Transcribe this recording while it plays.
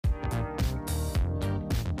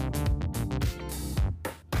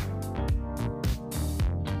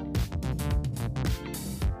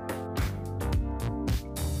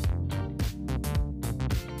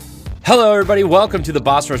Hello, everybody. Welcome to the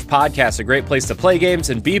Boss Rush Podcast, a great place to play games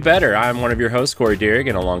and be better. I'm one of your hosts, Corey Deering,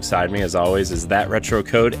 and alongside me, as always, is that retro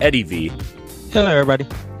code, Eddie V. Hello, everybody.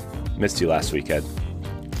 Missed you last week, Ed.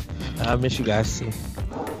 I miss you guys.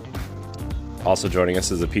 Also joining us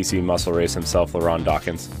is a PC muscle race himself, LaRon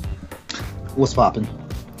Dawkins. What's poppin'?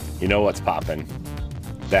 You know what's poppin'?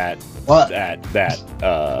 That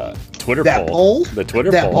Twitter That poll. poll? The Twitter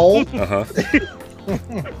That poll. poll? Uh-huh.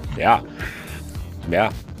 Yeah.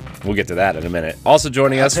 We'll get to that in a minute. Also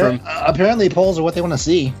joining us from... apparently polls are what they want to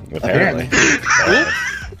see. Apparently.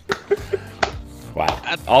 Wow.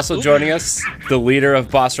 Also joining us, the leader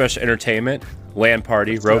of Boss Rush Entertainment, LAN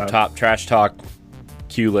Party, Rope Top, Trash Talk,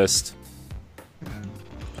 Q List,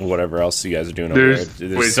 whatever else you guys are doing over there.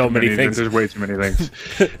 There's so many things. There's way too many things.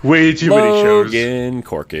 Way too many shows. Logan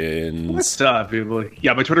Corkins. What's up, people?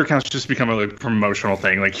 Yeah, my Twitter account's just become a promotional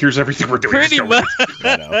thing. Like, here's everything we're doing. Pretty much.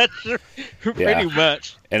 Pretty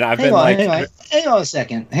much. And I've Hang on a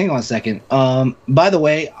second. By the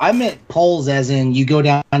way, I meant polls as in you go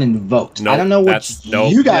down and vote. Nope, I don't know what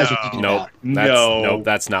you guys are thinking about. Nope,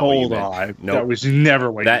 that's not what you meant. Hold on. Nope. That was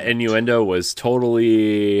never what That innuendo was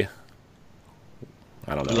totally...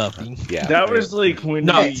 I don't know. Loving. Yeah. That was like when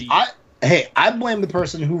I blame the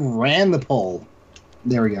person who ran the poll.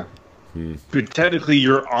 There we go. But technically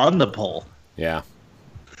you're on the poll. Yeah.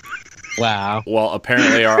 Wow. Well,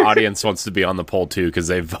 apparently our audience wants to be on the poll too because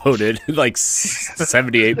they voted like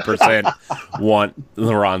 78% want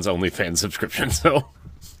LaRon's OnlyFans subscription. So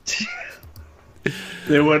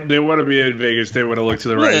they want to be in Vegas. They want to look to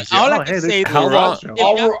the right. And see, all I can say how long?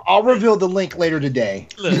 I'll reveal the link later today.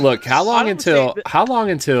 Look, how long until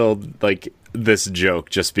like this joke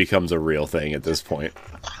just becomes a real thing at this point?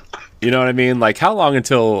 You know what I mean? Like how long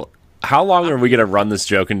are we gonna run this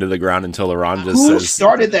joke into the ground until LaRon just Who says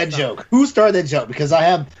started that joke? Who started that joke? Because I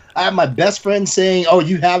have my best friend saying, "Oh,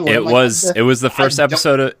 you have one." It was the first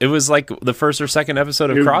episode. It was like the first or second episode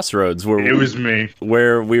of Crossroads where it was me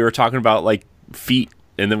where we were talking about like feet,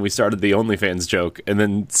 and then we started the OnlyFans joke, and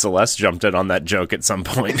then Celeste jumped in on that joke at some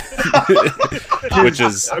point, which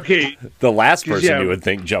is okay. The last person you would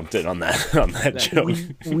think jumped in on that joke.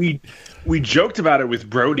 We joked about it with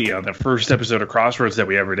Brody on the first episode of Crossroads that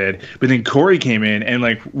we ever did, but then Corey came in and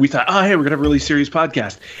like we thought, oh hey, we're gonna have a really serious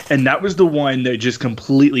podcast, and that was the one that just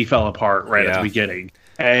completely fell apart right at the beginning.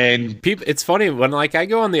 And people, it's funny when like I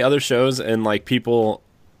go on the other shows and like people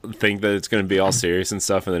think that it's going to be all serious and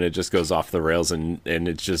stuff, and then it just goes off the rails, and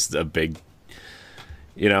it's just a big,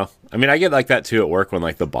 you know. I mean, I get like that too at work when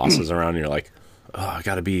like the boss is around, and you're like, oh, I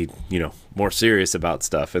got to be, you know, more serious about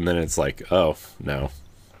stuff, and then it's like, oh no,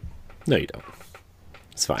 you don't.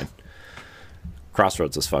 It's fine.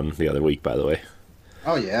 Crossroads was fun the other week, by the way.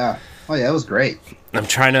 Oh yeah, it was great. I'm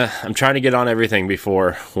trying to get on everything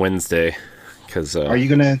before Wednesday, because are you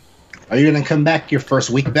gonna come back your first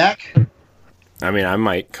week back? I mean, I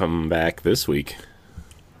might come back this week.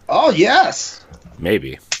 Oh yes,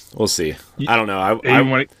 maybe. We'll see. I don't know. I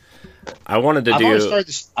wanted to do.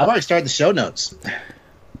 I've already started the show notes.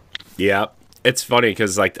 Yeah, it's funny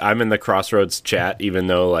because like I'm in the Crossroads chat, even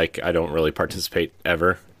though like I don't really participate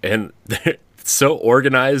ever, and they're so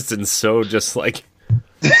organized and so just like.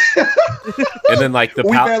 And then like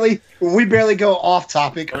we barely go off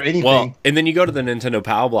topic or anything. Well, and then you go to the Nintendo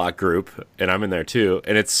Pal Block group, and I'm in there too,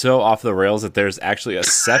 and it's so off the rails that there's actually a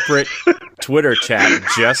separate Twitter chat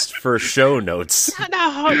just for show notes.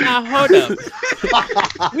 Now hold up.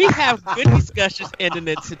 We have good discussions in the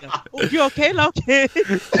Nintendo. Oh, you okay, Logan?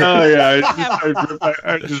 Oh yeah,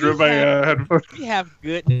 I just ripped my headphones. We have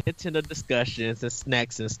good Nintendo discussions and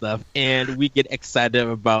snacks and stuff, and we get excited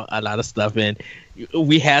about a lot of stuff, and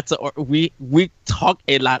we talk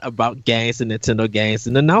a lot about games and Nintendo games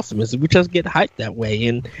and announcements. We just get hyped that way,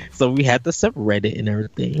 and so we had to separate it and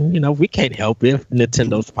everything. You know, we can't help it if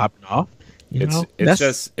Nintendo's popping off.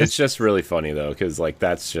 It's just really funny though, because like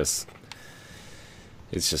it's just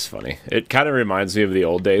funny. It kind of reminds me of the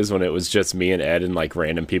old days when it was just me and Ed and like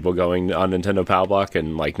random people going on Nintendo Pal Block,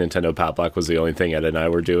 and like Nintendo Pal Block was the only thing Ed and I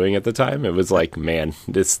were doing at the time. It was like, man,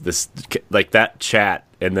 this like that chat,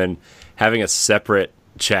 and then having a separate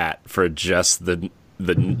chat for just the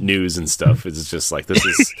news and stuff is just like, this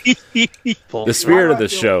is the spirit of the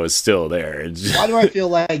show is still there. Why do I feel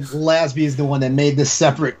like Lasby is the one that made the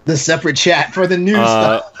separate chat for the news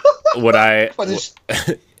stuff? Would I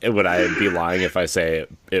be lying if I say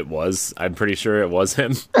it was? I'm pretty sure it was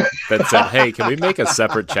him that said, hey, can we make a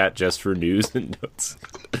separate chat just for news and notes?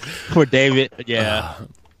 For David, yeah.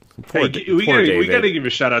 We gotta give a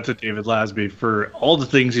shout out to David Lasby for all the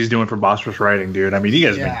things he's doing for Boss Rush Writing, dude. I mean, he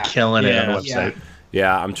has been killing it on the website.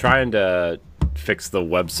 Yeah, I'm trying to fix the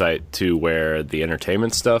website to where the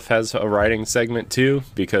entertainment stuff has a writing segment too,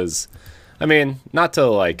 because I mean, not to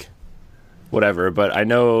like whatever, but I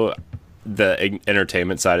know the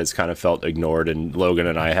entertainment side has kind of felt ignored, and Logan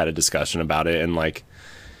and I had a discussion about it, and like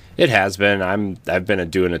it has been. I've been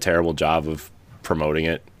doing a terrible job of promoting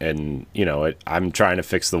it, and you know, I'm trying to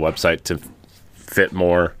fix the website to fit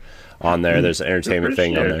more on there. There's an entertainment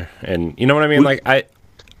thing on there, and you know what I mean. Like I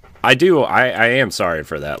am sorry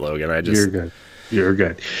for that, Logan. You're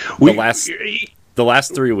good. The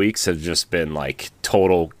last 3 weeks have just been like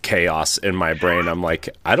total chaos in my brain. I'm like,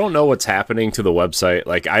 I don't know what's happening to the website.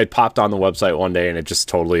 Like I popped on the website one day and it just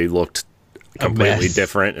totally looked completely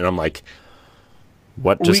different, and I'm like,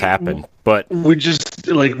 what just happened? But we just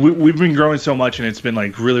like we've been growing so much, and it's been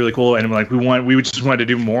like really cool. And like we just wanted to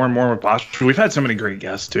do more and more with Boss Rush. We've had so many great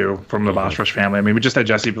guests too from the Boss Rush family. I mean, we just had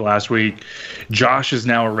Jesse last week. Josh is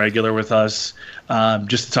now a regular with us,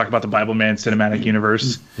 just to talk about the Bible Man cinematic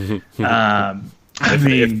universe. I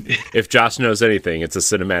mean, if Josh knows anything, it's a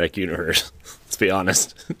cinematic universe. Let's be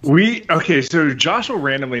honest. So Josh will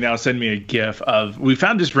randomly now send me a GIF of. We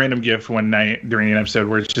found this random GIF one night during an episode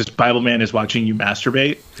where it's just Bible Man is watching you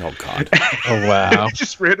masturbate. Oh God! Oh wow! He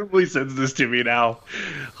just randomly sends this to me now,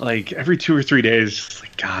 like every 2 or 3 days. It's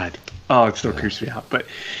like God, oh, it still creeps me out. But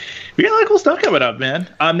we got a lot of cool stuff coming up, man.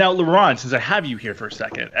 Now, LeBron, since I have you here for a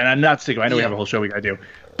second, and I'm not sick of. I know we have a whole show we got to do.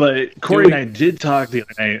 But Corey and I did talk the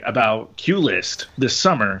other night about Q List this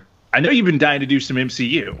summer. I know you've been dying to do some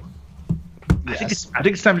MCU. Yes. I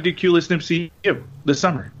think it's time to do Q List MCU this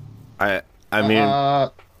summer. I mean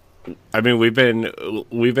we've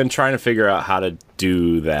been trying to figure out how to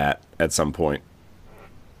do that at some point.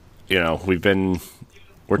 You know,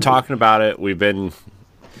 we're talking about it.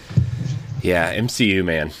 MCU,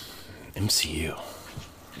 man. MCU.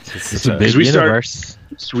 It's a big universe.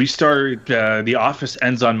 We start. The Office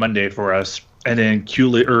ends on Monday for us, and then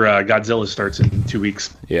Godzilla starts in 2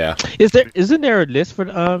 weeks. Yeah. Isn't there a list for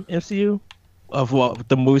the MCU of what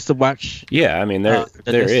the movies to watch? Yeah, I mean there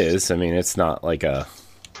is. I mean, it's not like a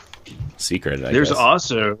secret. There's guess.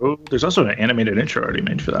 also an animated intro already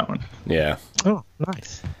made for that one. Yeah. Oh,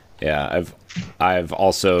 nice. Yeah, I've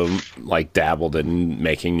also like dabbled in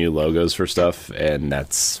making new logos for stuff, and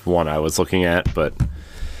that's one I was looking at, but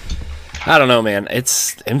I don't know, man.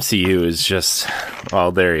 It's MCU is just.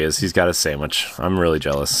 Oh, there he is. He's got a sandwich. I'm really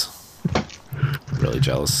jealous. Really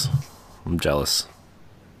jealous. I'm jealous.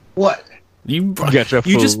 What? You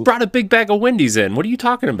just brought a big bag of Wendy's in. What are you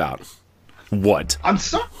talking about? What? I'm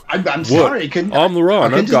sorry. I'm sorry. I'm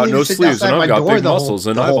LeBron. I've got no sleeves and I've got big muscles,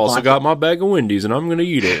 and I've also got my bag of Wendy's, and I'm gonna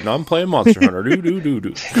eat it, and I'm playing Monster Hunter.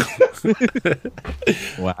 Do.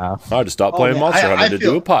 Wow. I had to stop playing Monster Hunter to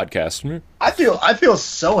do a podcast. I feel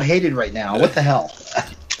so hated right now. What the hell?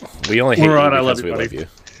 We only hate you because we love you.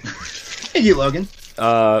 Thank you, Logan.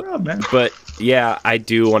 But yeah, I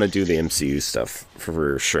do want to do the MCU stuff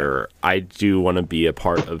for sure. I do want to be a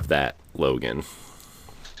part of that, Logan.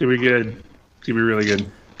 It's gonna be good. It's gonna be really good.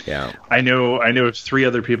 Yeah. I know of 3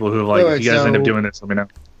 other people who like. If you guys end up doing this, let me know.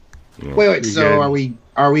 Wait. So are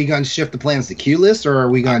we going to shift the plans to Q List, or are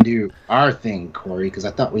we going to do our thing, Corey? Because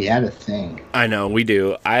I thought we had a thing. I know we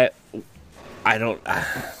do. I don't.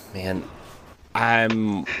 Man,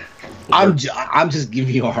 I'm just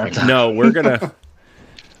giving you a hard time. No, we're gonna.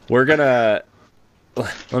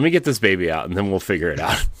 Let me get this baby out, and then we'll figure it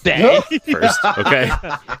out first. Okay.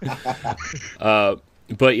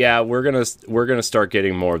 But yeah, we're gonna start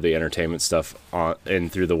getting more of the entertainment stuff on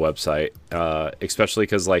and through the website, especially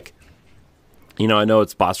because like, you know, I know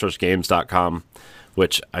it's bossrushgames.com,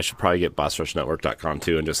 which I should probably get bossrushnetwork.com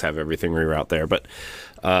too, and just have everything reroute there. But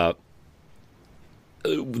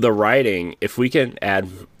the writing, if we can add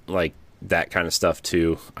like that kind of stuff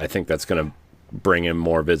too, I think that's gonna bring in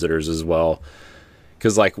more visitors as well.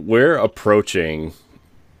 Because like we're approaching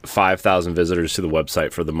 5,000 visitors to the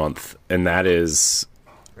website for the month, and that is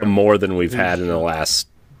more than we've had in the last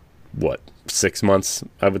 6 months,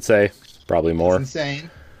 I would say. Probably more. That's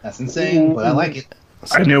insane, but I like it.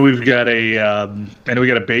 I know we've got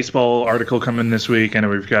a baseball article coming this week. I know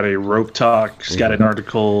we've got a Rope Talk's got an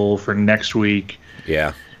article for next week.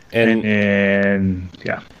 Yeah. And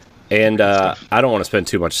yeah. And I don't want to spend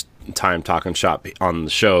too much time talking shop on the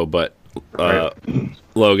show, but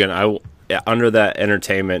Logan, under that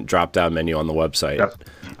entertainment drop-down menu on the website, yep.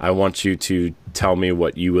 I want you to tell me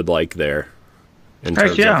what you would like there in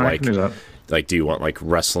terms of like, do you want like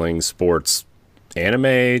wrestling, sports,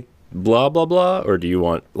 anime, blah blah blah, or do you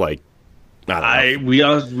want like I don't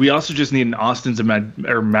know. We also just need an Austin's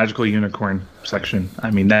Magical Unicorn section. I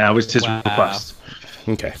mean, that was his request.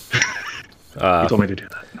 Okay. He told me to do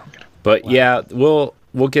that. No, but yeah,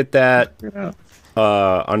 we'll get that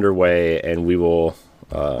underway, and we will,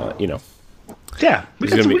 Yeah, we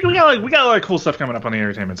got a lot of cool stuff coming up on the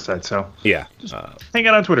entertainment side. So yeah, hang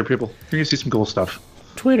out on Twitter, people. You're gonna see some cool stuff.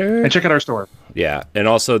 Twitter, and check out our store. Yeah, and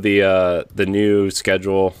also the new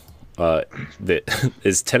schedule that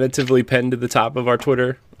is tentatively pinned to the top of our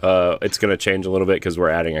Twitter. It's going to change a little bit because we're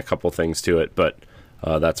adding a couple things to it, but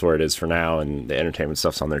that's where it is for now, and the entertainment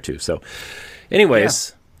stuff's on there too. So,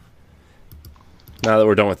 anyways. Now that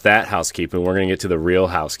we're done with that housekeeping, we're going to get to the real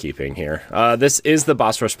housekeeping here. This is the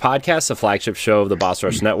Boss Rush Podcast, the flagship show of the Boss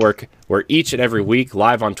Rush Network, where each and every week,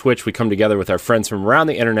 live on Twitch, we come together with our friends from around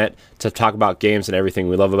the internet to talk about games and everything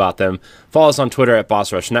we love about them. Follow us on Twitter at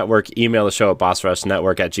Boss Rush Network, email the show at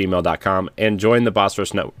bossrushnetwork@gmail.com, and join the Boss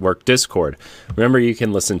Rush Network Discord. Remember, you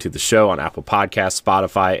can listen to the show on Apple Podcasts,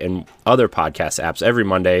 Spotify, and other podcast apps every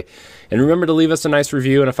Monday. And remember to leave us a nice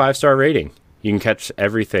review and a 5-star rating. You can catch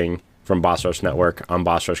everything from Boss Rush Network on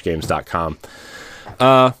bossrushgames.com.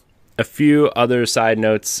 A few other side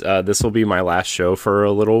notes. This will be my last show for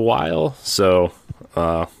a little while, so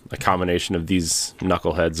a combination of these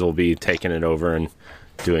knuckleheads will be taking it over and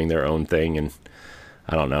doing their own thing, and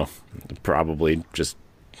I don't know, probably just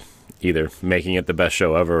either making it the best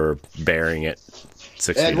show ever or burying it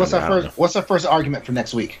 6 feet Ed, what's our first argument for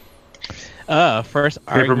next week? First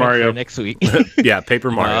argument Mario for next week. Yeah, Paper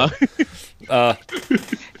Mario.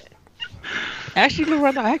 Actually,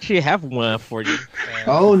 Lorena, I actually have one for you.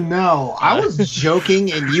 Oh no, I was joking,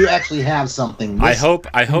 and you actually have something. I hope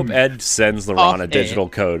Ed sends Lorana a digital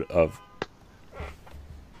code of.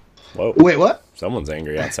 Whoa! Wait, what? Someone's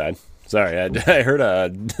angry outside. Sorry, I heard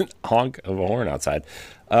a honk of a horn outside.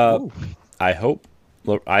 I hope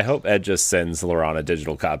Ed just sends Lorana a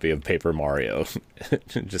digital copy of Paper Mario.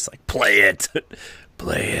 Just like play it.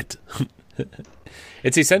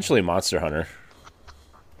 It's essentially Monster Hunter.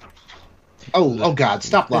 Oh God!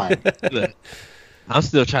 Stop lying. Look, I'm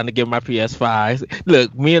still trying to get my PS5.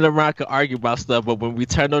 Look, me and LeBron can argue about stuff, but when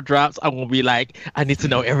Returnal drops, I'm gonna be like, I need to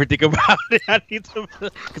know everything about it. I need to,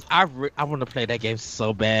 because I want to play that game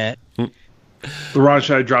so bad. LeBron,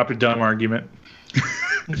 should I drop a dumb argument?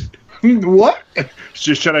 What?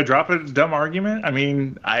 Should I drop a dumb argument? I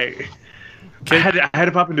mean, I had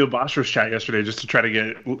to pop into a Boss Rush chat yesterday just to try to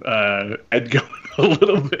get Ed going a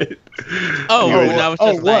little bit.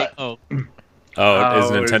 Is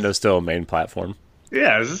Nintendo still a main platform?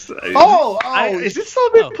 Yeah. Is it still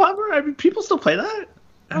a main platform? I mean, people still play that.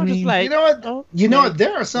 I'm just like, you know what?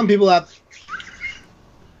 There are some people out.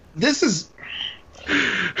 This is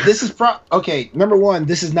okay. Number one,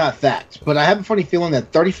 this is not fact, but I have a funny feeling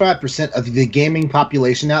that 35% of the gaming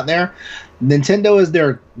population out there, Nintendo is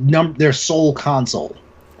their sole console.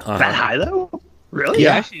 That high though? Really?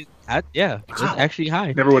 Yeah. It's actually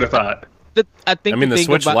high. Never would have thought. The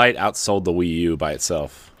Switch Lite outsold the Wii U by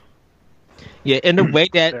itself. Yeah, and the way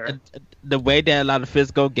that a lot of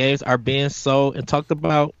physical games are being sold and talked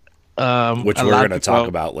about, which we're going to talk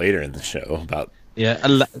about later in the show. About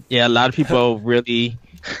a lot of people really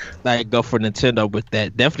like go for Nintendo with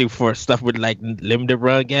that. Definitely for stuff with like limited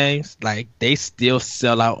run games, like they still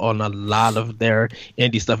sell out on a lot of their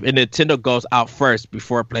indie stuff, and Nintendo goes out first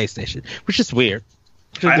before PlayStation, which is weird.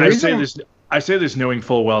 I say this knowing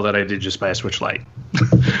full well that I did just buy a Switch Lite,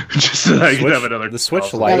 just so that I could have another. The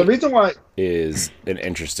Switch Lite the reason why is an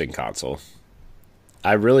interesting console.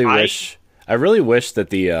 I really wish that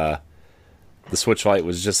the Switch Lite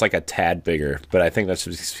was just like a tad bigger, but I think that's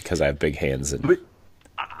just because I have big hands. But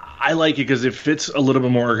I like it because it fits a little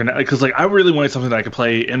bit more organized. Because like I really wanted something that I could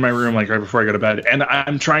play in my room, like right before I go to bed. And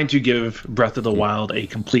I'm trying to give Breath of the Wild a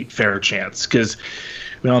complete fair chance because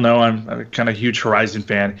we all know I'm a kind of huge Horizon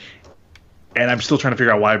fan. And I'm still trying to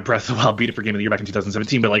figure out why Breath of the Wild beat it for Game of the Year back in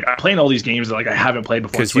 2017. But like I'm playing all these games that like I haven't played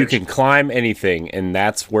before. Because you can climb anything, and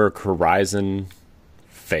that's where Horizon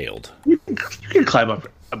failed. You can climb up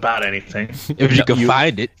about anything if you can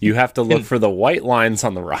find it. You have to look for the white lines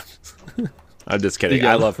on the rocks. I'm just kidding.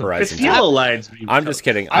 I love Horizon. It's yellow lines. I'm just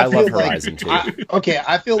kidding. I love Horizon too.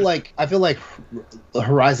 I feel like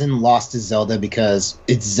Horizon lost to Zelda because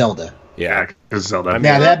it's Zelda. Yeah, because Zelda.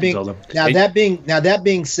 Now that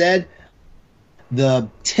being said, the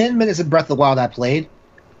 10 minutes of Breath of the Wild I played,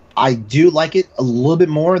 I do like it a little bit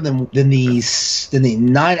more than the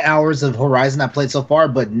 9 hours of Horizon I played so far,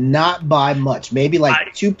 but not by much. Maybe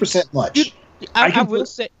like 2% much. I will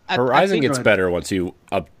say Horizon gets better once you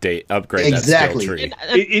upgrade that skill tree.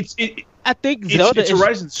 I think it's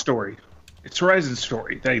Horizon's story. It's Horizon's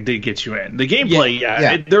story that they get you in. The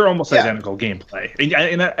gameplay, they're almost identical gameplay,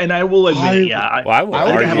 and I will admit, I will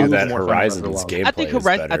argue that Horizon's gameplay is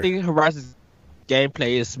better. I think Horizon's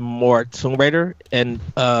gameplay is more Tomb Raider and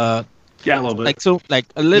Yeah, a little bit. like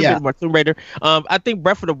a little bit more Tomb Raider. I think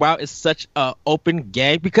Breath of the Wild is such a open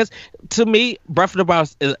game because to me, Breath of the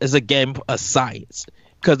Wild is a game of science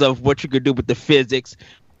because of what you could do with the physics,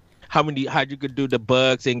 how you could do the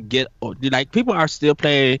bugs and get like people are still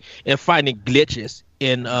playing and finding glitches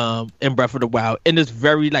in Breath of the Wild, and it's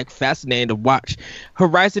very like fascinating to watch.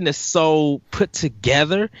 Horizon is so put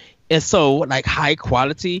together and so like high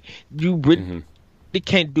quality. You really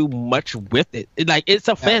can't do much with it. It's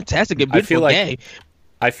a fantastic and beautiful game.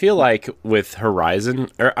 I feel like with Horizon,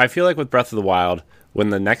 or I feel like with Breath of the Wild, when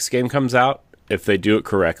the next game comes out, if they do it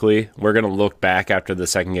correctly, we're going to look back after the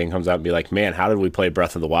second game comes out and be like, man, how did we play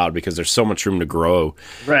Breath of the Wild? Because there's so much room to grow.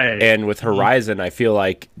 Right. And with Horizon, I feel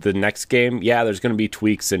like the next game, there's going to be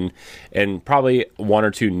tweaks and probably one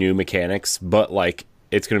or two new mechanics, but like,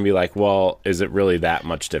 it's going to be like, well, is it really that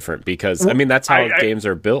much different? Because, I mean, that's how games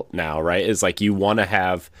are built now, right? Is like you want to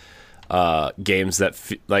have games that,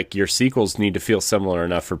 like your sequels need to feel similar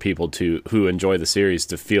enough for people who enjoy the series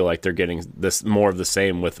to feel like they're getting this more of the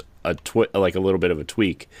same with like a little bit of a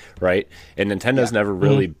tweak, right? And Nintendo's never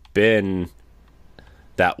really been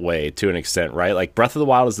that way to an extent, right? Like Breath of the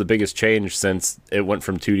Wild is the biggest change since it went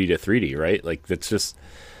from 2D to 3D, right? Like that's just...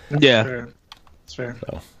 Yeah. It's fair.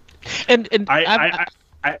 So. And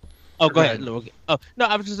go ahead, Logan. Oh no,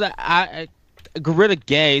 I was just Guerrilla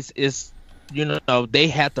Games is, they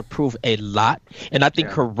had to prove a lot, and I think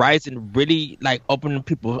Horizon really like opened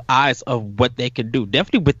people's eyes of what they can do.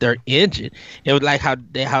 Definitely with their engine, it was like how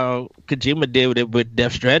Kojima did with it with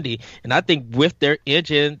Death Stranding, and I think with their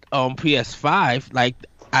engine on PS5, like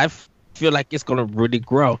I feel like it's gonna really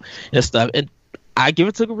grow and stuff. And I give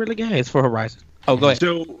it to Guerrilla Games for Horizon. Oh, go ahead.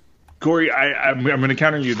 So, Corey, I'm going to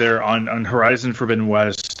counter you there on Horizon Forbidden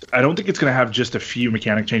West. I don't think it's going to have just a few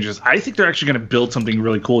mechanic changes. I think they're actually going to build something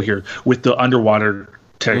really cool here with the underwater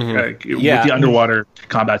with the underwater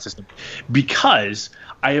combat system, because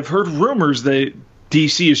I have heard rumors that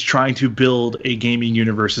DC is trying to build a gaming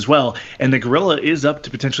universe as well, and the Guerrilla is up to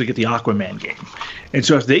potentially get the Aquaman game. And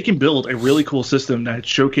so if they can build a really cool system that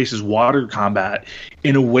showcases water combat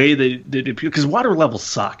in a way that because water levels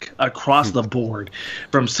suck across the board,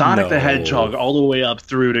 from Sonic the Hedgehog all the way up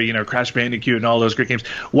through to Crash Bandicoot and all those great games,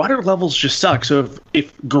 water levels just suck. So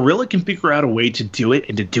if Guerrilla can figure out a way to do it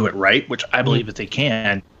and to do it right, which I believe that they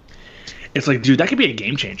can, it's like, dude, that could be a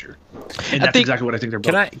game changer. And that's exactly what I think they're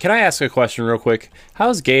building. Can I ask a question real quick?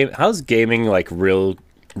 How's gaming like really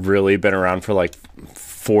been around for like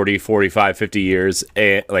 40, 45, 50 years,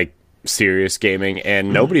 like serious gaming,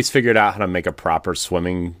 and nobody's figured out how to make a proper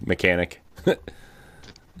swimming mechanic?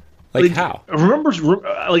 Like how? Remember,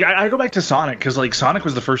 like I go back to Sonic, because like Sonic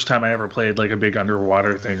was the first time I ever played like a big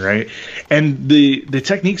underwater thing, right? And the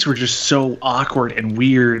techniques were just so awkward and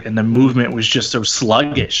weird, and the movement was just so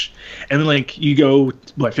sluggish. And then like you go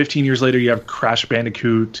 15 years later, you have Crash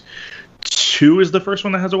Bandicoot 2 is the first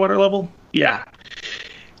one that has a water level. Yeah.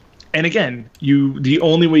 And again, the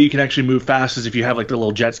only way you can actually move fast is if you have like the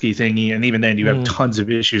little jet ski thingy, and even then you have tons of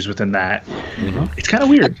issues within that. It's kind of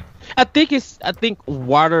weird. I think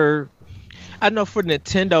water. I know for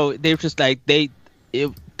Nintendo, they were just like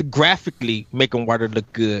graphically making water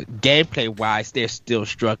look good. Gameplay wise, they're still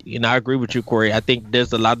struggling. And I agree with you, Corey. I think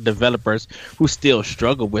there's a lot of developers who still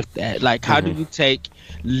struggle with that. Like, how do you take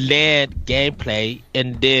land gameplay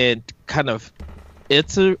and then kind of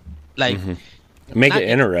make it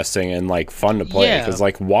interesting and like fun to play? Because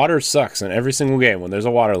like water sucks in every single game. When there's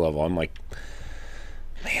a water level, I'm like,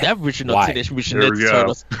 man, that original Teenage Mutant Ninja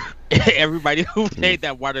Turtles. Everybody who played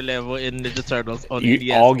that water level in Ninja Turtles on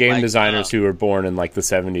NES, all game designers who were born in like the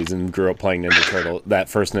 70s and grew up playing Ninja Turtle, that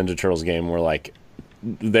first Ninja Turtles game, were like,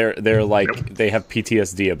 they're like they have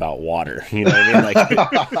PTSD about water. You know what I mean?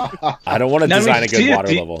 Like, I don't want to design a good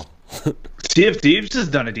water level. Sea of Thieves has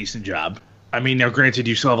done a decent job. I mean, now granted,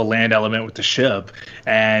 you still have a land element with the ship,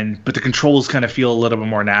 but the controls kind of feel a little bit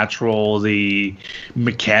more natural. The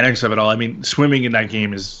mechanics of it all. I mean, swimming in that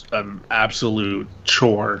game is an absolute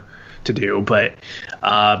chore to do. But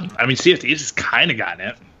I mean, Sea of Thieves has kind of gotten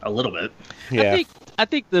it a little bit. Yeah. I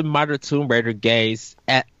think the modern Tomb Raider games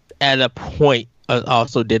at a point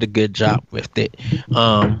also did a good job with it.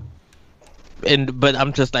 But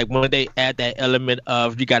I'm just like, when they add that element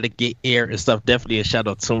of you got to get air and stuff, definitely in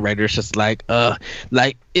Shadow Tomb Raider, it's just like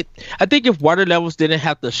it. I think if water levels didn't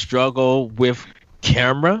have to struggle with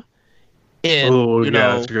camera, and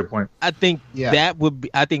that's a good point. I think that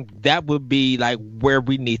would be like where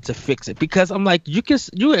we need to fix it, because I'm like,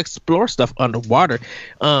 you explore stuff underwater.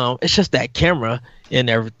 It's just that camera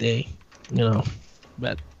and everything,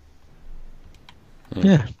 but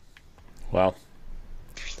yeah. Well,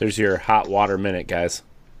 there's your hot water minute, guys.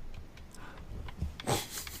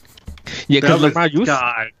 Yeah, because That LeBron, you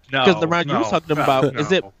God, no, because LeBron, you was no, talking no, about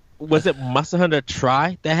no. was it Monster Hunter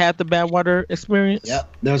Try that had the bad water experience?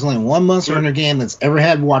 Yep. There's only one Monster Hunter game that's ever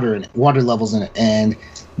had water in it, water levels in it, and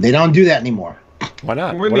they don't do that anymore. Why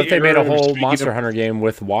not? We're in What the if they made a era of whole speaking Monster of- Hunter game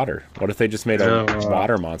with water? What if they just made a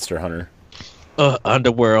water Monster Hunter?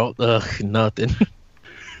 Underworld, nothing.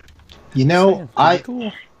 You know,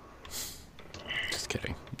 Cool. Just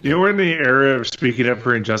kidding. You know, we're in the era of speaking up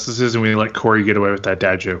for injustices, and we let Corey get away with that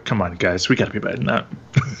dad joke. Come on, guys, we got to be better than that.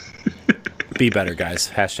 Be better, guys.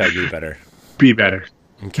 Hashtag be better. Be better.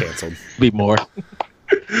 I'm canceled. Be more.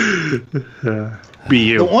 Be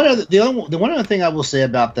you. The one other thing I will say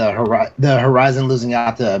about the Horizon losing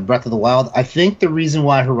out to Breath of the Wild, I think the reason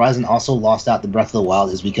why Horizon also lost out to Breath of the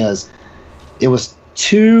Wild is because it was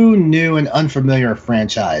too new and unfamiliar a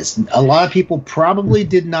franchise. A lot of people probably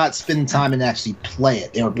did not spend time and actually play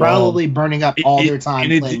it. They were probably burning up all their time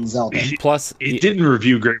playing Zelda. Plus, It didn't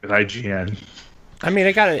review great with IGN. I mean,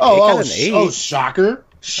 it got an 8. Oh, shocker.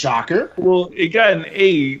 Well, it got an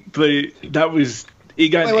 8, but that was it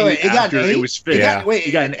got an 8 after it was fixed.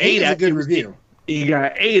 It got an 8 is a after good review. It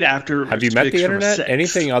got 8 after. Have you met the internet?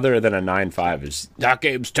 Anything other than a 9.5 is that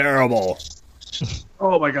game's terrible.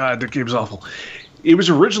 Oh my god, that game's awful. It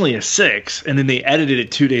was originally a 6, and then they edited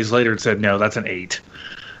it 2 days later and said, "No, that's an 8."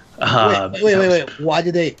 Wait. Why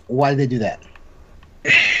did they do that?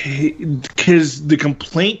 Because the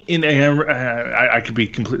complaint in I could be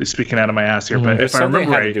completely speaking out of my ass here, but There's if I something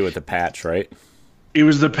remember had to right, do with the patch, right? it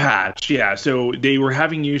was the patch. Yeah, so they were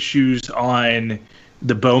having issues on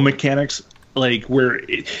the bow mechanics. Like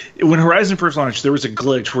when Horizon first launched, there was a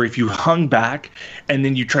glitch where if you hung back and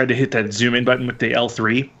then you tried to hit that zoom in button with the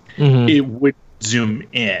L3, it would zoom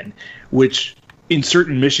in, which in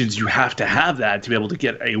certain missions you have to have that to be able to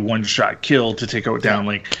get a one-shot kill to take out down.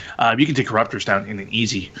 Like you can take Corruptors down in an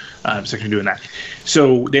easy second doing that.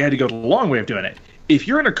 So they had to go the long way of doing it. If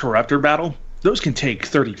you're in a Corruptor battle, those can take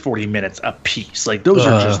 30, 40 minutes a piece. Like those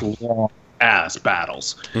are just long ass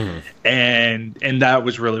battles. And that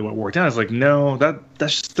was really what worked out. It's like, no,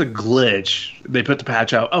 that's just a glitch. They put the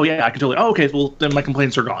patch out. Oh yeah, I can totally. Oh, okay, well then my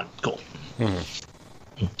complaints are gone. Cool.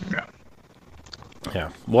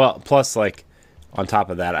 Yeah. Well, plus, like, on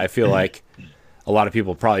top of that, I feel like a lot of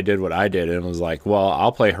people probably did what I did and was like, well,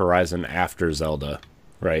 I'll play Horizon after Zelda,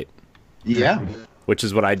 right? Yeah. Which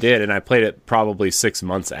is what I did, and I played it probably 6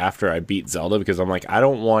 months after I beat Zelda because I'm like, I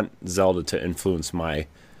don't want Zelda to influence my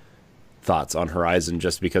thoughts on Horizon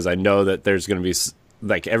just because I know that there's going to be,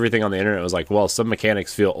 like, everything on the internet was like, well, some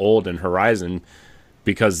mechanics feel old in Horizon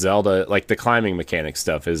because Zelda, like, the climbing mechanic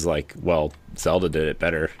stuff is like, well, Zelda did it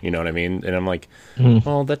better, you know what I mean? And I'm like,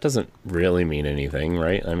 well, that doesn't really mean anything,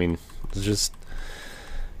 right? I mean, it's just,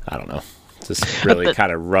 I don't know. It just really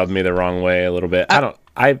kind of rubbed me the wrong way a little bit.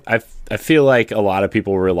 I feel like a lot of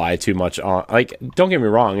people rely too much on, like, don't get me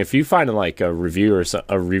wrong, if you find like a reviewer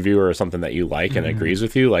or something that you like and agrees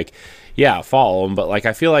with you, like, yeah, follow them, but like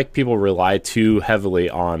I feel like people rely too heavily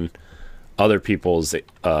on other people's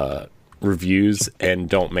reviews and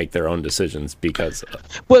don't make their own decisions because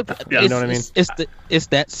But you know what I mean? It's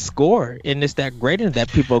that score and it's that grading that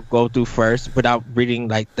people go through first without reading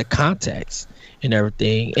like the context and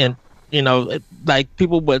everything. And you know, like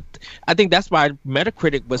people would. I think that's why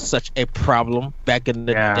Metacritic was such a problem back in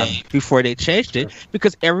the day before they changed it,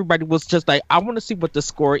 because everybody was just like, I want to see what the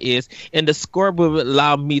score is, and the score will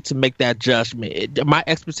allow me to make that judgment. My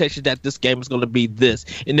expectation that this game is going to be this,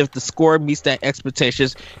 and if the score meets that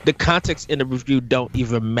expectations, the context in the review don't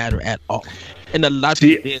even matter at all. And a lot of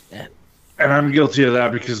people did that. And I'm guilty of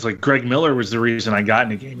that because, like, Greg Miller was the reason I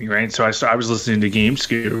got into gaming, right? So I was listening to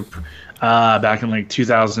GameScoop back in, like,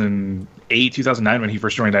 2008, 2009 when he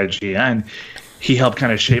first joined IGN. He helped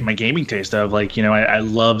kind of shape my gaming taste of, like, you know, I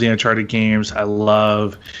love the Uncharted games. I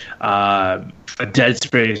love Dead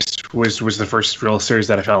Space was the first real series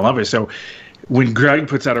that I fell in love with. So when Greg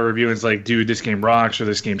puts out a review and it's like, dude, this game rocks or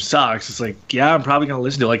this game sucks, it's like, yeah, I'm probably going to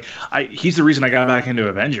listen to it. Like, he's the reason I got back into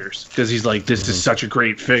Avengers, because he's like, this is such a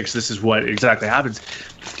great fix. This is what exactly happens.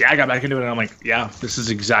 Yeah, I got back into it and I'm like, yeah, this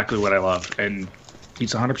is exactly what I love. And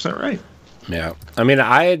he's 100% right. Yeah. I mean,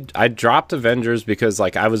 I dropped Avengers because,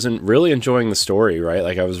 like, I wasn't really enjoying the story, right?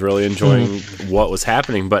 Like, I was really enjoying what was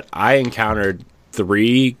happening, but I encountered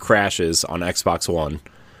 3 crashes on Xbox One,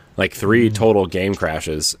 like 3 total game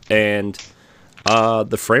crashes, and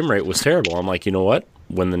the frame rate was terrible. I'm like, you know what?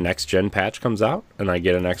 When the next gen patch comes out and I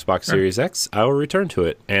get an Xbox Series X, I will return to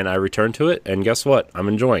it. And I returned to it, and guess what? I'm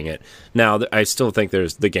enjoying it. Now, I still think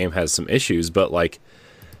the game has some issues, but, like,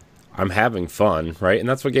 I'm having fun, right? And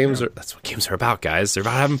that's what games are about, guys. They're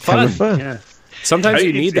about having fun. Yeah. Sometimes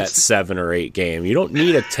you need that 7 or 8 game. You don't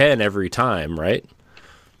need a 10 every time, right?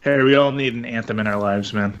 Hey, we all need an Anthem in our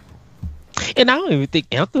lives, man. And I don't even think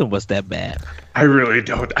Anthem was that bad. I really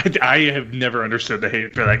don't. I have never understood the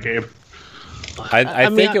hate for that game. I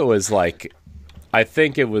think it was like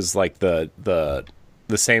the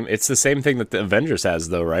same. It's the same thing that the Avengers has,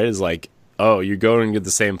 though, right? Is like, oh, you're going to the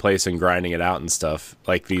same place and grinding it out and stuff,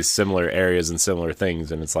 like these similar areas and similar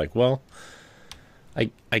things, and it's like, well,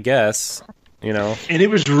 I guess, you know. And it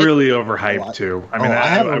was really overhyped too. I mean, I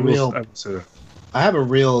have a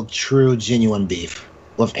real, true, genuine beef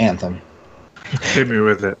with Anthem. Hit me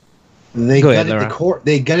with it. They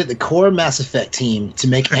gutted the core Mass Effect team to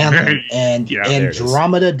make Anthem, and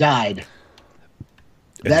Andromeda died.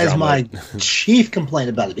 That is my chief complaint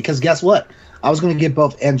about it, because guess what? I was going to get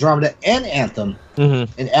both Andromeda and Anthem,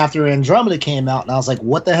 and after Andromeda came out, and I was like,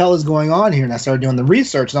 what the hell is going on here? And I started doing the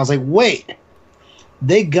research, and I was like, wait,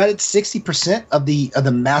 they gutted 60% of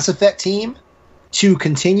the Mass Effect team to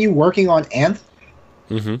continue working on Anthem?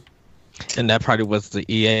 Mm-hmm. And that probably was the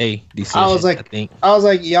EA decision. I was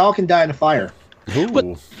like, y'all can die in a fire.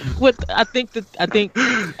 What I think,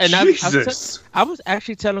 and I was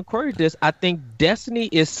actually telling Corey this. I think Destiny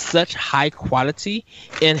is such high quality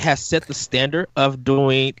and has set the standard of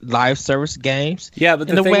doing live service games. Yeah, but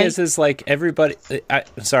the thing is like everybody.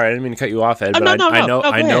 Sorry, I didn't mean to cut you off, Ed. But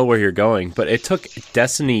I know where you're going. But it took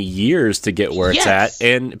Destiny years to get where it's at,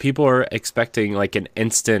 and people are expecting like an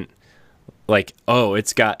instant. Like, oh,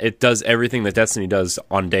 it does everything that Destiny does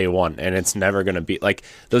on day one, and it's never going to be like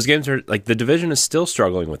those games are like the Division is still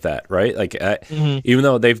struggling with that, right? Like, even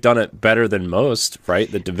though they've done it better than most,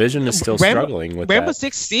 right? The Division is still struggling with Rainbow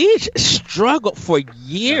Six Siege struggled for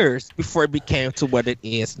years before it became to what it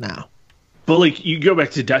is now. But like, you go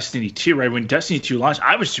back to Destiny 2, right? When Destiny 2 launched,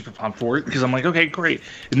 I was super pumped for it because I'm like, okay, great.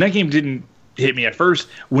 And that game didn't hit me at first.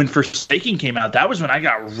 When Forsaken came out, that was when I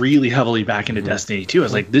got really heavily back into Destiny 2. I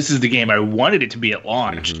was like, this is the game I wanted it to be at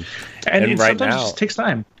launch. And right sometimes now, it just takes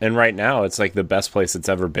time. And right now, it's like the best place it's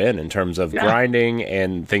ever been in terms of grinding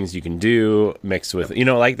and things you can do mixed with, you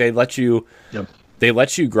know, like they let you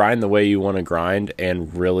grind the way you want to grind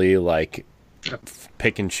and really like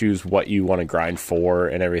pick and choose what you want to grind for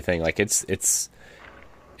and everything. Like it's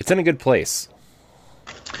in a good place.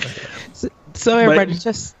 So everybody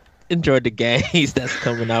just enjoy the games that's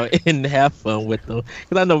coming out and have fun with them,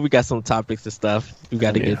 because I know we got some topics and stuff we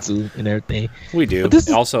got to get to and everything. We do.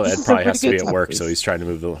 Also, Ed probably has to be at work, so he's trying to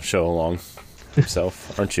move the show along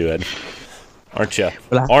himself. Aren't you, Ed? Aren't you?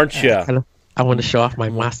 I want to show off my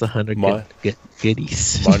Monster Hunter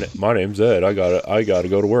goodies. My name's Ed. I gotta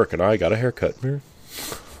go to work, and I got a haircut.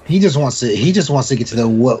 He just wants to get to the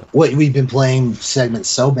what we've been playing segment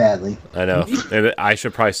so badly. I know. And I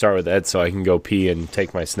should probably start with Ed so I can go pee and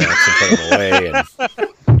take my snacks and put them away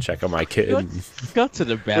and check on my kid. Go to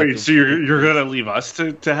the bathroom. Wait, so you're gonna leave us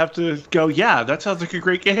to have to go? Yeah, that sounds like a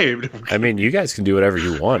great game. I mean, you guys can do whatever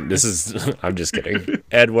you want. This is. I'm just kidding.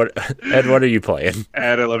 Ed, what are you playing?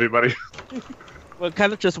 Ed, I love you, buddy. Well,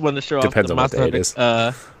 kind of just want to show off the Monster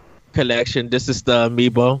Hunter collection. This is the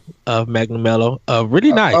amiibo of Magnum Mellow.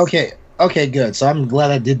 Really nice. Okay, good. So I'm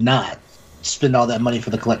glad I did not spend all that money for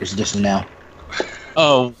the collector's edition now.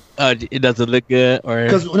 Oh, it doesn't look good, or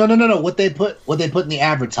because no. What they put in the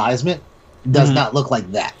advertisement does not look like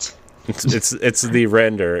that. It's the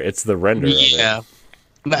render. It's the render. Yeah. Of it.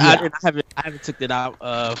 But I haven't took it out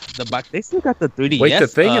of the box. They still got the 3DS. Wait,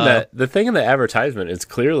 the thing in the advertisement is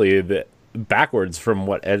clearly the backwards from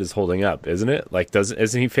what Ed is holding up, isn't it? Like,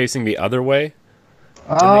 isn't he facing the other way?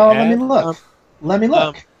 Oh, let me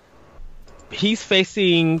look. He's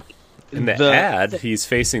facing in the ad. He's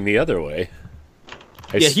facing the other way.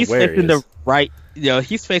 He's facing the right.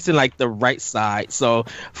 He's facing like the right side. So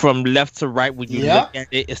from left to right, when you look at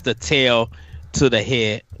it, it's the tail to the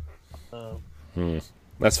head.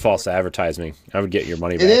 That's false advertising. I would get your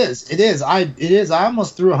money back. It is. I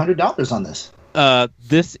almost threw $100 on this.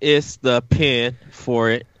 This is the pin for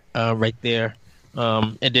it, right there.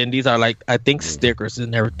 And then these are like, I think, stickers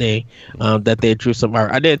and everything, that they drew some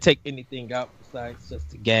art. I didn't take anything out besides just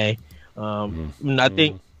the game. I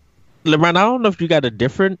think, LeBron, I don't know if you got a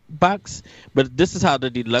different box, but this is how the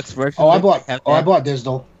deluxe version. I bought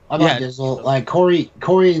digital. Digital. Like Corey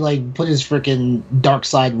like put his freaking dark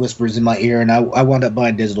side whispers in my ear, and I wound up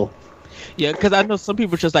buying digital. Yeah, because I know some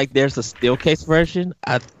people just like there's a steel case version.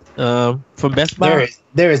 From Best Buy.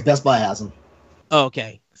 There is Best Buy has them.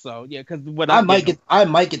 Okay, so yeah, because I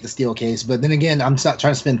might get the steel case, but then again, I'm not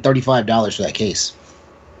trying to spend $35 for that case.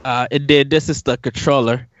 This is the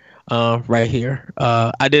controller, right here.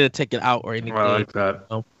 I didn't take it out or anything. I like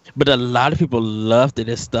that. But a lot of people loved it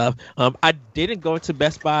and stuff. I didn't go to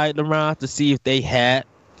Best Buy around to see if they had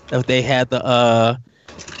the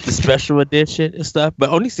the special edition and stuff, but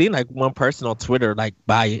only seen like one person on Twitter like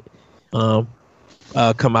buy it,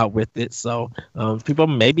 come out with it. So people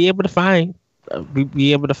may be able to find.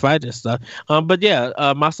 Be able to find this stuff. But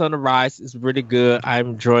yeah, Monster Hunter Rise is really good.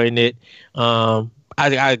 I'm enjoying it.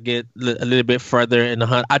 I get a little bit further in the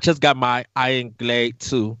hunt. I just got my Iron Blade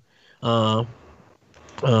 2, or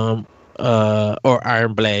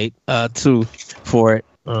Iron Blade 2 for it.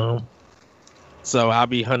 So I'll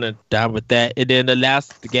be hunting down with that. And then the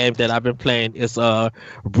last game that I've been playing is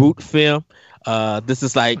Root Film. This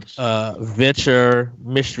is like a venture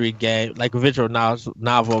mystery game, like a visual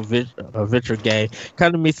novel venture game.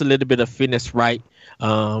 Kind of meets a little bit of Phoenix Wright.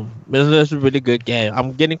 It's a really good game.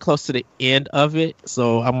 I'm getting close to the end of it,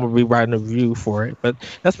 so I'm gonna be writing a review for it. But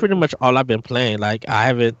that's pretty much all I've been playing. Like I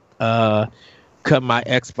haven't cut my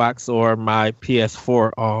Xbox or my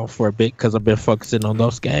PS4 on for a bit because I've been focusing on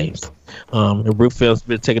those games. And Root Film's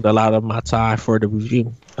been taking a lot of my time for the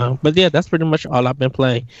review. But yeah, that's pretty much all I've been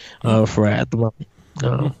playing for at the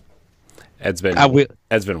moment. Ed's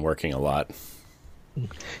been working a lot.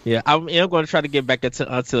 Yeah, I'm going to try to get back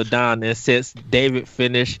into Until Dawn, and since David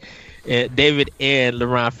and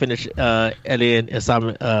LeRon finished Alien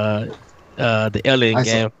Assignment, the Alien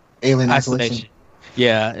game, Alien Isolation.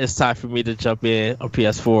 Yeah, it's time for me to jump in on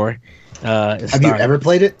PS4. Have you ever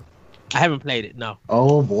played it? I haven't played it. No.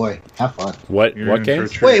 Oh boy, have fun. What game?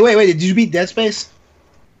 Wait! Did you beat Dead Space?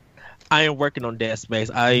 I am working on Dead Space.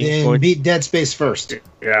 Beat Dead Space first.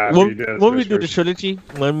 Yeah. When we do the trilogy,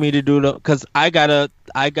 want me to do because I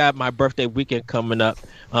got my birthday weekend coming up,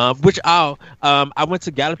 which I went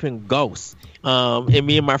to Galloping Ghost, and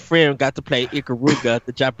me and my friend got to play Ikaruga,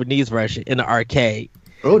 the Japanese version, in the arcade.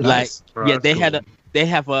 Oh, nice. Like, they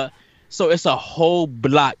have so it's a whole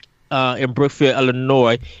block in Brookfield,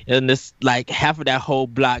 Illinois, and it's like half of that whole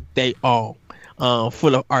block they own.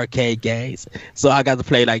 Full of arcade games. So I got to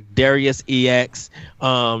play like Darius EX,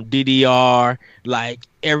 DDR, like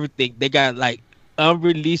everything. They got like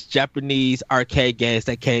unreleased Japanese arcade games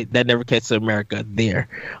that never came to America there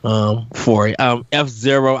for it.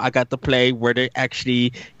 F-Zero I got to play where they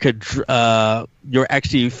actually could you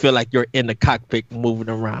actually feel like you're in the cockpit moving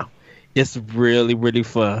around. It's really, really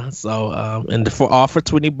fun. So, and for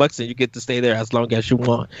 $20, and you get to stay there as long as you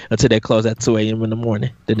want until they close at 2 a.m. in the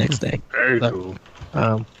morning the next day. Very cool.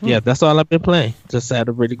 Yeah, that's all I've been playing. Just had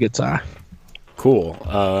a really good time. Cool.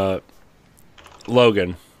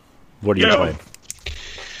 Logan, what are you playing?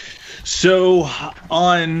 So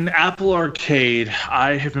on Apple Arcade,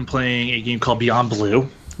 I have been playing a game called Beyond Blue,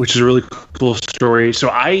 which is a really cool story. So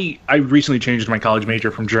I recently changed my college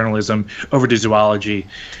major from journalism over to zoology.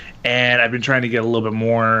 And I've been trying to get a little bit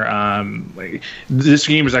more. This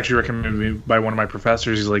game was actually recommended to me by one of my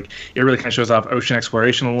professors. He's like, it really kind of shows off ocean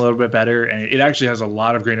exploration a little bit better, and it actually has a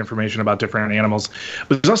lot of great information about different animals.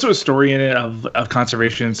 But there's also a story in it of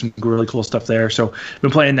conservation, some really cool stuff there. So I've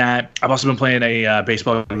been playing that. I've also been playing a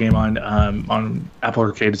baseball game on Apple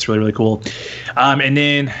Arcade. It's really, really cool. And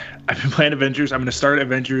then I've been playing Avengers. I'm going to start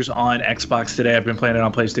Avengers on Xbox today. I've been playing it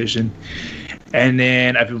on PlayStation. And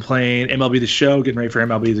then I've been playing MLB The Show, getting ready for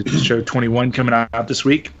MLB The Show 21 coming out this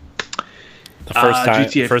week. The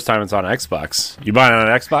first time it's on Xbox. You buying it on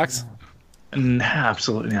Xbox? Nah,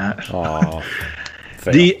 absolutely not. Oh,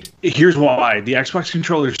 here's why. The Xbox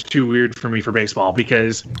controller is too weird for me for baseball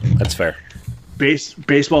because that's fair.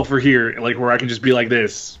 Baseball for here, like where I can just be like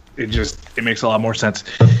this, it makes a lot more sense.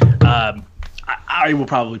 I will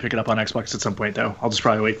probably pick it up on Xbox at some point, though. I'll just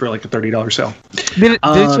probably wait for like a $30 sale.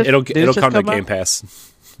 It'll come to Game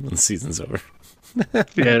Pass when the season's over. Yeah,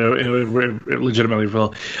 it legitimately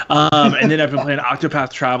will. And then I've been playing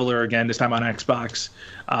Octopath Traveler again, this time on Xbox.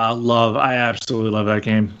 I absolutely love that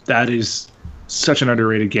game. That is such an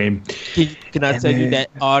underrated game. Can I tell you that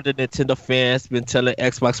all the Nintendo fans been telling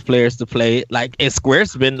Xbox players to play it? Like, and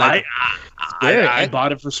Square's been like... I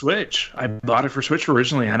bought it for Switch. I bought it for Switch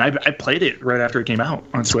originally, and I played it right after it came out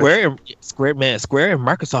on Switch. Square and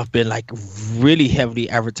Microsoft been like really heavily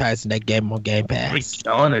advertising that game on Game Pass. We're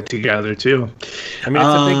selling it together too. I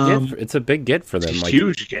mean, it's a big get for them. Like,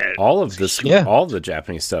 huge get. All of this, all the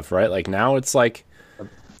Japanese stuff, right? Like now it's like,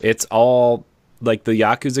 it's all like the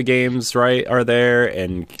Yakuza games, right, are there,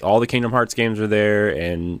 and all the Kingdom Hearts games are there,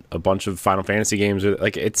 and a bunch of Final Fantasy games are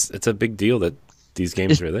like. It's a big deal that these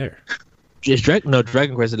games are there.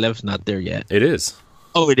 Dragon Quest 11's not there yet. It is.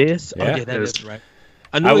 Oh, it is? Yeah, okay, that is right.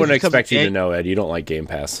 I wouldn't expect you to know, Ed. You don't like Game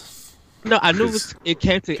Pass. No, I knew it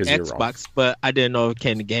came to Xbox, but I didn't know it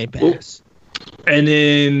came to Game Pass. And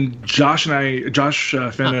then Josh Finn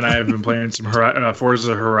and I have been playing some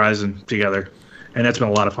Forza Horizon together, and that's been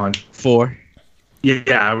a lot of fun. 4?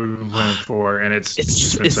 Yeah, we've been playing 4, and it's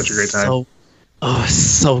just been such a great time. Oh, it's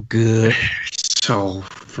so good. So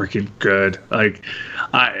freaking good. Like,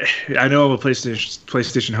 I know I'm a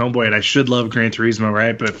PlayStation homeboy, and I should love Gran Turismo,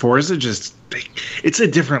 right? But Forza just, it's a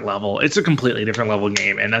different level. It's a completely different level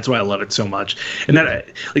game, and that's why I love it so much. And that,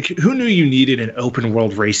 like, who knew you needed an open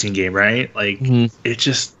world racing game, right? Like, it's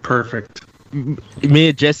just perfect. Me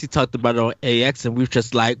and Jesse talked about it on AX, and we were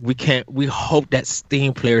just like, we hope that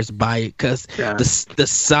Steam players buy it, because the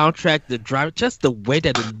soundtrack, the drive, just the way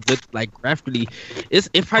that it looked, like, graphically,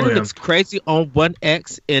 it probably looks crazy on One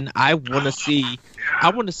X, and I want to see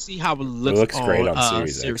how it looks on great on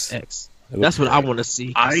Series X. That's what I want to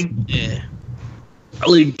see. Like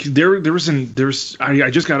I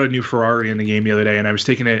just got a new Ferrari in the game the other day, and I was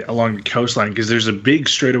taking it along the coastline because there's a big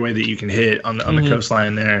straightaway that you can hit on the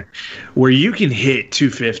coastline there, where you can hit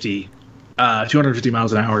 250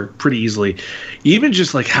 miles an hour pretty easily. Even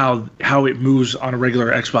just like how it moves on a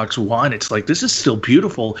regular Xbox One, it's like, this is still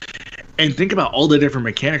beautiful. And think about all the different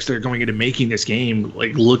mechanics that are going into making this game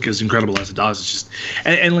like look as incredible as it does. It's just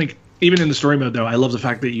and like, even in the story mode though, I love the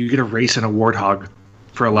fact that you get a race in a warthog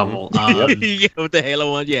for a level. Yeah, with the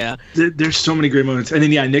Halo one, yeah. There's so many great moments. And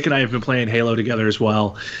then, Nick and I have been playing Halo together as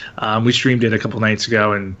well. We streamed it a couple nights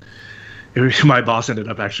ago, and my boss ended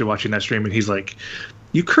up actually watching that stream, and he's like,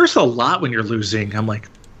 "You curse a lot when you're losing." I'm like,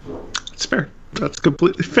 "It's fair. That's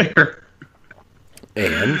completely fair."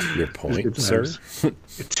 And your point, sir?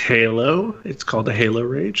 It's Halo. It's called the Halo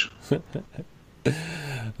Rage.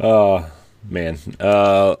 Oh, man.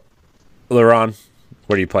 LeRon,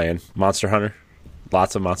 what are you playing? Monster Hunter?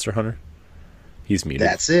 Lots of Monster Hunter? He's muted.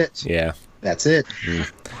 That's it. Yeah. That's it.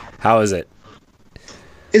 How is it?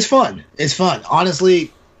 It's fun. It's fun.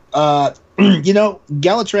 Honestly,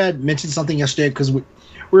 Galatrad mentioned something yesterday, because we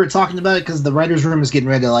were talking about it, because the writer's room is getting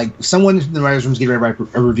ready to, like, someone from the writer's room is getting ready to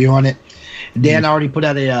write a review on it. Dan already put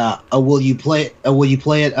out a will you play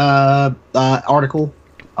it article.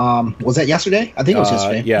 Was that yesterday? I think it was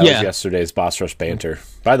yesterday. Yeah, it was yesterday's Boss Rush banter.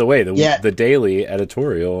 By the way, the daily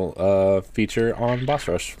editorial feature on Boss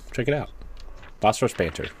Rush. Check it out. Boss Rush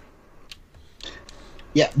banter.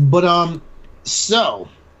 Yeah, but so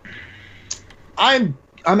I'm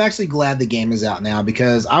actually glad the game is out now,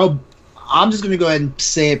 because I'm just gonna go ahead and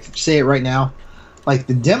say it right now. Like,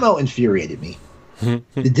 the demo infuriated me.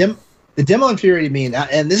 The demo infuriated me,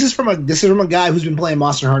 and this is from a guy who's been playing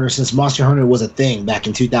Monster Hunter since Monster Hunter was a thing back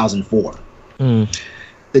in 2004.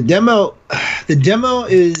 The demo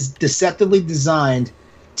is deceptively designed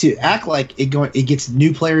to act like it gets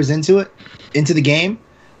new players into the game,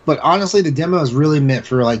 but honestly, the demo is really meant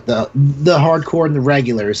for, like, the hardcore and the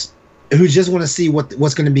regulars who just want to see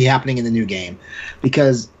what's going to be happening in the new game.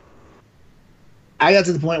 Because I got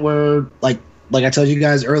to the point where, like I told you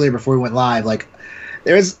guys earlier before we went live, like,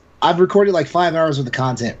 I've recorded like 5 hours of the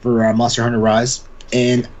content for Monster Hunter Rise,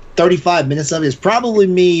 and 35 minutes of it is probably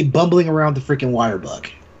me bumbling around the freaking wire bug,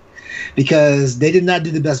 because they did not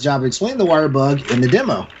do the best job of explaining the wire bug in the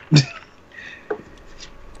demo.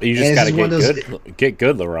 You just got to get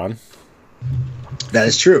good, LeRon. That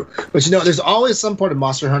is true. But there's always some part of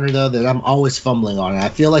Monster Hunter, though, that I'm always fumbling on, and I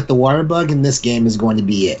feel like the wire bug in this game is going to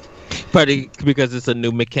be it. Probably because it's a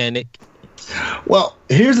new mechanic. Well,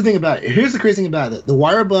 here's the thing about it. Here's the crazy thing about it. The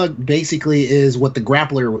wire bug basically is what the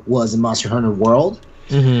grappler was in Monster Hunter World.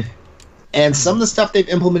 And some of the stuff they've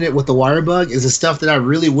implemented with the wire bug is the stuff that I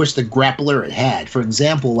really wish the grappler had. For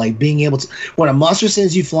example, like being able to, when a monster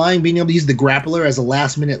sends you flying, being able to use the grappler as a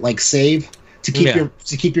last minute like save to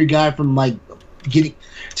keep your guy from like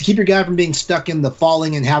being stuck in the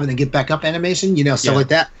falling and having to get back up animation, stuff like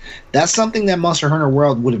that. That's something that Monster Hunter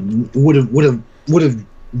World would have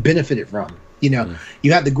benefited from. You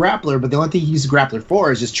have the grappler, but the only thing you use the grappler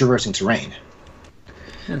for is just traversing terrain,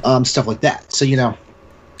 stuff like that. So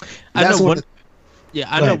I know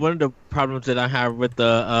one of the problems that I have with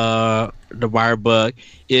the wire bug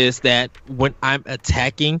is that when I'm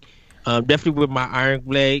attacking, definitely with my iron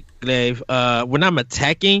glaive, when I'm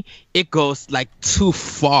attacking, it goes like too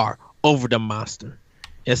far over the monster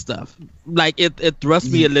and stuff. Like it thrusts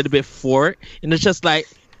me a little bit forward, and it's just like,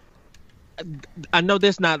 I know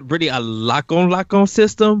there's not really a lock-on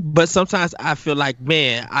system, but sometimes I feel like,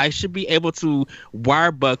 man, I should be able to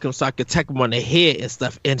wire bug him so I can attack him on the head and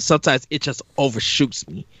stuff, and sometimes it just overshoots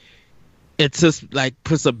me. It just like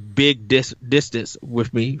puts a big distance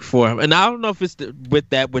with me for him, and I don't know if it's with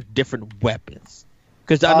different weapons,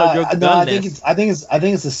 because I know your gun. No, I think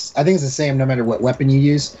it's the same no matter what weapon you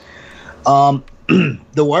use. The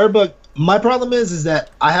wire bug. My problem is that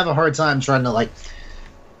I have a hard time trying to like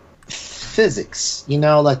physics. You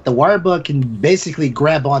know, like the wire bug can basically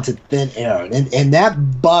grab onto thin air, and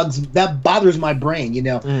that bothers my brain. You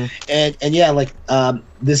know, and yeah, like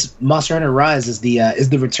this Monster Hunter Rise is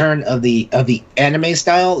the return of the anime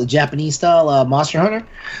style, the Japanese style Monster Hunter.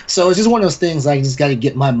 So it's just one of those things I just got to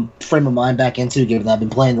get my frame of mind back into, given that I've been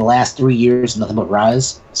playing the last 3 years nothing but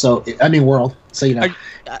Rise. So I mean World. So you know,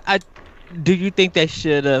 do you think they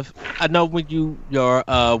should have? I know when your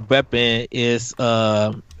weapon is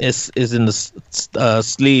in the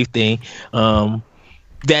sleeve thing,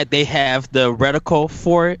 that they have the reticle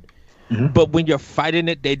for it. Mm-hmm. But when you're fighting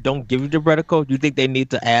it, they don't give you the reticle. Do you think they need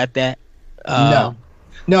to add that?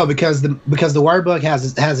 No, because the wire bug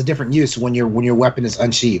has a different use when your weapon is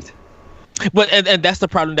unsheathed. But and that's the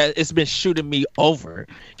problem, that it's been shooting me over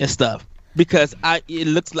and stuff, because it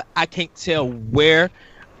looks like I can't tell where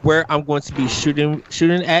I'm going to be shooting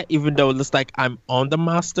at, even though it looks like I'm on the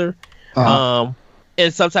monster. And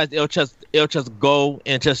sometimes it'll just go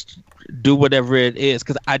and just do whatever it is,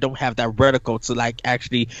 because I don't have that reticle to like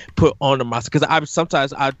actually put on the monster. Because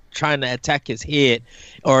I'm trying to attack his head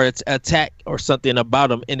or it's attack or something about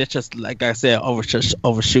him, and it's just, like I said,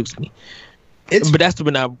 overshoots me. But that's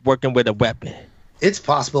when I'm working with a weapon. It's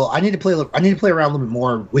possible. I need to play around a little bit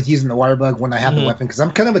more with using the wire bug when I have the weapon, because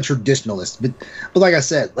I'm kind of a traditionalist. But like I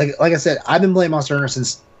said, I've been playing Monster Hunter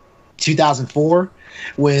since 2004,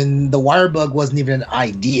 when the wire bug wasn't even an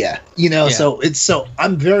idea. You know, yeah. So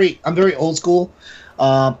I'm very old school.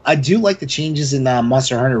 I do like the changes in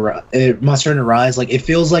Monster Hunter Rise. Like it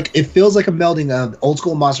feels like a melding of old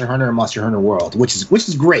school Monster Hunter and Monster Hunter World, which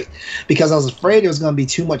is great, because I was afraid it was going to be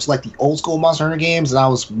too much like the old school Monster Hunter games, and I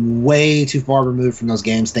was way too far removed from those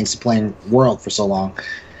games thanks to playing World for so long.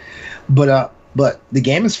 But the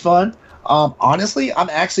game is fun. Honestly, I'm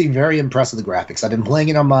actually very impressed with the graphics. I've been playing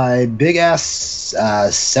it on my big ass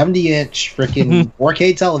 70-inch freaking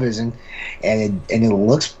 4K television, and it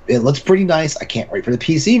looks pretty nice. I can't wait for the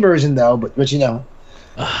PC version though, but you know.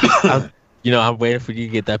 I'm waiting for you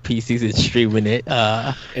to get that PC and streaming it.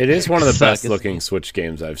 It is one of the best looking Switch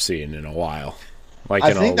games I've seen in a while. Like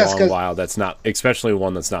in a long while. That's not, especially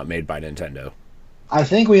one that's not made by Nintendo. I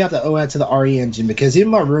think we have to owe that to the RE engine, because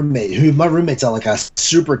even my roommate's like a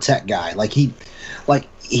super tech guy. You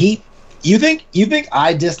think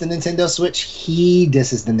I diss the Nintendo Switch? He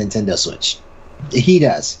disses the Nintendo Switch. He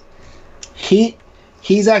does.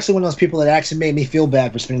 He's actually one of those people that actually made me feel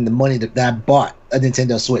bad for spending the money that I bought a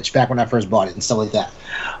Nintendo Switch back when I first bought it and stuff like that.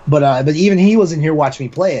 But even he was in here watching me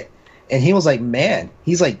play it, and he was like, man,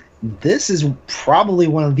 he's like, this is probably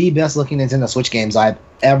one of the best looking Nintendo Switch games I've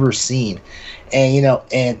ever seen. And you know,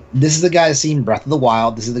 and this is the guy that's seen Breath of the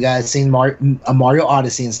Wild. This is the guy that's seen Mario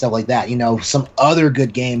Odyssey and stuff like that. You know, some other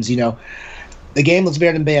good games. You know, the game looks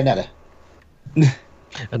better than Bayonetta.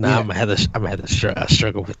 And now I'm gonna have to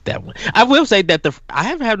struggle with that one. I will say that I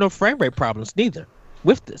haven't had no frame rate problems neither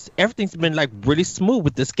with this. Everything's been like really smooth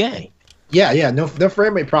with this game. Yeah, no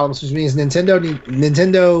frame rate problems, which means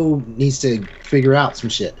Nintendo needs to figure out some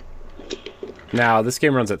shit. Now this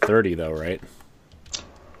game runs at 30 though, right?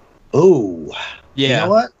 Oh, yeah. You know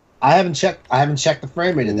what? I haven't checked the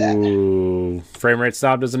frame rate of that. Ooh, frame rate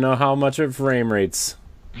stop doesn't know how much it frame rates.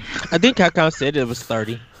 I think Capcom said it was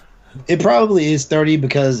 30. It probably is 30,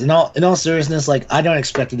 because in all seriousness, like I don't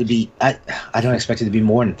expect it to be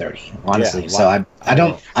more than 30, honestly. Yeah, so I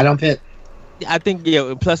don't pit. I think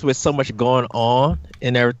plus with so much going on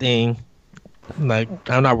and everything, like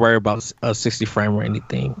I'm not worried about a 60 frame or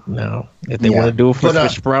anything. No, if they want to do it for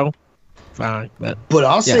Switch Pro, fine. But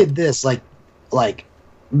I'll say this, like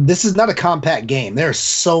this is not a compact game. There's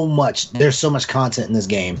so much content in this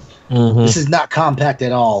game. Mm-hmm. This is not compact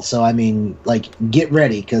at all. So I mean, like, get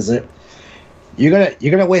ready, because you're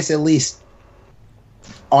gonna waste at least,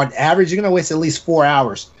 on average, 4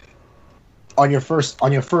 hours on your first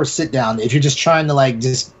sit down if you're just trying to like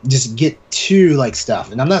just get to like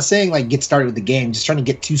stuff. And I'm not saying like get started with the game, just trying to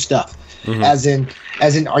get to stuff. Mm-hmm.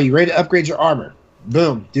 As in, are you ready to upgrade your armor?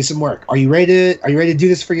 Boom, do some work. Are you ready to do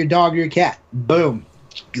this for your dog or your cat? Boom.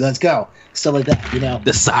 Let's go. Stuff like that, you know.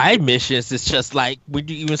 The side missions, it's just like when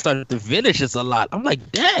you even start at the village, it's a lot. I'm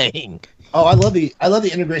like, dang. Oh, I love the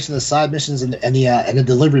integration of the side missions and the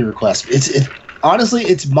delivery requests. Honestly,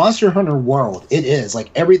 it's Monster Hunter World. It is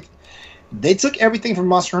like they took everything from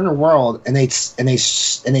Monster Hunter World and they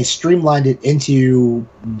streamlined it into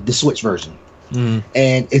the Switch version. Mm.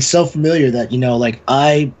 And it's so familiar that, you know, like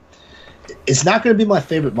it's not going to be my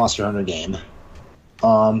favorite Monster Hunter game.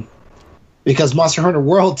 Because Monster Hunter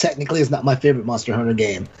World technically is not my favorite Monster Hunter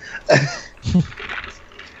game.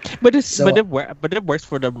 But it works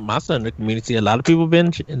for the Monster Hunter community. A lot of people have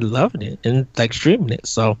been loving it and like streaming it.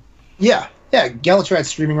 So yeah, Galatrad's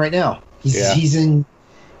streaming right now. Yeah. He's an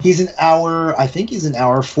hour. I think he's an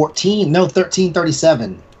hour 14. No,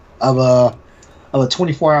 13:37 of a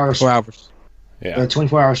 24-hour 4 hours. Yeah.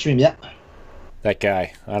 24-hour stream. Yep. That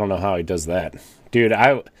guy. I don't know how he does that. Dude,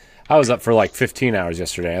 I was up for like 15 hours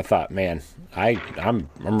yesterday. I thought, man, I'm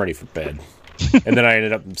ready for bed. And then I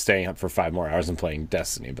ended up staying up for 5 more hours and playing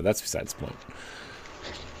Destiny, but that's besides the point.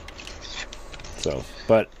 So,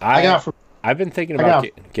 but I've been thinking about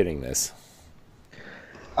getting this.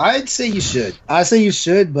 I'd say you should.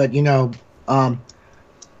 But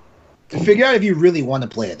figure out if you really want to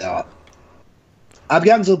play it though. I've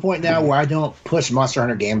gotten to the point now where I don't push Monster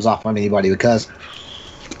Hunter games off on anybody, because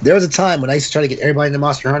there was a time when I used to try to get everybody into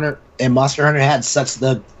Monster Hunter, and Monster Hunter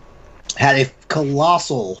had a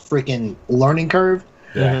colossal freaking learning curve.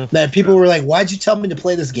 Yeah. That people were like, "Why'd you tell me to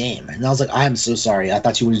play this game?" And I was like, "I am so sorry. I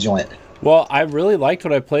thought you would enjoy it." Well, I really liked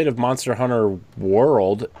what I played of Monster Hunter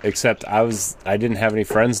World, except I didn't have any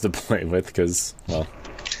friends to play with because, well,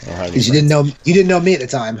 I don't have any because you didn't know me at the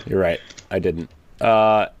time. You're right, I didn't.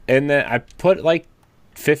 And then I put like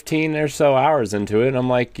 15 or so hours into it, and I'm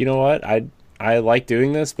like, you know what? I like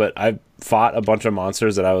doing this, but I fought a bunch of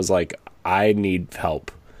monsters that I was like, I need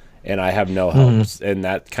help, and I have no help, and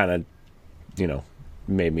that kind of,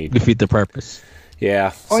 made me defeat the purpose.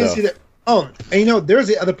 Yeah. Oh, you see that? Oh, and there's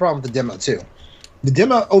the other problem with the demo too. The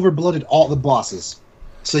demo overbloated all the bosses,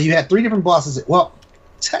 so you had 3 different bosses. Well,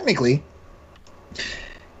 technically,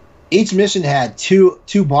 each mission had two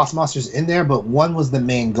boss monsters in there, but one was the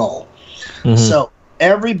main goal. So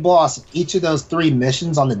every boss in each of those 3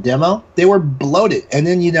 missions on the demo, they were bloated. And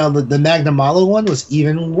then, the Magna Malo one was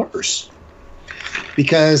even worse.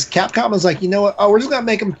 Because Capcom was like, you know what? Oh, we're just going to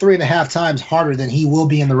make him 3.5 times harder than he will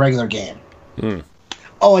be in the regular game.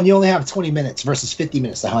 Oh, and you only have 20 minutes versus 50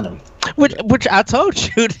 minutes to hunt him. Which I told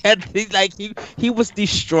you that he was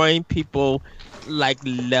destroying people like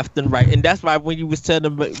left and right, and that's why when you was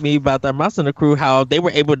telling me about that Monster Hunter crew, how they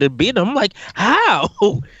were able to beat him, I'm like, how?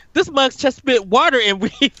 This mug's just spit water and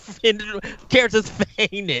characters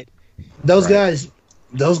fainted. Those guys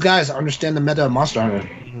understand the meta of Monster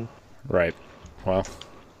Hunter. Right. Well,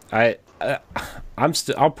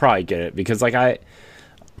 I'll probably get it because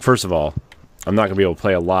first of all, I'm not gonna be able to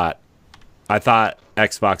play a lot. I thought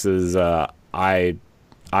Xbox's iOS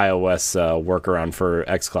workaround for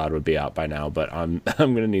xCloud would be out by now, but I'm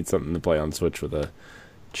gonna need something to play on Switch with a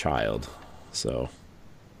child. So,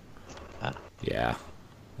 yeah,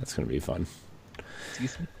 that's gonna be fun.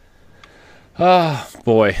 Excuse me. Oh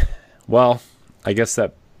boy. Well, I guess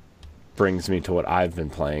that brings me to what I've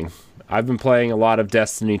been playing. I've been playing a lot of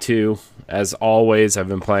Destiny 2. As always, I've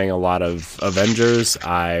been playing a lot of Avengers.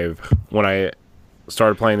 When I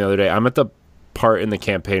started playing the other day, I'm at the part in the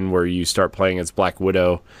campaign where you start playing as Black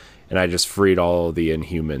Widow, and I just freed all the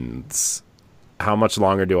Inhumans. How much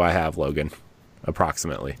longer do I have, Logan?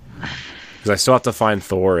 Approximately. Because I still have to find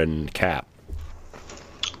Thor and Cap.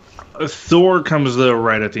 Thor comes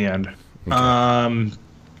right at the end. Okay.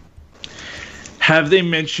 Have they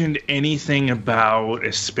mentioned anything about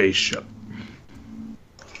a spaceship?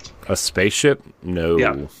 A spaceship? No.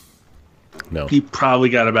 Yeah. No. He probably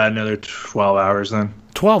got about another 12 hours then.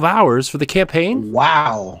 12 hours for the campaign?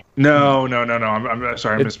 Wow. No. I'm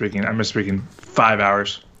sorry. I'm misspeaking. 5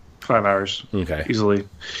 hours. 5 hours. Okay. Easily.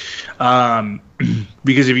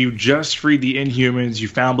 Because if you just freed the Inhumans, you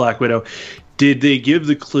found Black Widow. Did they give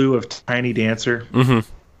the clue of Tiny Dancer? Mm-hmm.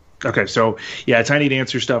 Okay, so yeah, Tiny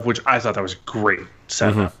Dancer stuff, which I thought that was a great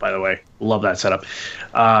setup, by the way. Love that setup.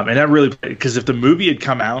 And that really, because if the movie had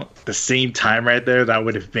come out the same time right there, that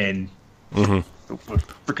would have been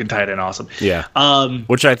freaking tight and awesome. Yeah.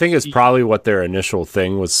 Which I think is probably what their initial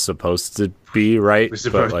thing was supposed to be, right? Was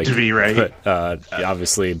supposed to be, right? But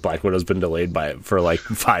obviously, Black Widow's been delayed for like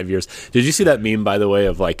 5 years. Did you see that meme, by the way,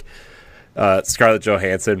 of like Scarlett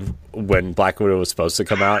Johansson when Black Widow was supposed to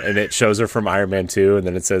come out, and it shows her from Iron Man 2, and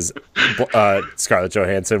then it says Scarlett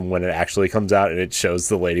Johansson when it actually comes out, and it shows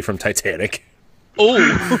the lady from Titanic. Oh,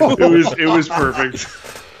 it was perfect.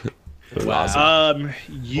 Wow. Awesome.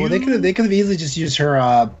 Well, they could have easily just used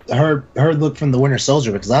her look from the Winter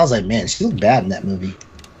Soldier, because I was like, man, she looked bad in that movie.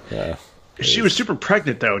 Yeah. She was super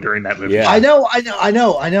pregnant though during that movie. Yeah. I know.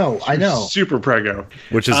 Super preggo.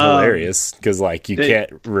 Which is hilarious because like you can't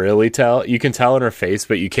really tell. You can tell in her face,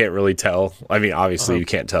 but you can't really tell. I mean, obviously you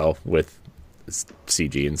can't tell with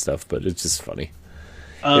CG and stuff, but it's just funny.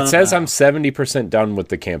 It says I'm 70% done with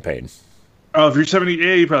the campaign. Oh, if you're 70,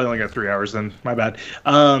 yeah, you probably only got 3 hours then. My bad.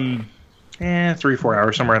 3-4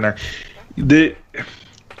 hours somewhere in there. The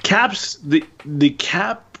Captain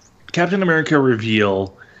America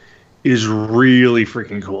reveal is really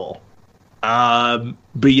freaking cool.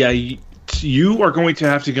 But yeah, you are going to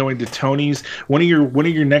have to go into Tony's one of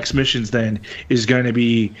your next missions. Then is going to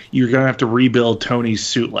be you're going to have to rebuild Tony's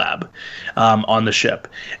suit lab on the ship,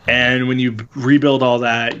 and when you rebuild all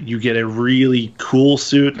that, you get a really cool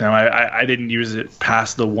suit. Now I didn't use it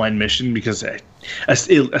past the one mission because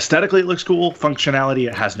aesthetically it looks cool. Functionality,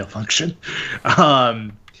 it has no function.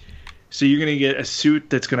 So you're going to get a suit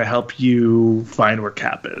that's going to help you find where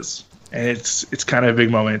Cap is, and it's kind of a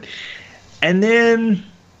big moment. And then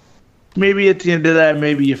maybe at the end of that,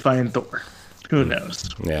 maybe you find Thor. Who knows?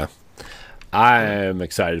 Yeah. I'm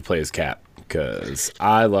excited to play as Cap because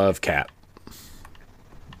I love Cap.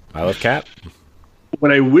 I love Cap.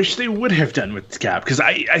 What I wish they would have done with Cap, because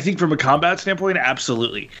I think from a combat standpoint,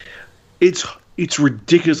 absolutely. It's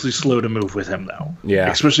ridiculously slow to move with him, though. Yeah.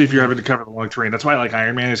 Especially if you're having to cover the long terrain. That's why I like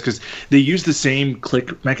Iron Man, is because they use the same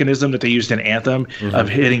click mechanism that they used in Anthem of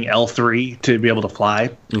hitting L3 to be able to fly.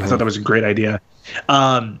 I thought that was a great idea.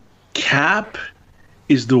 Cap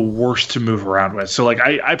is the worst to move around with. So, like,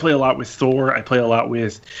 I play a lot with Thor. I play a lot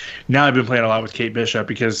with... Now I've been playing a lot with Kate Bishop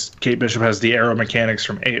because Kate Bishop has the arrow mechanics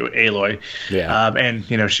from Aloy. Yeah. And,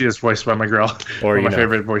 she is voiced by my girl. Or, my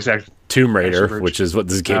favorite voice actor. Tomb Raider, which is what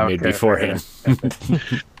this game made beforehand.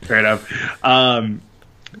 Fair enough.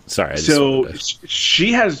 Sorry. So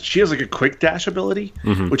she has like a quick dash ability,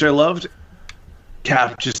 which I loved.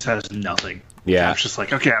 Cap just has nothing. Yeah. Cap's just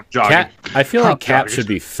like, okay, I'm jogging. I feel like Cap should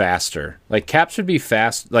be faster. Like, Cap should be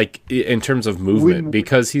fast, like, in terms of movement,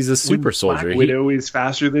 because he's a super soldier. Black Widow is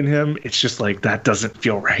faster than him. It's just like, that doesn't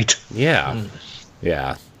feel right. Yeah.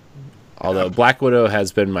 Yeah. Although Black Widow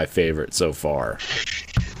has been my favorite so far.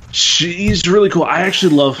 She's really cool. I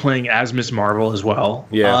actually love playing as Miss Marvel as well.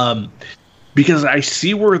 Yeah. Because I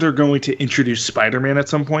see where they're going to introduce Spider-Man at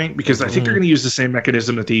some point, because I think they're going to use the same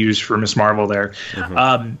mechanism that they used for Miss Marvel there.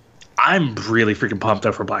 I'm really freaking pumped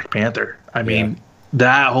up for Black Panther. I mean,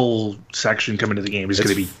 that whole section coming to the game is going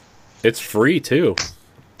to be... It's free, too.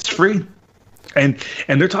 It's free. And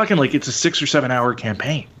they're talking like it's a 6 or 7 hour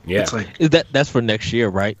campaign. Yeah. It's like... That's for next year,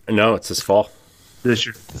 right? No, it's this fall. This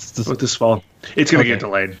year. This fall. It's going to get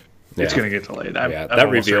delayed. Yeah. It's going to get delayed. That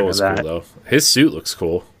reveal was cool, though. His suit looks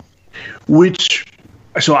cool.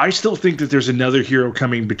 So I still think that there's another hero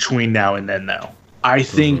coming between now and then, though. I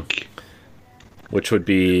think... Which would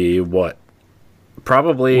be what?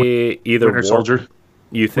 Probably either Winter Soldier.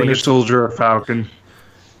 You think Winter Soldier or Falcon.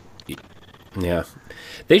 Yeah.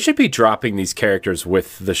 They should be dropping these characters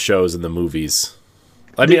with the shows and the movies.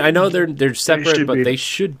 I mean, I know they're separate, but they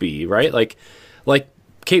should be, right? Like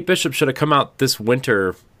Kate Bishop should have come out this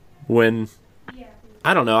winter when...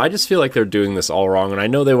 I don't know. I just feel like they're doing this all wrong, and I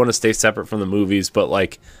know they want to stay separate from the movies, but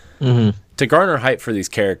like... To garner hype for these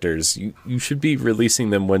characters, you should be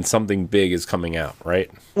releasing them when something big is coming out,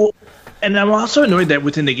 right? Well, and I'm also annoyed that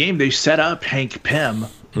within the game they set up Hank Pym,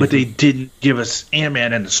 but they didn't give us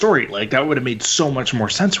Ant-Man in the story. Like, that would have made so much more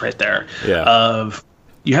sense right there. Yeah.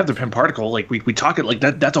 You have the Pym particle, like we talk it like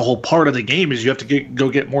that. That's a whole part of the game is you have to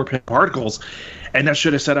go get more Pym particles, and that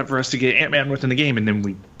should have set up for us to get Ant-Man within the game, and then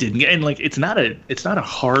we didn't get. And like it's not a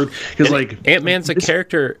hard because like Ant-Man's a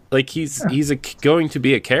character, like he's going to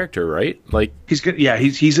be a character, right? Like he's good. Yeah,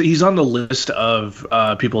 he's on the list of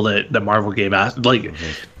people that Marvel gave us. Like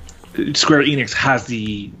Square Enix has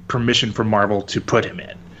the permission from Marvel to put him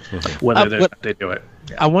in, whether they do it.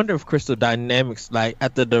 I wonder if Crystal Dynamics, like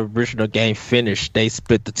after the original game finished, they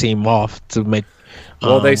split the team off to make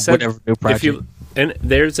they said whatever new project. And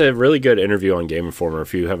there's a really good interview on Game Informer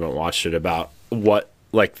if you haven't watched it about what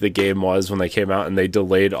like the game was when they came out, and they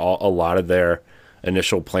delayed a lot of their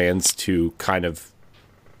initial plans to kind of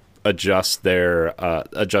adjust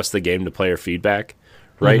the game to player feedback,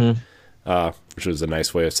 right? Which was a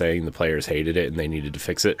nice way of saying the players hated it and they needed to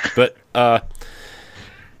fix it. But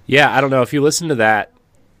yeah, I don't know. If you listen to that,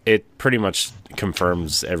 it pretty much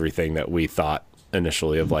confirms everything that we thought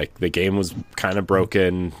initially of like the game was kind of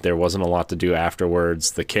broken. There wasn't a lot to do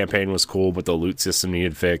afterwards. The campaign was cool, but the loot system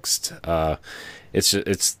needed fixed. It's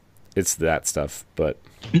that stuff. But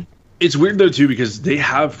it's weird though too because they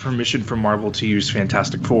have permission from Marvel to use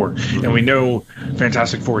Fantastic Four, and we know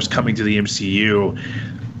Fantastic Four is coming to the MCU.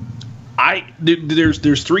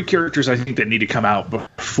 There's 3 characters I think that need to come out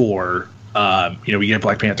before. We get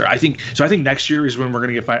Black Panther. I think next year is when we're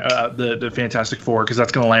going to get the Fantastic Four because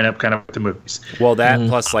that's going to line up kind of with the movies. Well, that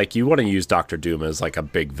plus like you want to use Doctor Doom as like a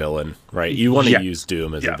big villain, right? You want to use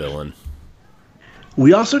Doom as a villain.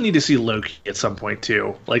 We also need to see Loki at some point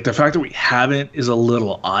too. Like the fact that we haven't is a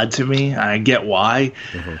little odd to me. I get why.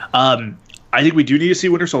 I think we do need to see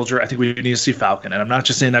Winter Soldier. I think we need to see Falcon, and I'm not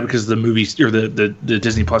just saying that because the movies or the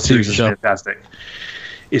Disney Plus series is fantastic.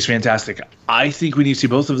 Is fantastic. I think we need to see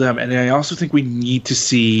both of them, and I also think we need to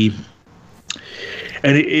see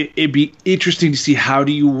And it'd be interesting to see how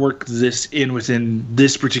do you work this in within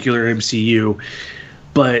this particular MCU.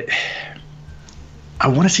 But I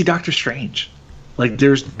want to see Doctor Strange. Like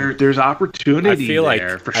there's opportunity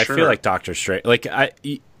there for sure. I feel like Doctor Strange. Like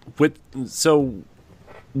with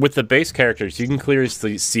the base characters, you can clearly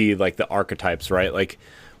see like the archetypes, right? Like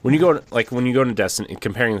when you go to Destiny,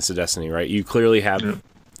 comparing this to Destiny, right? You clearly have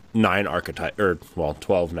 9 archetypes, or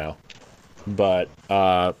 12 now, but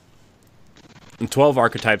 12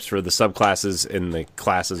 archetypes for the subclasses and the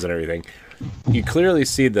classes and everything. You clearly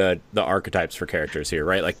see the archetypes for characters here,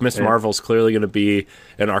 right? Like Miss Marvel's clearly going to be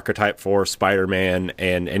an archetype for Spider-Man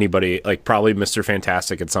and anybody, like probably Mr.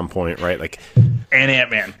 Fantastic at some point, right? Like and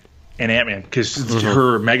Ant-Man, because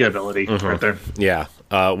her mega ability right there. Yeah,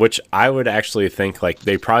 which I would actually think like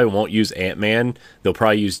they probably won't use Ant-Man. They'll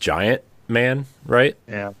probably use Giant Man, right?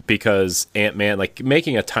 Yeah, because Ant-Man, like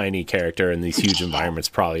making a tiny character in these huge environments,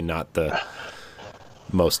 probably not the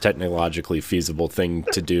most technologically feasible thing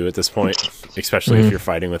to do at this point, especially if you're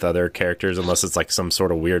fighting with other characters, unless it's like some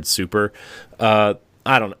sort of weird super. I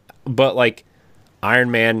don't know, but like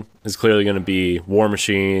Iron Man is clearly going to be War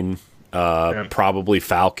Machine, probably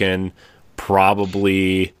Falcon,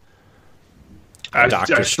 probably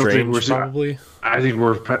Doctor Strange, probably. I think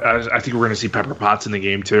we're going to see Pepper Potts in the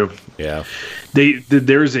game too. Yeah,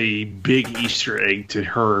 there's a big Easter egg to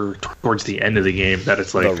her towards the end of the game that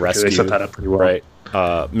it's like the rescue, they set that up pretty well, right?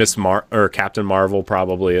 Or Captain Marvel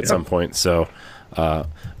probably at some point. So,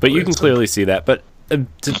 but you can clearly see that. But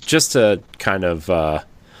just to kind of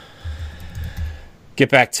get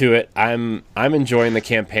back to it, I'm enjoying the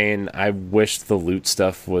campaign. I wish the loot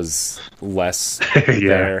stuff was less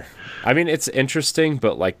there. I mean, it's interesting,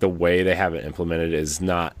 but like the way they have it implemented is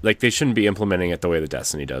not like they shouldn't be implementing it the way that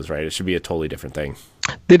Destiny does, right? It should be a totally different thing.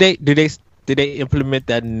 Did they implement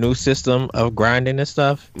that new system of grinding and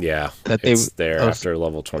stuff? Yeah, it's there after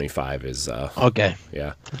level 25 is okay.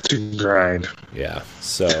 Yeah, to grind. Yeah,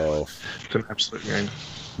 so it's an absolute grind.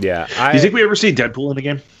 Yeah, do you think we ever see Deadpool in the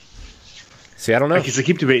game? See, I don't know. Because I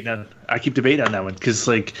keep debating on that one. Because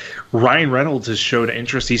like Ryan Reynolds has showed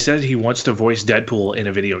interest. He said he wants to voice Deadpool in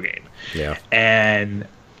a video game. Yeah, and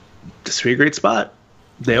this would be a great spot.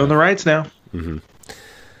 They own the rights now. Mm-hmm.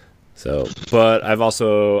 So, but I've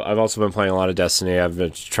also been playing a lot of Destiny. I've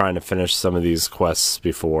been trying to finish some of these quests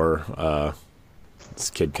before this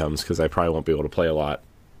kid comes, because I probably won't be able to play a lot,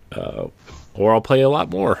 or I'll play a lot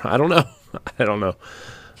more. I don't know.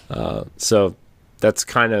 So that's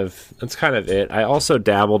kind of it. I also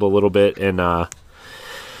dabbled a little bit in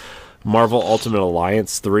Marvel Ultimate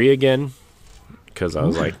Alliance 3 again, because I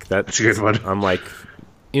was like, that's a good one. I'm like,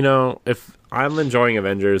 if I'm enjoying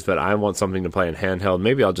Avengers, but I want something to play in handheld,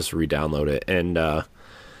 maybe I'll just re-download it. And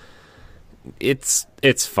it's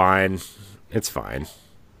fine. It's fine.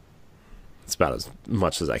 It's about as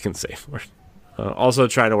much as I can say for it. Also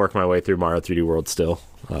trying to work my way through Mario 3D World still.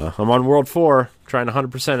 I'm on World 4, trying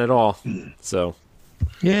 100% it all. So,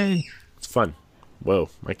 yay. It's fun. Whoa,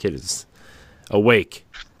 my kid is awake.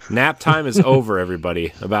 Nap time is over,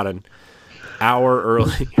 everybody. About an hour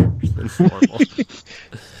earlier than normal.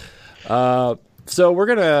 So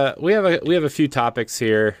we have a few topics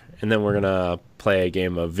here, and then we're gonna play a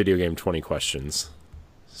game of video game 20 questions.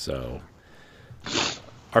 So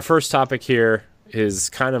our first topic here is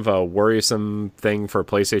kind of a worrisome thing for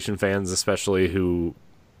PlayStation fans, especially who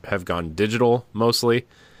have gone digital mostly.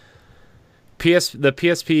 The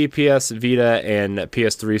PSP, PS Vita, and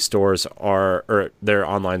PS3 stores or their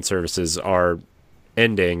online services are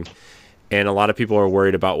ending, and a lot of people are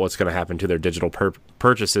worried about what's going to happen to their digital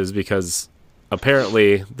purchases, because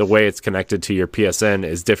apparently the way it's connected to your PSN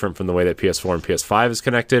is different from the way that PS4 and PS5 is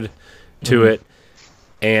connected to it.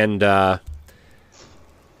 And I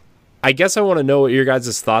guess I want to know what your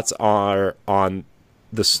guys' thoughts are on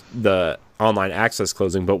the online access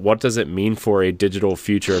closing, but what does it mean for a digital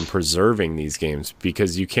future and preserving these games?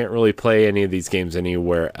 Because you can't really play any of these games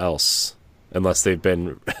anywhere else unless they've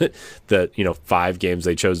been the 5 games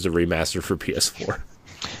they chose to remaster for PS4.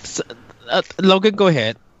 So, Logan, go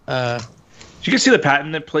ahead. Did you guys see the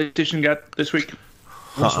patent that PlayStation got this week?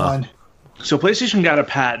 Which one? So PlayStation got a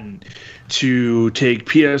patent to take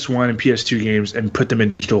PS1 and PS2 games and put them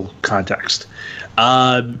in digital context.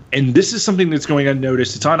 And this is something that's going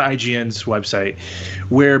unnoticed. It's on IGN's website,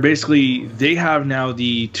 where basically they have now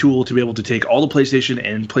the tool to be able to take all the PlayStation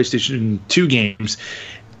and PlayStation 2 games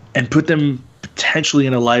and put them potentially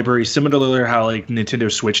in a library, similar to how like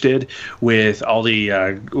Nintendo Switch did with all the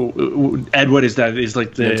Ed. What is that? Is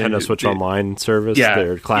like the Nintendo Switch Online service,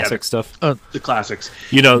 their classic stuff. The classics.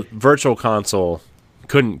 Virtual Console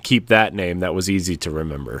couldn't keep that name. That was easy to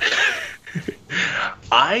remember.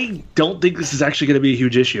 I don't think this is actually going to be a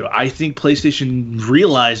huge issue. I think PlayStation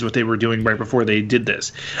realized what they were doing right before they did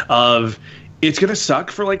this. Of it's going to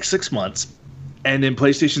suck for like 6 months, and then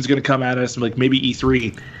PlayStation's going to come at us like maybe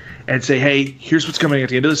E3 and say, hey, here's what's coming at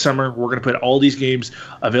the end of the summer. We're going to put all these games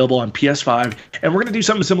available on PS5, and we're going to do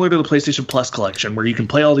something similar to the PlayStation Plus collection, where you can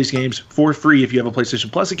play all these games for free if you have a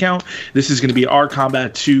PlayStation Plus account. This is going to be our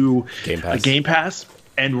Combat 2 Game Pass,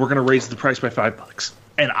 and we're going to raise the price by $5.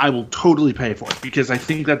 And I will totally pay for it, because I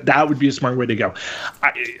think that would be a smart way to go.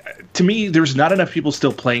 To me, there's not enough people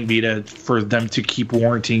still playing Vita for them to keep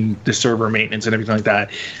warranting the server maintenance and everything like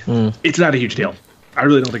that. It's not a huge deal. I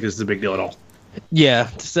really don't think this is a big deal at all. Yeah,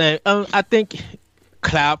 same. I think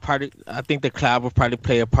the cloud will probably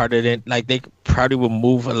play a part in it. Like, they probably will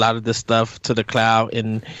move a lot of the stuff to the cloud,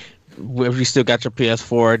 and if you still got your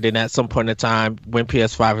PS4, then at some point in time, when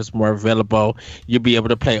PS5 is more available, you'll be able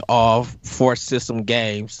to play all 4 system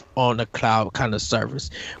games on a cloud kind of service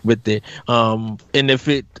with it. And if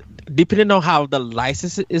it, depending on how the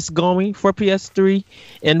license is going for PS3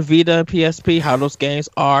 and Vita and PSP, how those games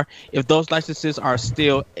are, if those licenses are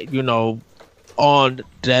still, on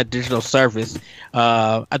that digital service,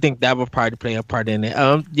 I think that will probably play a part in it.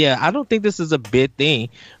 I don't think this is a big thing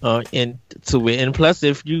into it. And plus,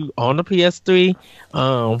 if you own a PS3,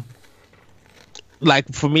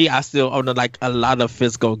 like for me, I still own like a lot of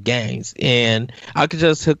physical games, and I could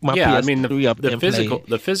just hook my PS3 up and play.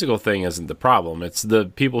 The physical thing isn't the problem. It's the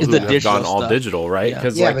people who have gone all digital, right?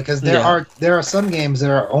 Because there are some games that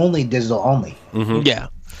are only digital only. Mm-hmm. Yeah,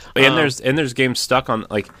 and there's games stuck on,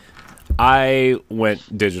 like, I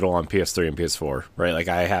went digital on PS3 and PS4, right? Like,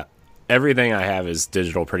 I have everything I have is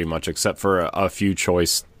digital pretty much, except for a few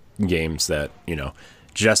choice games that,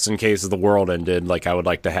 just in case the world ended, like, I would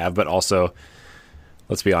like to have. But also,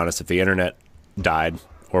 let's be honest, if the internet died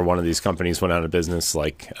or one of these companies went out of business,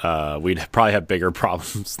 like, we'd probably have bigger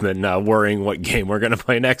problems than worrying what game we're going to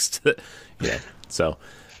play next. Yeah. So,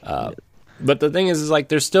 but the thing is like,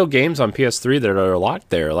 there's still games on PS3 that are locked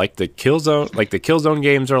there. Like the Killzone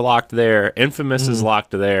games are locked there. Infamous is locked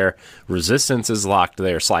there. Resistance is locked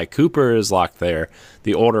there. Sly Cooper is locked there.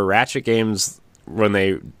 The older Ratchet games, when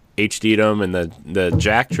they HD'd them, and the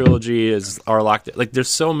Jack trilogy are locked. Like, there's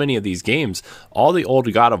so many of these games. All the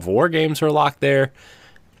old God of War games are locked there.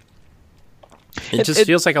 It just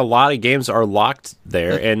feels like a lot of games are locked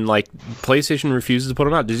there, and like PlayStation refuses to put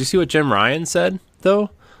them out. Did you see what Jim Ryan said though?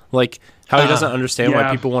 Like, how he doesn't understand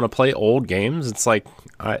why people want to play old games. It's like,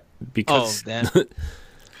 because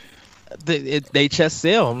they just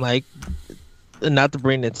sell them. Like, not to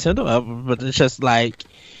bring Nintendo up, but it's just like,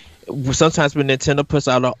 sometimes when Nintendo puts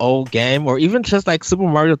out an old game, or even just like Super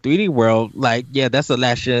Mario 3D World, like, yeah, that's a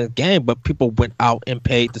last year game, but people went out and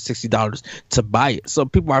paid the $60 to buy it. So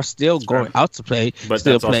people are still going out to play. But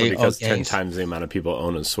still that's also play because 10 games. times the amount of people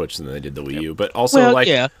own a Switch than they did the Wii U. But also,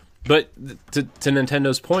 but to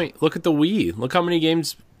Nintendo's point, look at the Wii. Look how many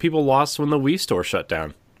games people lost when the Wii store shut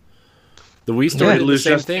down. The Wii store did the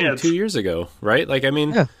same thing 2 years ago, right? Like, I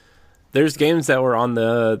mean, there's games that were on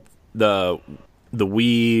the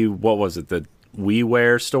Wii, what was it, the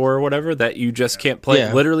WiiWare store or whatever, that you just can't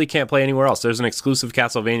play, literally can't play anywhere else. There's an exclusive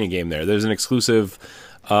Castlevania game there. There's an exclusive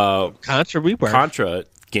Contra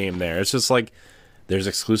game there. It's just like, there's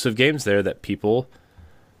exclusive games there that people,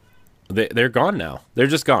 they're gone now. They're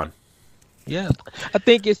just gone. Yeah, I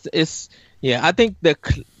think I think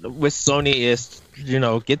with Sony is,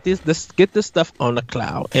 get this stuff on the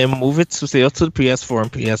cloud and move it to the PS4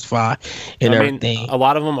 and PS5 and everything. A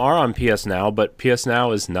lot of them are on PS Now, but PS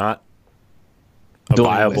Now is not a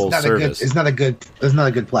viable service. It's not a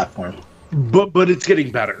good platform. But it's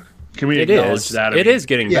getting better. Can we acknowledge that? It is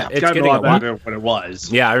getting better. It's getting a lot better than what it was.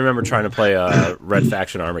 Yeah, I remember trying to play Red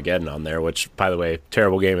Faction Armageddon on there, which, by the way,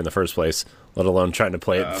 terrible game in the first place, let alone trying to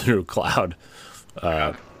play it through cloud.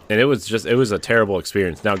 And it was a terrible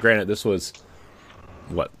experience. Now, granted, this was,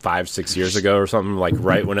 5-6 years ago or something, like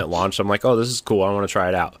right when it launched. I'm like, oh, this is cool. I want to try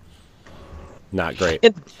it out. Not great.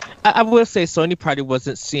 I will say Sony probably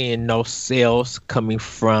wasn't seeing no sales coming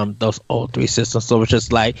from those old 3 systems. So it's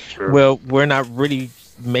just like, well, we're not really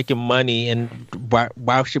making money, and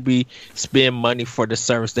why should we spend money for the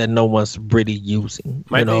service that no one's really using?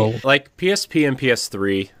 Like PSP and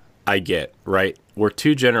PS3, I get, right? We're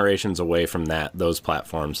 2 generations away from those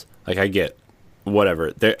platforms. Like, I get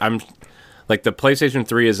whatever. I'm like, the PlayStation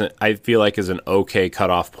 3 is an okay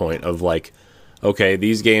cutoff point of like, okay,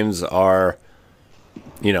 these games are,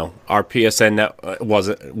 our PSN net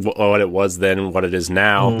wasn't what it was then, what it is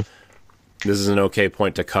now. This is an okay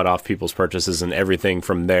point to cut off people's purchases, and everything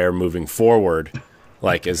from there moving forward,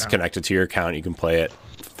 like, is connected to your account. You can play it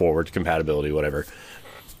forward compatibility, whatever.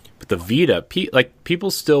 But the Vita,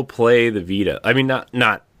 people still play the Vita. I mean,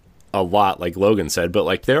 not a lot, like Logan said, but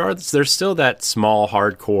like there's still that small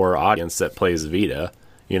hardcore audience that plays Vita.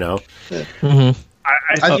 You know. Mm-hmm.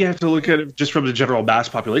 I think you have to look at it just from the general mass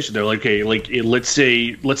population. They're like, okay, let's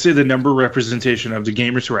say the number representation of the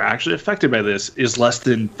gamers who are actually affected by this is less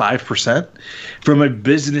than 5%. From a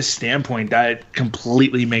business standpoint, that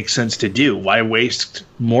completely makes sense to do. Why waste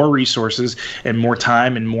more resources and more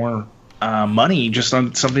time and more money just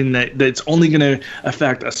on something that's only going to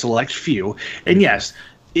affect a select few? And yes,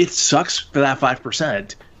 it sucks for that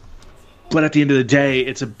 5%. But at the end of the day,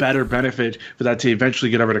 it's a better benefit for that to eventually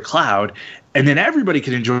get over to cloud, and then everybody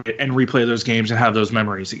can enjoy it and replay those games and have those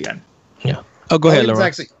memories again. Yeah. Oh, go ahead, Laura.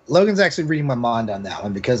 Logan's actually reading my mind on that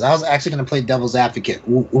one, because I was actually going to play devil's advocate.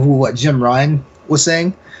 What Jim Ryan was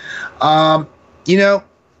saying,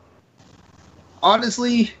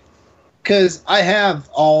 honestly, because I have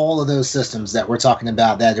all of those systems that we're talking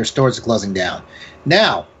about that their stores are closing down.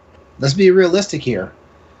 Now, let's be realistic here.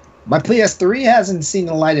 My PS3 hasn't seen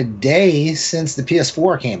the light of day since the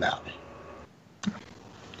PS4 came out.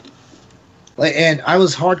 And I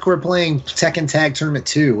was hardcore playing Tekken Tag Tournament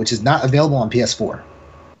 2, which is not available on PS4.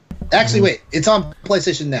 Actually, wait, it's on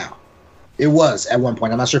PlayStation now. It was at one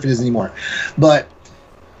point. I'm not sure if it is anymore. But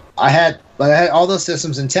I had all those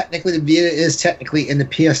systems, and technically the Vita is technically in the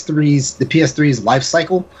PS3's life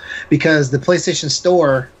cycle, because the PlayStation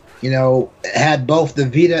Store, had both the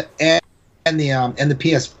Vita and the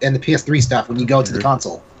PS3 stuff when you go to the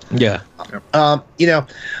console. Yeah. But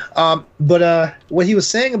what he was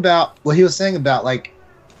saying about like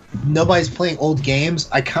nobody's playing old games,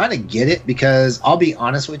 I kind of get it, because I'll be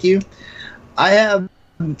honest with you, I have,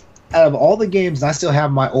 out of all the games, I still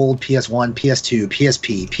have my old PS1, PS2,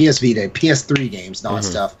 PSP, PS Vita, PS3 games and all that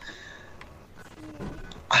stuff.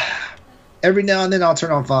 Every now and then I'll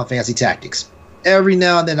turn on Final Fantasy Tactics. Every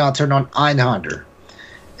now and then I'll turn on Einhander.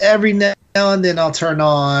 Every now and then I'll turn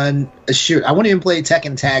on I won't even play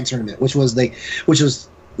Tekken Tag Tournament, which what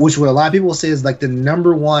a lot of people say is like the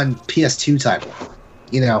number one PS2 title.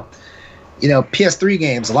 PS3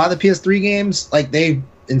 games. A lot of the PS3 games, like they,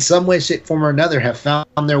 in some way, shape, form, or another, have found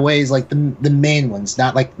their ways. Like the main ones,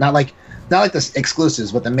 not like the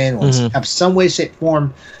exclusives, but the main ones have some way, shape,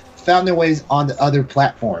 form, found their ways onto other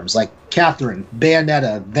platforms, like Catherine,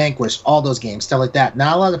 Bayonetta, Vanquish, all those games, stuff like that.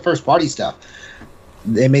 Not a lot of the first party stuff.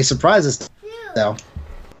 They may surprise us, though.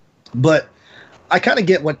 But I kind of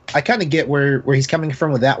get where he's coming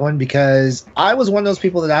from with that one, because I was one of those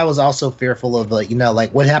people that I was also fearful of, like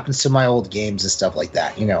what happens to my old games and stuff like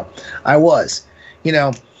that. I was,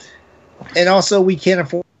 and also we can't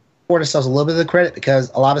afford ourselves a little bit of the credit,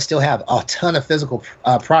 because a lot of us still have a ton of physical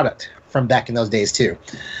product from back in those days too.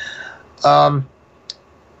 I'm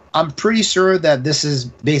pretty sure that this is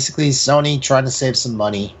basically Sony trying to save some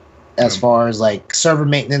money as far as like server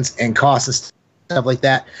maintenance and costs and stuff like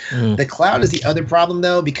that. The cloud is the other problem,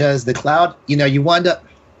 though, because the cloud, you wind up,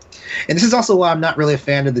 and this is also why I'm not really a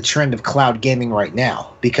fan of the trend of cloud gaming right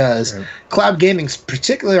now, because cloud gaming,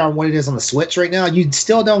 particularly on what it is on the Switch right now, you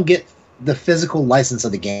still don't get the physical license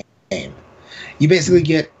of the game. You basically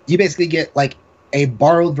get like a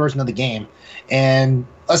borrowed version of the game. And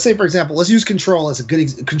let's say, for example, let's use Control as a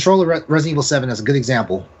good Control of Resident Evil 7 as a good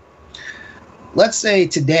example. Let's say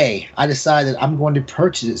today I decided I'm going to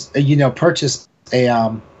purchase the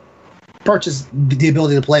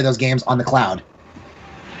ability to play those games on the cloud.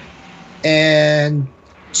 And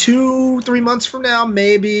 2-3 months from now,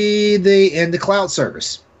 maybe they end the cloud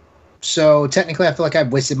service. So technically, I feel like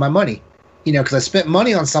I've wasted my money, because I spent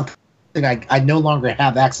money on something I no longer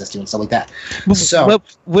have access to and stuff like that. So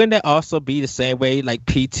wouldn't that also be the same way like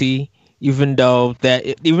PT? Even though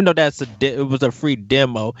it was a free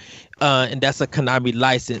demo, and that's a Konami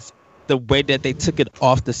license, the way that they took it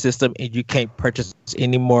off the system and you can't purchase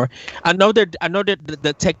anymore. I know that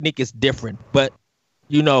the technique is different, but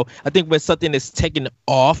I think when something is taken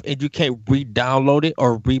off and you can't re-download it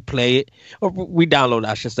or replay it, or re-download it,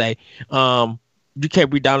 I should say, you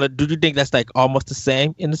can't re-download. Do you think that's like almost the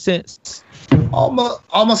same in a sense?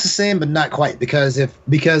 Almost the same, but not quite, because if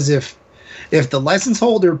the license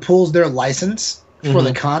holder pulls their license for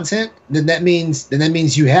the content, then that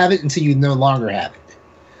means you have it until you no longer have it.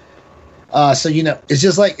 So it's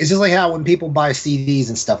just like how when people buy CDs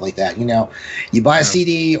and stuff like that, you buy a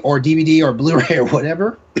CD or DVD or Blu-ray or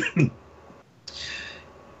whatever. If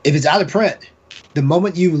it's out of print, the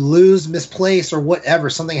moment you lose, misplace, or whatever,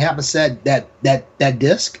 something happens to that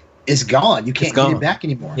disc, is gone. You can't get it back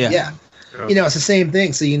anymore. Yeah. It's the same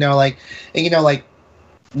thing. So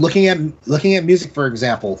looking at music, for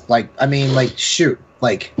example, like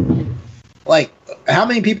how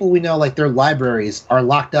many people we know, like, their libraries are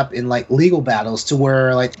locked up in, like, legal battles to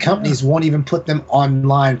where, like, companies won't even put them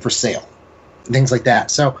online for sale, things like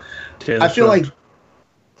that. So Taylor I feel Swift.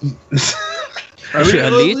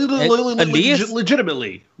 Aaliyah,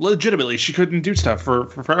 legitimately, she couldn't do stuff for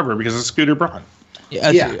forever because of Scooter Braun.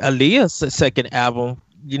 Aaliyah's second album,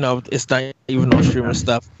 it's not even on streaming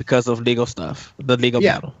stuff because of legal stuff, the legal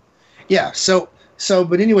battle. Yeah. So,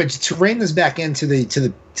 but anyway, to rein this back into the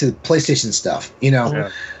PlayStation stuff,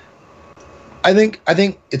 I think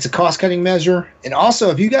it's a cost cutting measure, and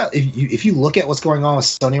also if you look at what's going on with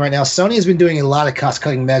Sony right now, Sony has been doing a lot of cost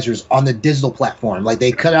cutting measures on the digital platform. Like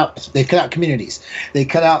they cut out communities, they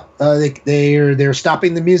cut out they're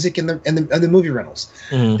stopping the music and the movie rentals.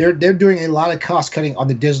 Mm-hmm. They're doing a lot of cost cutting on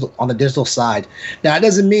the digital side. Now it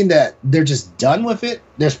doesn't mean that they're just done with it.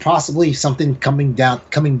 There's possibly something coming down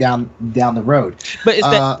the road. But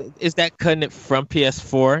is that cutting it from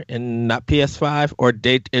PS4 and not PS5, or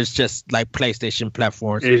it's just like PlayStation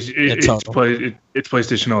platforms? It's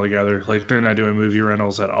PlayStation altogether. Like they're not doing movie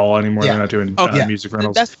rentals at all anymore. Yeah. They're not doing music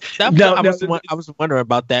rentals. I was wondering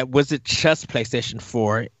about that. Was it just PlayStation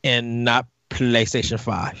 4 and not PlayStation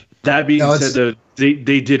 5? That being said,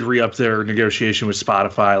 they did re-up their negotiation with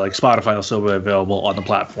Spotify. Like Spotify will still be available on the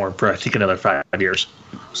platform for I think another 5 years.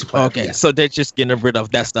 Okay, so they're just getting rid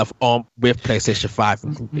of that stuff with PlayStation 5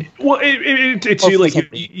 included. Well, it's like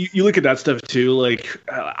you look at that stuff too. Like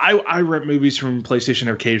I rent movies from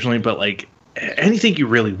PlayStation occasionally, but like anything you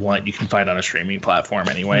really want, you can find on a streaming platform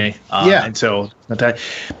anyway. And so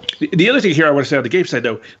the other thing here I want to say on the game side,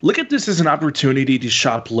 though, look at this as an opportunity to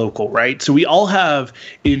shop local, right? So we all have,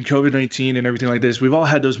 in COVID-19 and everything like this, we've all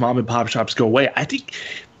had those mom and pop shops go away. I think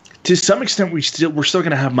to some extent we're still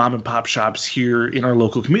going to have mom and pop shops here in our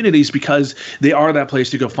local communities because they are that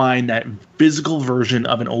place to go find that physical version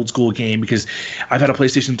of an old school game. Because I've had a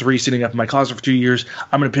PlayStation 3 sitting up in my closet for 2 years.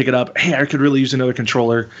 I'm going to pick it up. Hey, I could really use another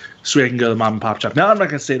controller so I can go to the mom and pop shop. Now, I'm not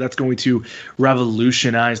going to say that's going to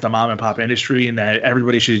revolutionize the mom and pop industry and that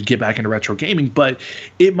everybody should get back into retro gaming, but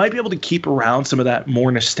it might be able to keep around some of that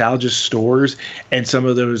more nostalgia stores and some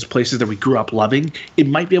of those places that we grew up loving. It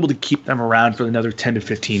might be able to keep them around for another 10 to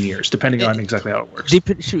 15 years, depending on exactly how it works.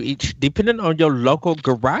 Depending on your local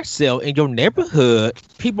garage sale in your neighborhood,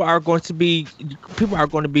 people are going to be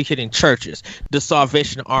hitting churches, the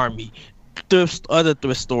Salvation Army, other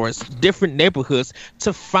thrift stores, different neighborhoods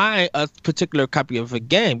to find a particular copy of a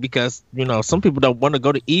game, because some people don't want to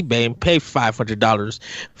go to eBay and pay $500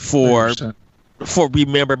 for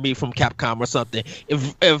Remember Me from Capcom or something.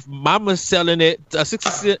 If mama's selling it, a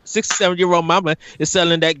 67-year-old mama is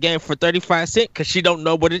selling that game for 35 cents because she don't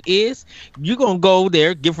know what it is, you're gonna go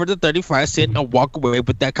there, give her the 35 cents, and walk away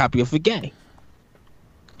with that copy of the game.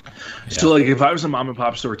 So like if I was a mom and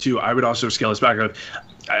pop store too, I would also scale this back up.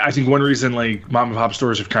 I think one reason like mom and pop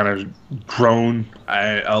stores have kind of grown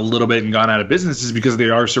a little bit and gone out of business is because they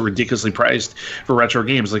are so ridiculously priced for retro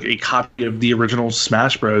games. Like a copy of the original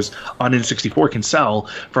Smash Bros on N64 can sell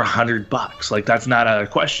for $100. Like that's not a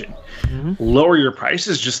question. Mm-hmm. Lower your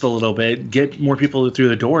prices just a little bit, get more people through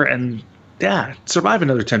the door, and survive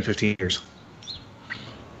another 10, 15 years.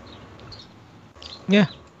 Yeah.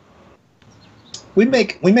 We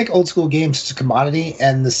make old school games to commodity,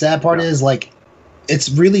 and the sad part is like it's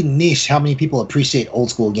really niche how many people appreciate old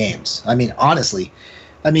school games. I mean, honestly,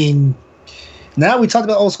 now we talked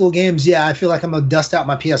about old school games. Yeah, I feel like I'm gonna dust out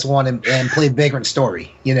my PS1 and play Vagrant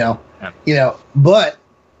Story. But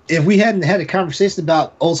if we hadn't had a conversation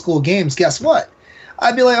about old school games, guess what?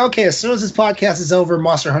 I'd be like, okay, as soon as this podcast is over,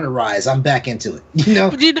 Monster Hunter Rise, I'm back into it.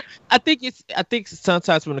 But I think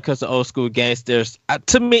sometimes when it comes to old school games, there's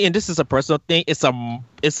to me, and this is a personal thing,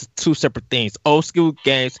 it's two separate things. Old school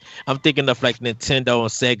games, I'm thinking of like Nintendo and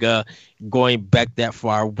Sega going back that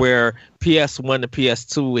far, where PS1 and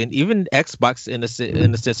PS2 and even Xbox in a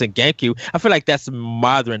sense and GameCube, I feel like that's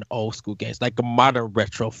modern old school games, like a modern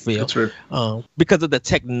retro feel. That's right. Because of the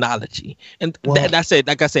technology. And that's it.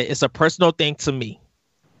 Like I said, it's a personal thing to me.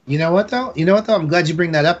 You know what though? I'm glad you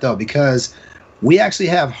bring that up though, because we actually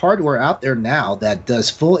have hardware out there now that does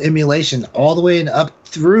full emulation all the way and up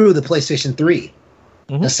through the PlayStation 3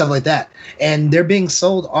 and stuff like that. And they're being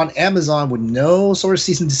sold on Amazon with no sort of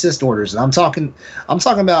cease and desist orders. And I'm talking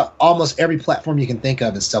about almost every platform you can think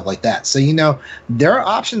of and stuff like that. So, there are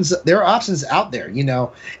options out there,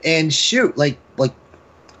 and shoot, like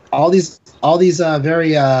all these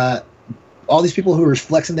people who are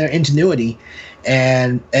flexing their ingenuity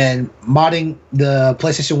and modding the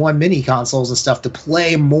PlayStation 1 mini consoles and stuff to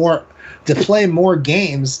play more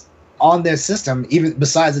games on their system, even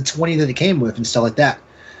besides the 20 that it came with and stuff like that.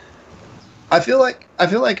 I feel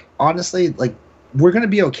like honestly, like we're going to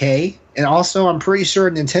be okay. And also, I'm pretty sure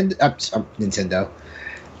Nintendo.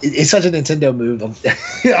 It's such a Nintendo move.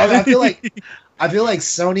 I feel like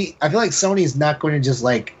Sony. I feel like Sony is not going to just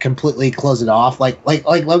like completely close it off. Like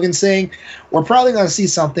Logan's saying, we're probably going to see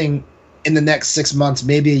something in the next 6 months,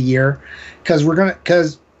 maybe a year, because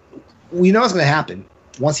we know what's going to happen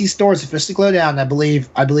once these stores officially close down. I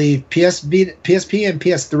believe PSP and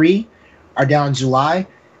PS3 are down in July,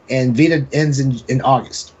 and Vita ends in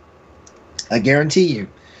August. I guarantee you,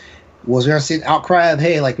 we're going to see an outcry of,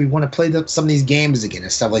 hey, like we want to play some of these games again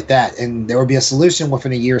and stuff like that, and there will be a solution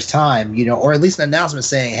within a year's time, or at least an announcement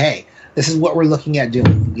saying, hey, this is what we're looking at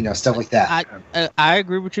doing, stuff like that. I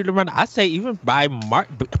agree with you, LeBron. I say even by March,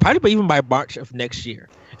 probably even by March of next year,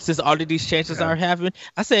 since all of these changes are happening.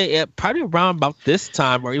 I say probably around about this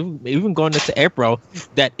time, or even going into April,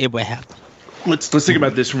 that it will happen. Let's think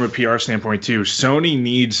about this from a PR standpoint too. Sony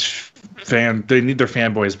needs they need their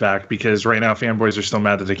fanboys back, because right now fanboys are still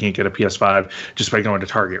mad that they can't get a PS5 just by going to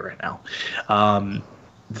Target right now.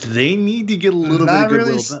 They need to get a little bit of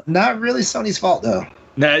goodwill. Not really Sony's fault though.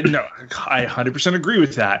 No, I 100% agree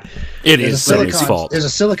with that. It is Sony's fault. There's a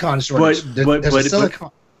silicon shortage.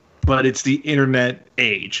 But it's the internet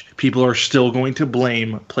age. People are still going to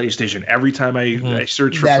blame PlayStation. Every time I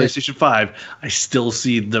search for PlayStation 5, I still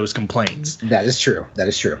see those complaints. That is true.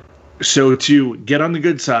 So to get on the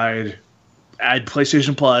good side, add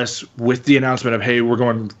PlayStation Plus with the announcement of, hey, we're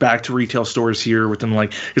going back to retail stores here within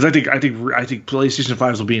because I think PlayStation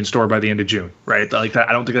 5s will be in store by the end of June, right? Like that,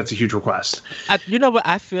 I don't think that's a huge request. You know what?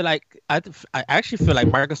 I feel like I actually feel like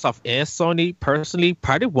Microsoft and Sony personally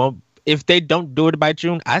probably won't. If they don't do it by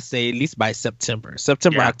June, I say at least by September,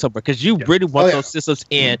 October, because you really want those systems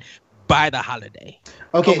in by the holiday.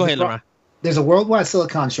 Okay, go ahead, Laurent. There's a worldwide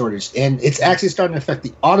silicon shortage, and it's actually starting to affect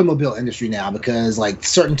the automobile industry now, because like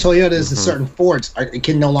certain Toyotas and certain Fords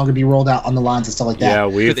can no longer be rolled out on the lines and stuff like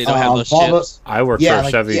that. Yeah, they don't have those chips. I work for a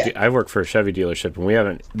Chevy. I work for a Chevy dealership,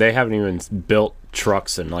 and they haven't even built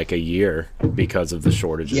trucks in like a year because of the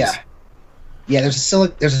shortages. Yeah, there's a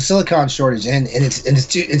silicon shortage, and it's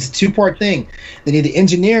a two-part thing. They need the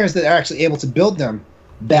engineers that are actually able to build them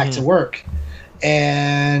back to work,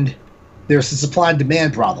 and there's a supply and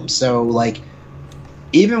demand problem. So like,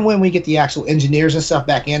 even when we get the actual engineers and stuff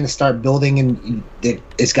back in to start building, and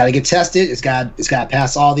it's got to get tested, it's got to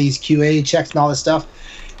pass all these QA checks and all this stuff.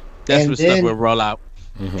 That's what stuff will roll out.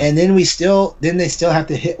 And then they still have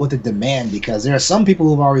to hit with the demand, because there are some people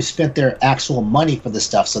who've already spent their actual money for this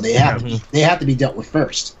stuff, so they have to be dealt with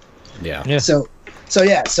first. Yeah. So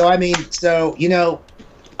I mean,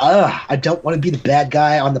 I don't want to be the bad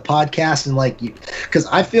guy on the podcast, and because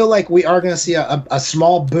I feel like we are going to see a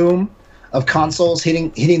small boom of consoles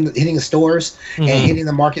hitting the stores and hitting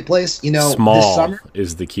the marketplace. Small this summer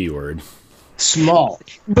is the key word. Small.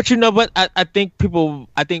 But you know what? I think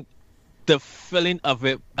the feeling of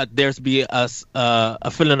it, there's be a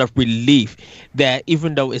feeling of relief that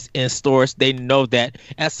even though it's in stores, they know that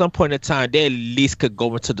at some point in time they at least could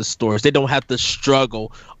go into the stores. They don't have to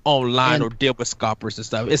struggle online or deal with scalpers and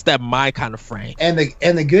stuff. It's that mind kind of frame. And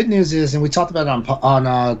the good news is, and we talked about it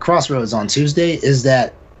on Crossroads on Tuesday, is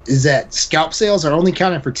that scalp sales are only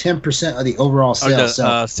counting for 10% of the overall sales.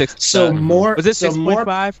 More. Was it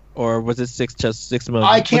 6.5 or was it 6 million?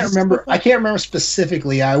 I can't remember. I can't remember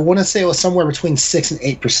specifically. I want to say it was somewhere between 6 and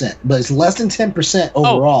 8%, but it's less than 10%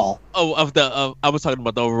 overall. I was talking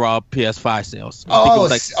about the overall PS5 sales.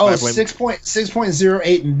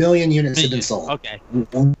 6.08 million units have been sold. Okay.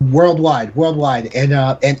 Worldwide,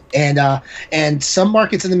 and some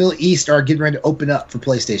markets in the Middle East are getting ready to open up for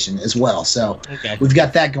PlayStation as well. So we've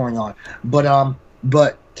got that going on.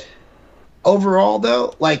 But overall,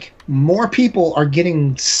 though, like, more people are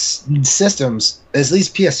getting systems, at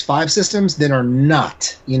least PS5 systems, than are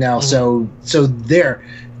not. So there.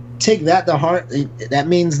 Take that to heart. That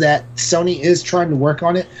means that Sony is trying to work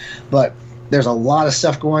on it, but there's a lot of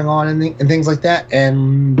stuff going on and things like that.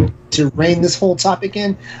 And to rein this whole topic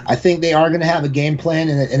in, I think they are going to have a game plan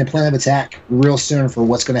and a plan of attack real soon for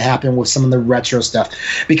what's going to happen with some of the retro stuff.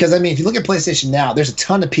 Because I mean, if you look at PlayStation now, there's a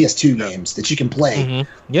ton of PS2 games that you can play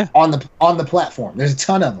on the platform. There's a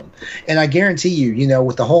ton of them, and I guarantee you,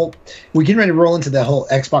 with the whole, we're getting ready to roll into the whole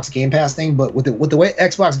Xbox Game Pass thing. But with the way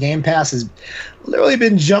Xbox Game Pass has literally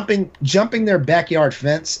been jumping their backyard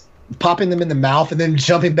fence, popping them in the mouth, and then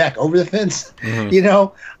jumping back over the fence,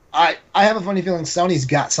 I have a funny feeling Sony's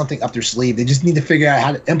got something up their sleeve. They just need to figure out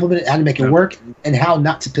how to implement it, how to make it work, and how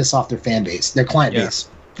not to piss off their fan base, their client base.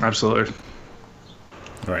 Absolutely.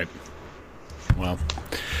 Right. Well,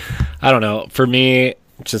 I don't know. For me,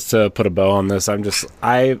 just to put a bow on this,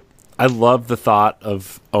 I love the thought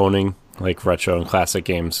of owning like retro and classic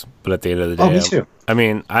games, but at the end of the day, Oh, me too. I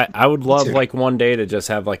mean, I would love too. like one day to just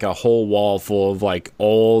have like a whole wall full of like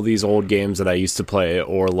all these old games that I used to play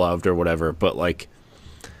or loved or whatever, but like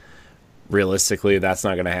realistically that's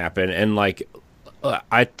not going to happen. And like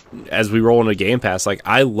as we roll into Game Pass, like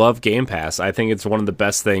I love Game Pass. I think it's one of the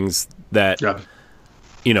best things that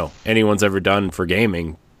anyone's ever done for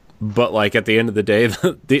gaming. But like at the end of the day,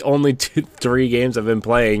 the only 3 games I've been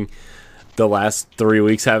playing the last 3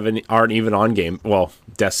 weeks aren't even on game. Well,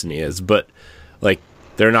 Destiny is, but like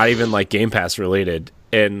they're not even like Game Pass related.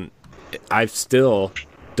 And I still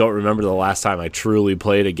don't remember the last time I truly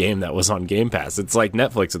played a game that was on Game Pass. It's like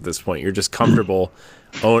Netflix at this point. You're just comfortable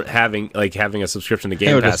having a subscription to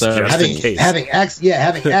Game Pass just in case. Having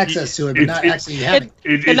access to it, but not actually having.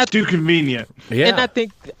 It's too convenient. Yeah. And I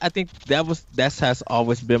think that has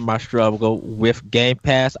always been my struggle with Game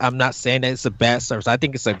Pass. I'm not saying that it's a bad service. I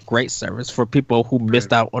think it's a great service for people who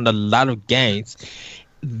missed out on a lot of games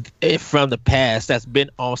from the past that's been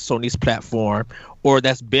on Sony's platform or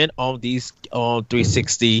that's been on these on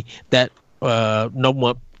 360 that no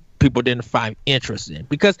one people didn't find interest in,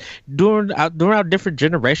 because during our different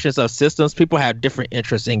generations of systems, people have different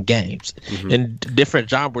interests in games, and different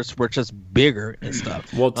genres were just bigger and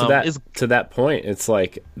stuff. Well, to that point, it's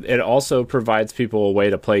like it also provides people a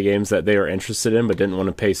way to play games that they are interested in but didn't want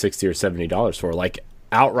to pay $60 or $70 for. Like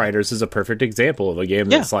Outriders is a perfect example of a game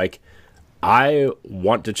that's like, I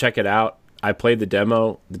want to check it out. I played the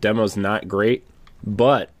demo. The demo's not great,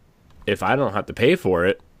 but if I don't have to pay for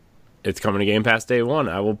it, it's coming to Game Pass day one.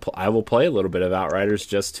 I will play a little bit of Outriders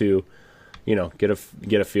just to, get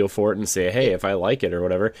a feel for it and say, hey, if I like it or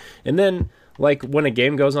whatever. And then like when a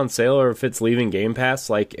game goes on sale or if it's leaving Game Pass,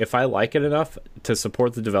 like if I like it enough to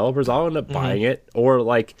support the developers, I'll end up buying it. Or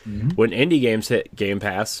like when indie games hit Game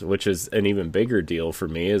Pass, which is an even bigger deal for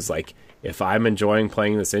me, is like if I'm enjoying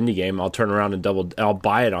playing this indie game, I'll turn around and I'll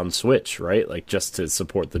buy it on Switch, right? Like just to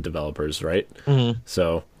support the developers, right?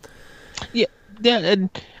 So yeah, and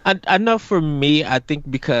I know for me, I think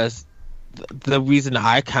because the reason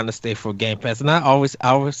I kind of stay for Game Pass, and I always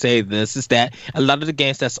say this, is that a lot of the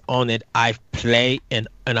games that's on it I've played and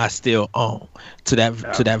I still own to that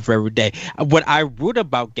very day. What I root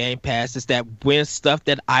about Game Pass is that when stuff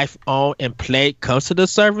that I've owned and played comes to the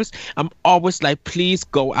service, I'm always like, please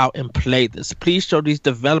go out and play this. Please show these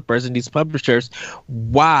developers and these publishers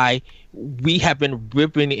why we have been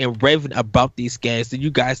ripping and raving about these games that you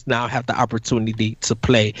guys now have the opportunity to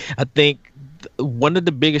play. I think one of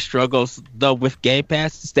the biggest struggles though with Game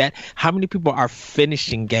Pass is that how many people are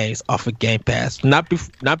finishing games off of Game Pass, not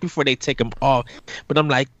before they take them off, but I'm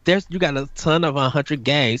like, you got a ton of 100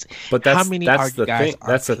 games, but how many that's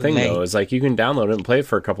the thing though, is like you can download it and play it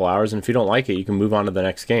for a couple hours, and if you don't like it, you can move on to the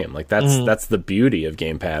next game. Like that's the beauty of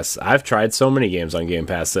Game Pass. I've tried so many games on Game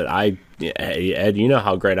Pass that Ed, you know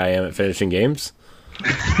how great I am at finishing games.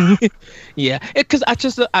 Yeah, because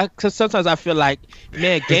because sometimes I feel like,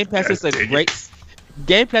 man, Game Pass is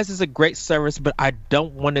a great service, but I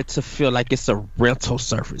don't want it to feel like it's a rental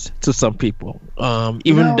service to some people.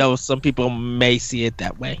 Even though some people may see it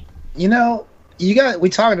that way. We're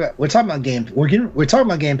talking about Game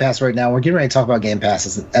Pass right now. We're getting ready to talk about Game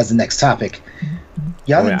Pass as the next topic.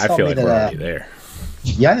 Y'all didn't tell me that. We're already there.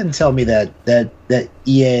 Y'all didn't tell me that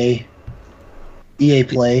EA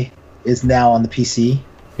Play is now on the PC.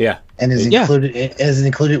 Yeah. And is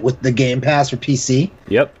included with the Game Pass for PC.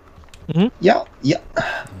 Yep. Yeah.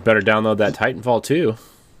 Better download that Titanfall 2.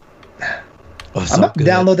 I'm about to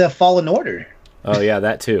download that Fallen Order. Oh yeah,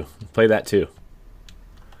 that too. Play that too.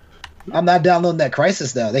 I'm not downloading that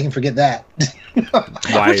Crisis though. They can forget that.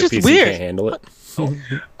 Why your PC can't handle it?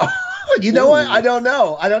 You know what? I don't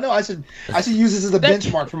know. I should use this as a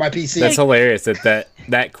benchmark for my PC. That's hilarious.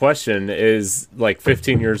 That question is like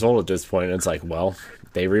 15 years old at this point. It's like, well,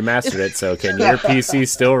 they remastered it, so can your PC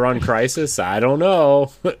still run Crysis? I don't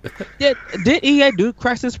know. Did EA do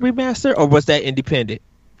Crysis remaster, or was that independent?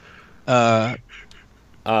 I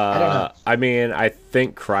don't know. I mean, I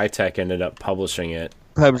think Crytek ended up publishing it.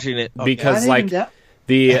 Okay. Because like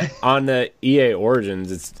on the EA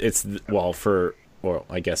Origins, it's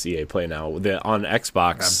I guess EA Play now. On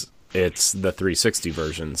Xbox, it's the 360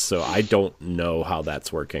 version, so I don't know how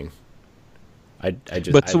that's working. I don't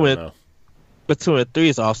know. But 2 and 3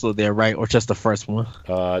 is also there, right? Or just the first one?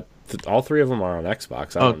 All 3 of them are on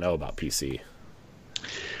Xbox. I don't know about PC.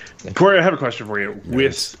 Corey, I have a question for you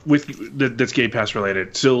that's Game Pass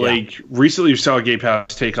related. So, recently you saw Game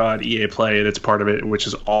Pass take on EA Play, and it's part of it, which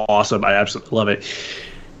is awesome. I absolutely love it.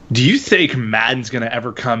 Do you think Madden's going to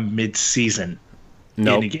ever come mid-season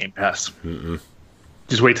in Game Pass? Mm-mm.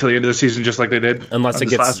 Just wait till the end of the season, just like they did, unless it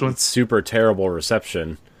gets super terrible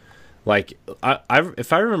reception. Like,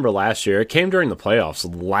 if I remember last year, it came during the playoffs.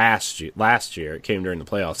 Last year it came during the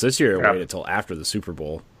playoffs. This year it waited until after the Super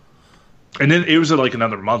Bowl. And then it was like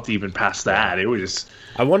another month even past that. It was.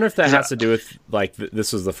 I wonder if that has to do with like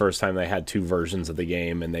this was the first time they had two versions of the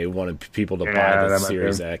game, and they wanted people to buy the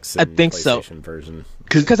Series X and PlayStation version.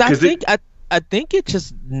 Because I think it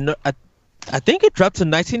just I think it dropped to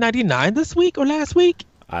 $19.99 this week or last week.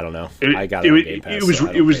 I don't know. I got it on Game Pass.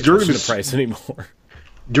 It was during the price anymore.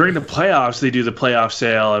 During the playoffs, they do the playoff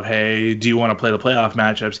sale of, hey, do you want to play the playoff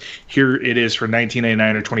matchups? Here it is for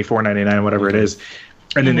 $19.99 or $24.99, whatever it is,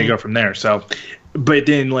 and then they go from there. So, but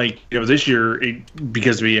then this year,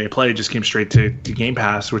 because of EA Play, it just came straight to Game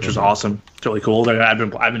Pass, which was awesome. It's really cool. I've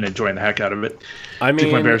been enjoying the heck out of it. I mean,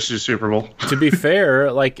 took my Bears to the Super Bowl. To be fair,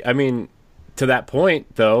 to that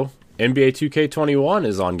point though, NBA 2K21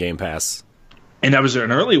 is on Game Pass, and that was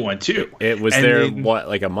an early one too. It was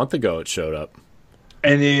a month ago. It showed up.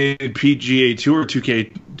 And then PGA Tour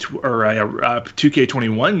 2K or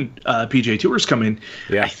 2K21 PGA Tours coming.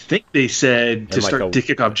 Yeah, I think they said to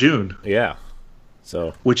kick off June. Yeah,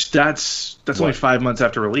 so that's only 5 months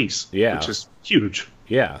after release. Yeah, which is huge.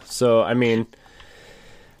 Yeah, so I mean,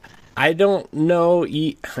 I don't know.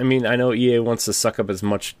 I know EA wants to suck up as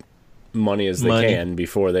much money as they can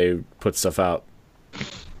before they put stuff out,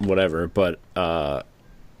 whatever. But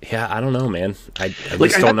yeah, I don't know, man. I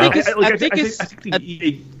just don't know. I think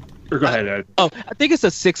go ahead. I think it's a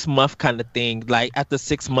 6-month kind of thing. Like after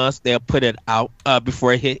 6 months, they'll put it out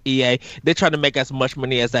before it hit EA. They try to make as much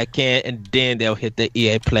money as I can, and then they'll hit the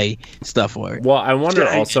EA Play stuff for it. Well, I wonder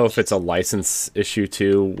also if it's a license issue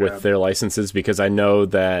too with their licenses, because I know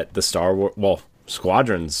that the Star Wars,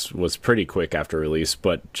 Squadrons was pretty quick after release,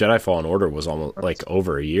 but Jedi Fallen Order was almost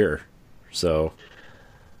over a year. So.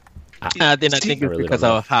 Then I think it's because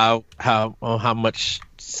of how much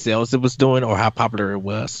sales it was doing or how popular it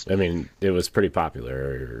was. I mean, it was pretty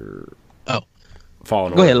popular.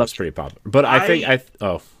 Fallen Order was pretty popular, but I think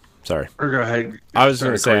sorry. Or go ahead. I was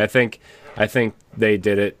going to say I think they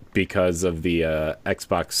did it because of the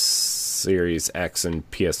Xbox Series X and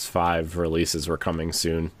PS5 releases were coming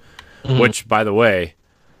soon, which, by the way,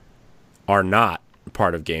 are not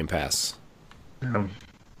part of Game Pass.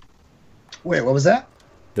 Wait, what was that?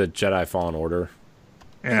 The Jedi Fallen Order.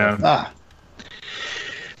 Yeah.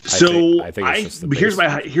 So I think here's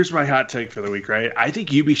my hot take for the week, right? I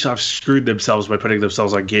think Ubisoft screwed themselves by putting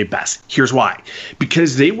themselves on Game Pass. Here's why: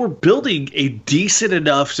 because they were building a decent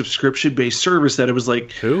enough subscription-based service that it was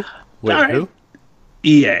like, who? Who?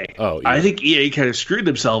 EA. Oh, EA. I think EA kind of screwed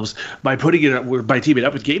themselves by putting it up, by teaming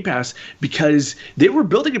up with Game Pass, because they were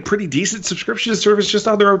building a pretty decent subscription service just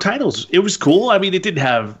on their own titles. It was cool. I mean, it didn't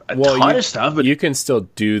have a ton of stuff, but you can still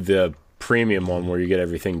do the premium one where you get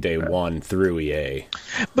everything day one through EA.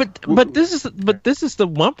 But this is the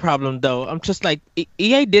one problem though. I'm just like,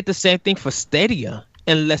 EA did the same thing for Stadia,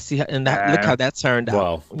 and let's see, look how that turned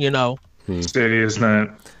out. Stadia's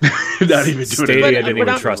not even doing it. Stadia didn't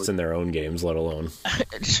even trust in their own games, let alone.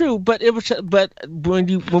 True, but it was. But when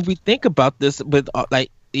we think about this with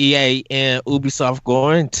like EA and Ubisoft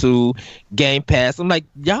going to Game Pass, I'm like,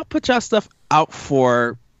 y'all put y'all stuff out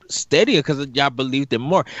for Stadia because y'all believed it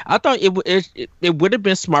more. I thought it would have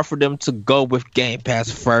been smart for them to go with Game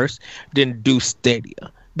Pass first, then do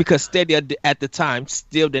Stadia, because Stadia at the time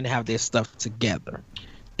still didn't have their stuff together,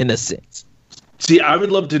 in a sense. See, I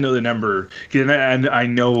would love to know the number, and I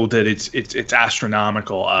know that it's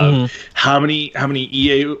astronomical. How many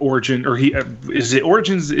EA Origin is it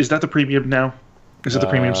Origins? Is that the premium now? Is it the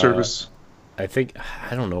premium service? I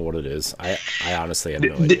don't know what it is. I honestly have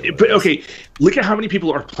no idea. But okay, look at how many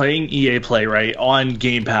people are playing EA Play right on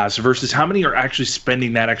Game Pass versus how many are actually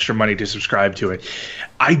spending that extra money to subscribe to it.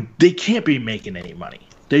 They can't be making any money.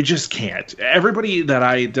 They just can't. Everybody that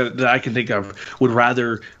I can think of would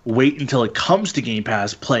rather wait until it comes to Game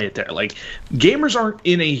Pass, play it there. Like, gamers aren't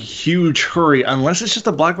in a huge hurry unless it's just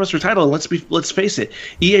a blockbuster title. Let's face it,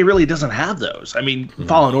 EA really doesn't have those. I mean,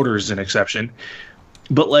 Fallen Order is an exception,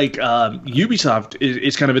 but like Ubisoft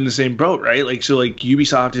is kind of in the same boat, right? Like, so like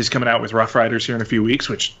Ubisoft is coming out with Rough Riders here in a few weeks,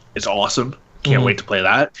 which is awesome. Can't wait to play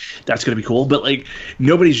that. That's going to be cool. But like,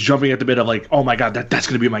 nobody's jumping at the bit of like, oh my god, that's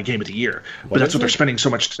going to be my game of the year. But that's what they're spending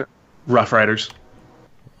so much. Rough Riders.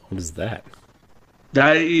 What is that?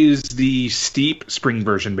 That is the steep spring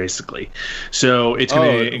version, basically. So it's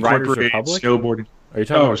going to incorporate snowboarding. Are you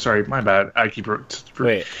talking? Oh, sorry, my bad. I keep.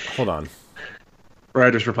 Wait, hold on.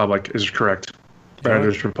 Riders Republic is correct.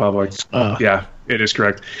 Riders Republic. Yeah, it is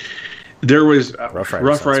correct. There was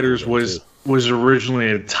Rough Riders was originally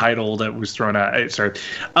a title that was thrown out. Sorry.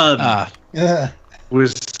 There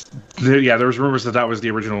was rumors that was the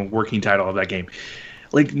original working title of that game.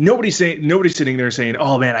 like nobody's sitting there saying,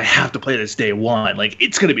 "Oh man, I have to play this day one." Like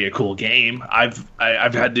it's going to be a cool game. I've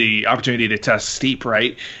had the opportunity to test Steep,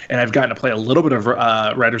 right, and I've gotten to play a little bit of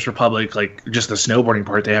Riders Republic, like just the snowboarding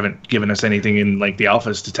part. They haven't given us anything in like the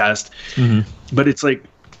alphas to test, but it's like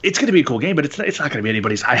it's going to be a cool game. But it's not going to be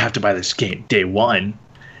anybody's. I have to buy this game day one.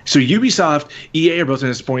 So Ubisoft, EA are both at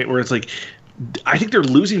this point where it's like, I think they're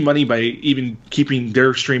losing money by even keeping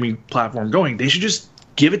their streaming platform going. They should just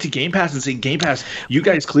give it to Game Pass and say, Game Pass, you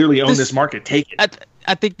guys clearly own this market. Take it.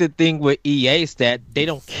 I think the thing with EA is that they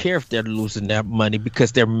don't care if they're losing their money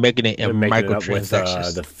because they're making it in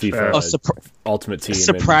microtransactions. The FIFA Ultimate Team.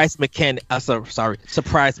 Surprise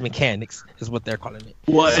mechanics is what they're calling it.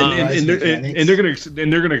 Well, and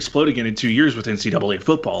they're gonna explode again in 2 years with NCAA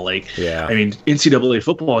football. Like, yeah. I mean, NCAA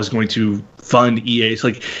football is going to fund EA. It's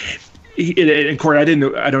like. And Corey, I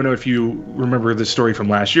don't know if you remember the story from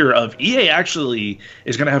last year of EA actually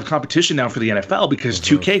is going to have competition now for the NFL because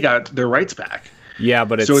 2K got their rights back. Yeah,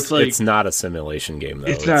 but it's not a simulation game, though.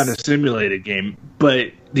 It's not a simulated game,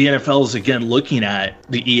 but the NFL is again looking at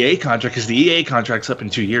the EA contract because the EA contract's up in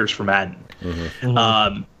 2 years for Madden.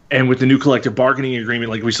 And with the new collective bargaining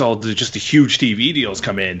agreement, like we saw just the huge TV deals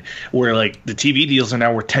come in where like the TV deals are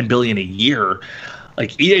now worth $10 billion a year.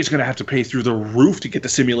 Like EA is going to have to pay through the roof to get the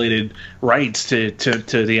simulated rights to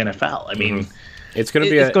the NFL. I mean, it's going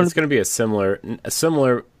to be a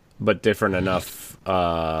similar but different enough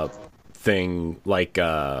thing like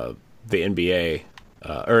the NBA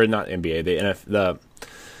or not NBA,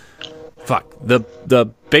 the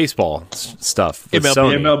baseball stuff with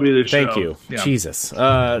MLB the show. Thank you. Yeah. Jesus.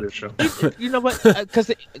 You know what?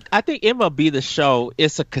 Because I think MLB the show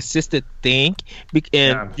is a consistent thing,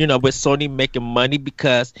 and you know, with Sony making money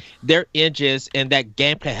because their engines and that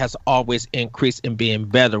gameplay has always increased in being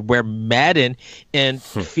better. Where Madden and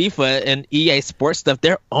FIFA and EA Sports stuff,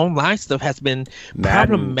 their online stuff has been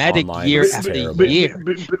problematic year after year.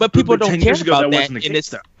 But people don't care about that, and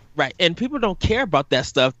it's right, and people don't care about that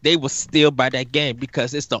stuff. They will still buy that game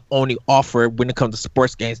because it's the only offer when it comes to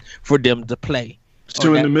sports games for them to play.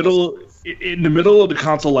 So in the middle of the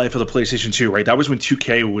console life of the PlayStation 2, right? That was when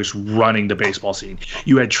 2K was running the baseball scene.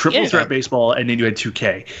 You had Triple Threat Baseball, and then you had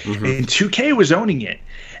 2K, and 2K was owning it.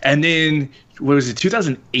 And then what was it?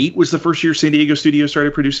 2008 was the first year San Diego Studio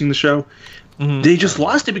started producing the show. They just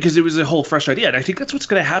lost it because it was a whole fresh idea. And I think that's what's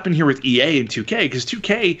going to happen here with EA and 2K because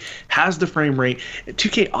 2K has the frame rate.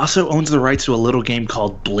 2K also owns the rights to a little game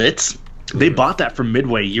called Blitz. They bought that from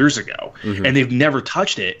Midway years ago, and they've never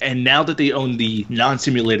touched it. And now that they own the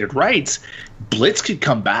non-simulated rights, Blitz could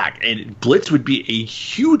come back, and Blitz would be a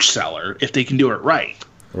huge seller if they can do it right.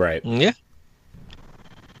 Right. Yeah.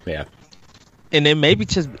 Yeah. And it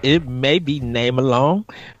may be name alone.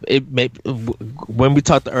 It may, when we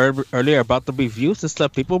talked earlier about the reviews and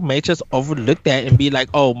stuff, people may just overlook that and be like,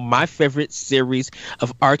 "Oh, my favorite series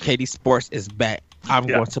of arcade sports is back. I'm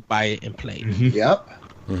going to buy it and play it." Yep.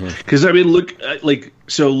 Because I mean, look,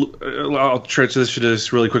 I'll transition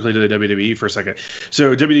this really quickly to the WWE for a second.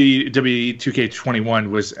 So WWE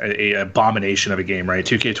 2K21 was a abomination of a game, right?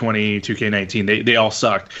 2K20, 2K19, they all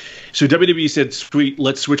sucked. So WWE said, "Sweet,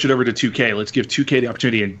 let's switch it over to 2K. Let's give 2K the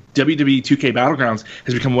opportunity." And WWE 2K Battlegrounds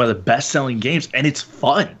has become one of the best-selling games, and it's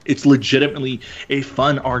fun. It's legitimately a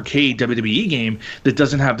fun arcade WWE game that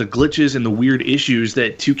doesn't have the glitches and the weird issues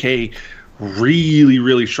that 2K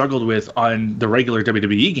really struggled with on the regular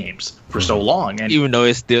WWE games for so long. And even though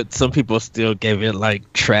it's still, some people still gave it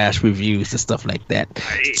like trash reviews and stuff like that.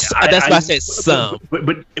 That's why I said some.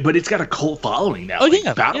 But it's got a cult following now.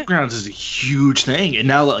 Battlegrounds is a huge thing, and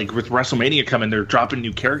now like with WrestleMania coming, they're dropping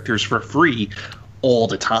new characters for free all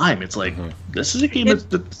the time. It's like this is a game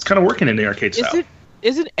that's kind of working in the arcade style.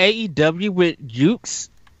 Isn't AEW with Ukes?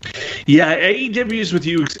 Yeah, AEW is with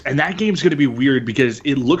you, and that game's going to be weird because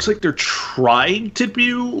it looks like they're trying to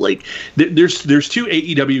do like there's two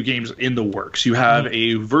AEW games in the works. You have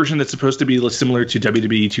a version that's supposed to be similar to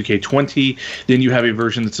WWE 2K20, then you have a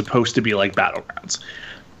version that's supposed to be like Battlegrounds.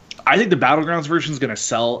 I think the Battlegrounds version is going to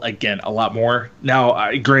sell again a lot more.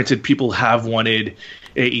 Now, granted, people have wanted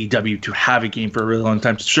AEW to have a game for a really long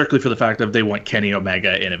time, strictly for the fact that they want Kenny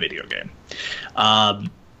Omega in a video game.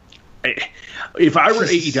 If I were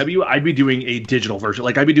AEW, I'd be doing a digital version.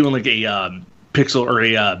 Like I'd be doing like a pixel or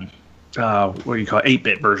a what do you call it,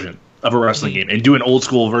 8-bit version of a wrestling game, and do an old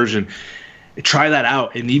school version. Try that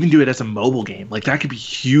out, and even do it as a mobile game. Like that could be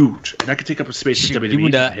huge, and that could take up a space in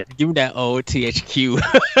WWE. Give me that old THQ.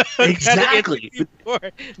 Exactly.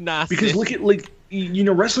 Because look at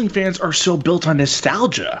wrestling fans are so built on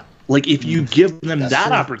nostalgia. Like if you give them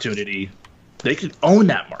that opportunity, they could own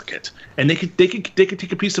that market, and they could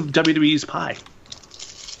take a piece of WWE's pie.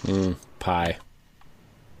 Pie.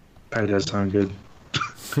 That does sound good.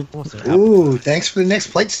 Ooh, thanks for the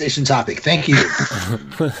next PlayStation topic. Thank you.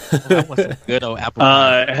 I want some good old apple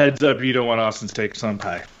pie. Heads up, you don't want Austin's takes on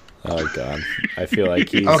pie. Oh god, I feel like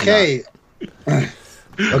he's okay.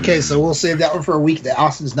 Okay, so we'll save that one for a week. That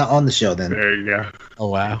Austin's not on the show then. There you go. Oh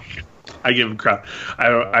wow. I give him crap.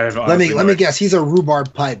 I have. Let me guess. He's a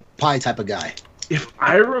rhubarb pie type of guy. If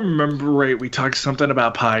I remember right, we talked something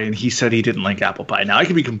about pie, and he said he didn't like apple pie. Now I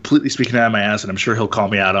could be completely speaking out of my ass, and I'm sure he'll call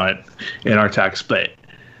me out on it in our text. But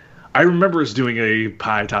I remember us doing a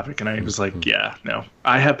pie topic, and I was like, "Yeah, no,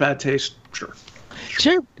 I have bad taste, sure."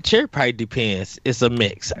 Cherry pie depends. It's a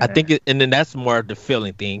mix. I think, and then that's more of the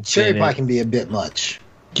filling thing. Cherry pie can be a bit much.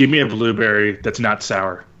 Give me a blueberry that's not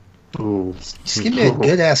sour. Ooh. Just give me a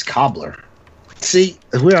good ass cobbler. See,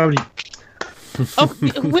 we already.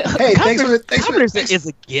 Hey, thanks is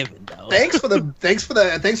a given though. Thanks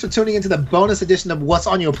for tuning into the bonus edition of What's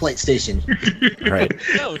on Your Plate Station. right.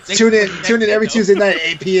 No, tune in every Tuesday night at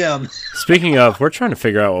 8 p.m. Speaking of, we're trying to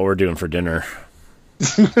figure out what we're doing for dinner.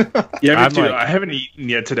 Yeah, me too. I haven't eaten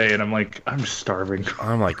yet today, and I'm starving.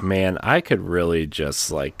 I'm like, man, I could really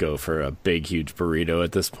just go for a big, huge burrito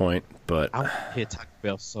at this point, but I hit Taco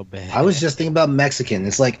Bell so bad. I was just thinking about Mexican.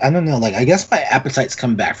 It's I don't know, I guess my appetite's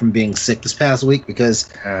come back from being sick this past week because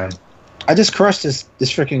I just crushed this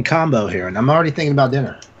freaking combo here, and I'm already thinking about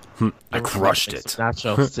dinner. I crushed it.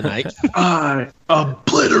 Nachos tonight. I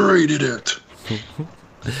obliterated it.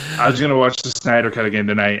 I was gonna watch the Snyder Cut again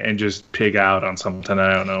tonight and just pig out on something.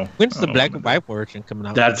 I don't know. When's the black and white version coming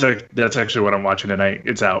out? That's actually what I'm watching tonight.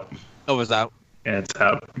 It's out. Oh, it's out. Yeah, it's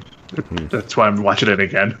out. That's why I'm watching it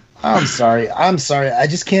again. I'm sorry. I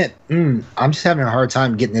just can't. I'm just having a hard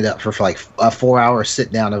time getting it up for a 4-hour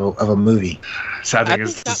sit down of a movie. Sad thing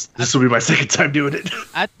is, this will be my second time doing it.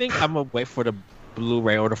 I think I'm gonna wait for the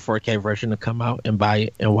Blu-ray or the 4K version to come out and buy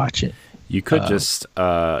it and watch it. You could just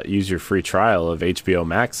use your free trial of HBO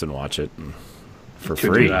Max and watch it for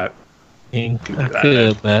free. I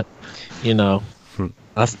could, but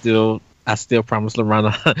I still promise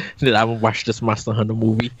Lorana that I will watch this Monster Hunter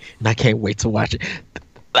movie, and I can't wait to watch it.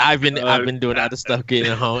 I've been doing other stuff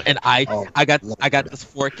getting home, and I got this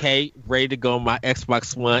 4K ready to go on my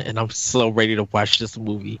Xbox One, and I'm so ready to watch this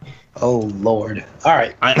movie. Oh Lord! All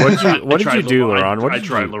right, what did you do, Laurent? I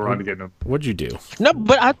tried Laurent to get him. What'd you do? No,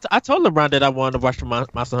 but I told Laurent that I wanted to watch the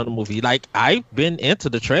Monster Hunter movie. I've been into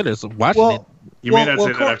the trailers, watching it. You may not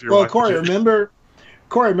say that after you're watching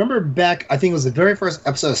Corey, remember back? I think it was the very first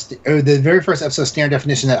episode, of Standard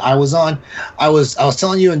Definition that I was on. I was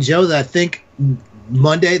telling you and Joe that I think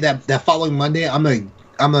Monday, that following Monday, I'm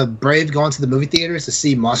a brave going to the movie theaters to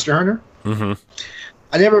see Monster Hunter. Mm-hmm.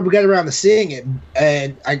 I never got around to seeing it,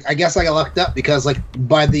 and I guess I got lucked up because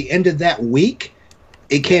by the end of that week,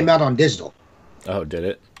 it came out on digital. Oh, did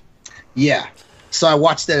it? Yeah. So I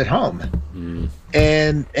watched it at home,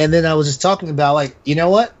 and then I was just talking about you know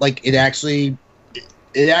what? It actually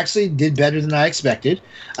did better than I expected.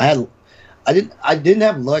 I didn't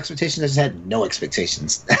have low expectations. I just had no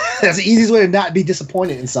expectations. That's the easiest way to not be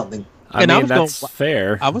disappointed in something. I mean, that's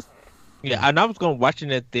fair. I was going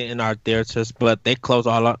watching it in our theaters, but they closed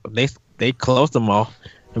all up. They closed them all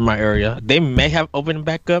in my area. They may have opened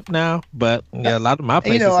back up now, but a lot of my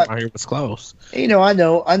places around here was closed. I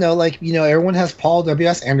know. Everyone has Paul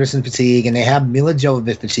W.S. Anderson fatigue, and they have Mila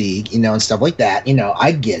Jovovich fatigue, and stuff like that.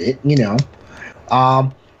 I get it.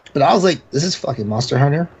 But I was like, this is fucking Monster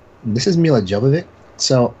Hunter. This is Mila Jovovich,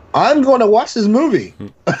 so I'm going to watch this movie.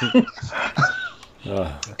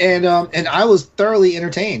 And I was thoroughly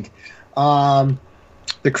entertained.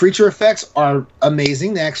 The creature effects are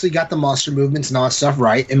amazing. They actually got the monster movements and all that stuff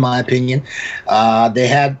right, in my opinion. They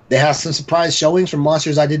had some surprise showings from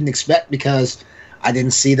monsters I didn't expect because I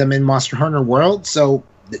didn't see them in Monster Hunter World. So,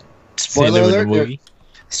 spoiler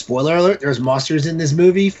alert, there's monsters in this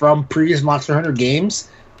movie from previous Monster Hunter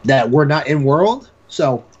games that were not in World.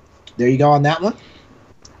 So, there you go on that one.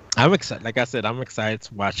 I'm excited. Like I said, I'm excited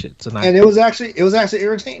to watch it tonight. And it was actually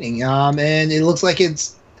entertaining. And it looks like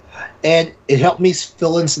and it helped me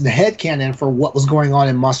fill in some headcanon for what was going on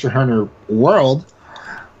in Monster Hunter World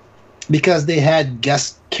because they had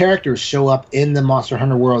guest characters show up in the Monster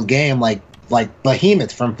Hunter World game, like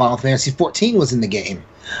Behemoth from Final Fantasy XIV was in the game.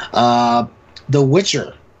 The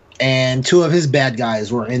Witcher and 2 of his bad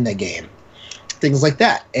guys were in the game. Things like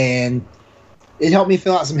that. And it helped me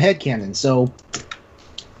fill out some headcanon. So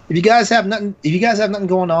if you guys have nothing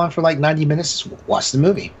going on for 90 minutes, just watch the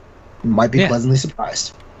movie. You might be pleasantly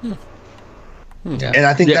surprised. Yeah. And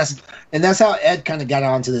I think that's how Ed kind of got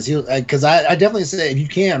onto this. Because I definitely say if you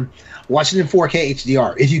can, watch it in 4K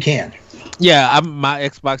HDR if you can. Yeah, my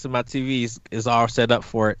Xbox and my TV is all set up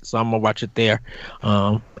for it, so I'm gonna watch it there.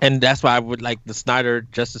 And that's why I would like the Snyder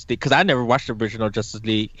Justice League, because I never watched the original Justice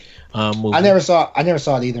League movie. I never saw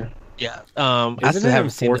it either. Yeah, Isn't I still it haven't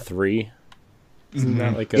seen it. 4:3? Isn't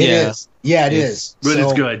that like a It is. Yeah, it is. But So-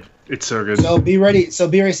 it's good. It's so good. So be ready. So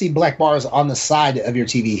be ready to see black bars on the side of your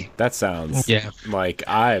TV. That sounds like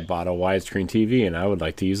I bought a widescreen TV and I would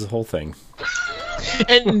like to use the whole thing.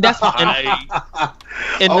 And that's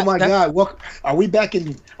Oh my God! Well, are we back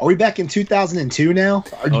in 2002 now?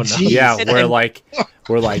 Oh, no. Jeez. Yeah, And-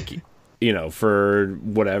 we're like, you know, for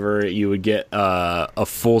whatever you would get a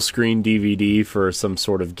full screen DVD for some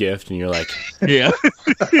sort of gift, and you're like, Yeah.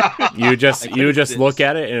 you would just look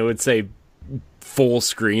at it and it would say full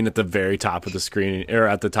screen at the very top of the screen or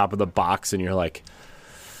at the top of the box, and you're like,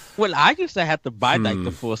 Well, I used to have to buy like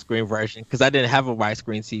the full screen version because I didn't have a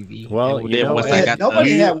widescreen TV. Well, And you then know once what? I got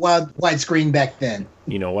Nobody had widescreen back then.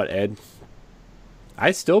 you know what, Ed?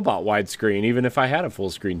 I still bought widescreen even if I had a full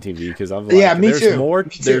screen TV because I'm like, Yeah, me there's too. more. Me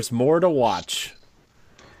too. There's more to watch.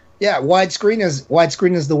 Yeah, widescreen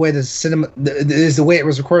is the way the cinema is the way it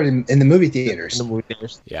was recorded in the movie theaters. in the movie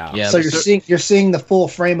theaters. Yeah. Yeah. So you're seeing the full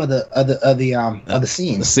frame of the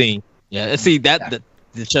scene. The scene. Yeah. See that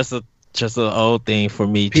it's just an old thing for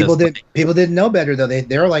me. People just didn't know better though.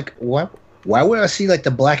 They were like, what? Why would I see like the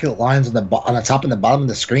black lines on the top and the bottom of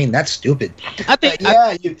the screen? That's stupid. I think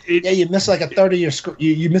You miss like a third of your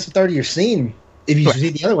you miss a third of your scene if you see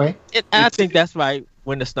it the other way. I think that's why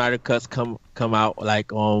when the Snyder cuts come out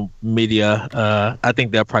like on media, I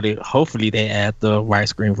think they'll hopefully they add the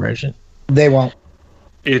widescreen version. They won't.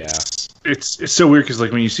 It's so weird because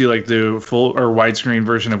like when you see like the full or widescreen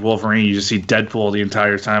version of Wolverine, you just see Deadpool the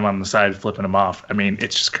entire time on the side flipping him off. I mean,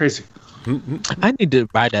 it's just crazy. I need to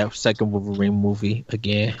buy that second Wolverine movie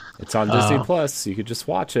again. It's on Disney Plus. You could just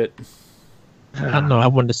watch it. I don't know. I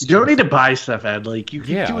want to see. You don't need to buy stuff, Ed. Like you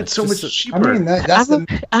can do it it's so much just cheaper. I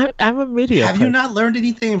mean, I'm a media. have you not learned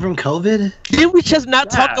anything from COVID? Did we just not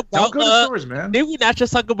talk don't about? go to stores, man. Did we not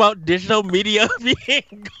just talk about digital media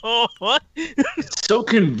being gone? It's so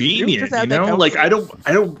convenient, just have you that know. Like I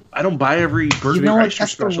don't buy every Burger You know what? Reicher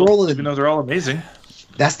That's the special, role of even though they're all amazing.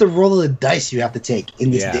 That's the roll of the dice you have to take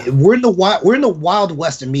in this. Yeah. We're in the wild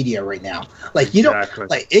west of media right now. Like you don't Exactly.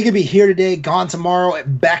 like it could be here today, gone tomorrow,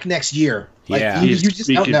 and back next year. Like, Yeah. you just don't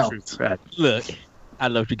Speaking know. truth, Ed. Look, I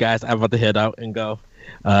love you guys. I'm about to head out and go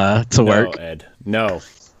to work. No, Ed. No.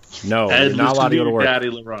 No. Ed, You're not allowed to go to work. Daddy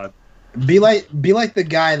LeBron. Be like the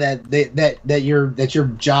guy that your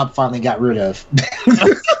job finally got rid of.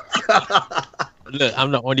 Look,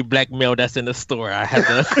 I'm the only black male that's in the store. I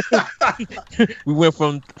have to. We went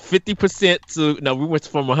from 50% to we went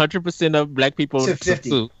from 100% of black people To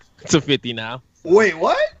 50. to 50 now Wait,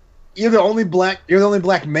 what? You're the only black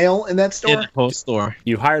male in that in store? the whole store.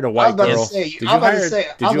 You hired a I white was about to girl. say- Did you I was about to hire? say-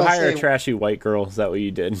 Did I was you about to hire a say- trashy white girl? Is that what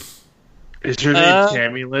you did? Is your name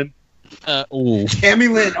Tammy Lynn? Ooh. Tammy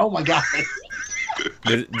Lynn. Oh my god.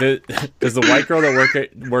 Does the white girl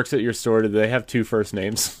that works at your store? Do they have two first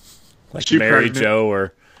names, like She Mary pregnant? Jo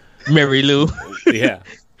or Mary Lou. yeah?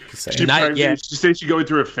 Just saying. She Not pregnant. yet. She says she's going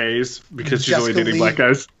through a phase because she's only Jessica dating Lee. black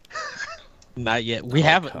guys. Not yet. We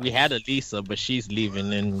had Elisa, but she's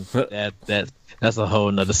leaving, and that's a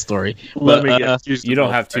whole nother story. Let But, me guess. You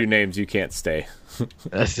don't have two names. You can't stay.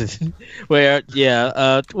 well,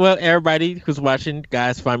 everybody who's watching,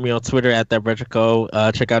 guys, find me on Twitter at that retro code.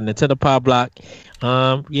 Check out Nintendo Pod Block.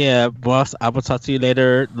 Boss, I will talk to you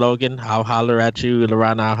later. Logan, I'll holler at you.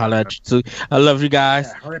 Lorana, I'll holler at you too. I love you guys.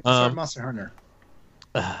 Yeah, hurry up and start Monster Hunter.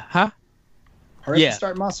 Huh? Hurry up Yeah. and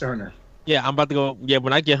start Monster Hunter. Yeah, I'm about to go. Yeah,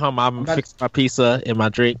 when I get home, I'm about fix my pizza and my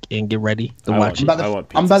drink and get ready to I watch want- it. I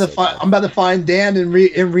want I'm about to pizza so find. bad. I'm about to find Dan and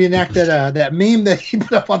reenact that meme that he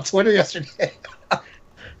put up on Twitter yesterday.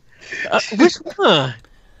 Which one?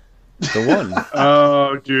 The one.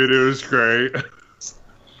 Oh, dude, it was great.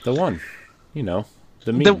 The one. You know.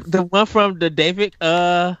 The meme. The one from the David.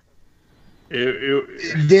 Dan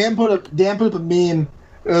put up a meme.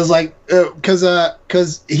 It was like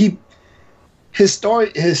because his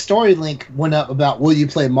story link went up about will you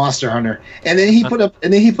play Monster Hunter, and then he put a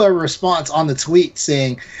response on the tweet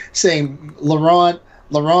saying Laurent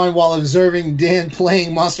while observing Dan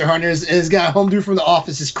playing Monster Hunters and his guy home dude from the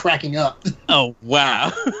office is cracking up. Oh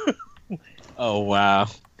wow! Oh wow!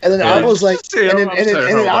 And then I was like, and then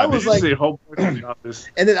I was like, yeah.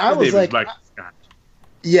 And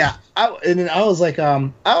then I was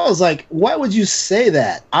like, why would you say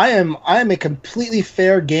that? I am a completely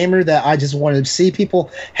fair gamer that I just wanted to see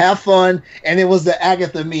people have fun, and it was the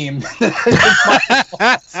Agatha meme.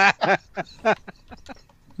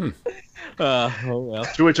 Oh well.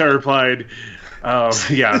 To which I replied,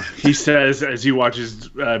 Yeah. He says as he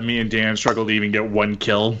watches me and Dan struggle to even get one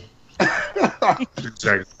kill.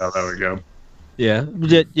 Exactly how that would go. Yeah.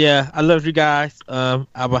 I love you guys. I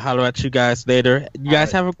will holler at you guys later. You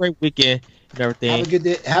guys have a great weekend and everything. Have a good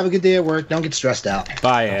day. Have a good day at work. Don't get stressed out.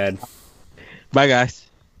 Bye, Ed. Bye, guys.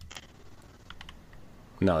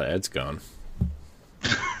 No, Ed's gone.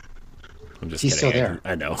 I'm just He's kidding. still there.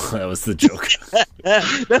 I know. That was the joke. Look,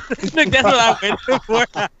 that's what I went for.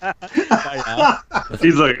 Bye, y'all.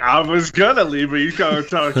 He's like, I was gonna leave, but he's gonna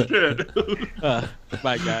talk shit.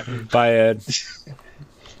 Bye, guys. Bye, Ed.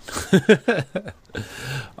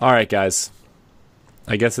 All right, guys.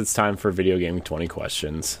 I guess it's time for video game 20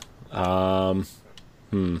 questions. You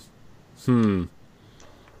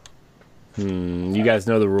guys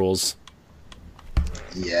know the rules.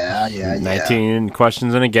 Yeah. 19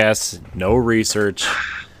 questions and a guess. No research.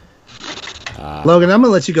 Logan, I'm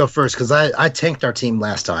gonna let you go first because I tanked our team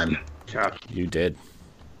last time. Cap. You did.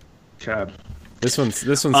 Cap. This one's.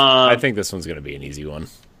 I think this one's gonna be an easy one.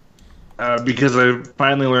 Because I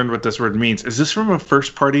finally learned what this word means. Is this from a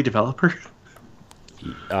first-party developer?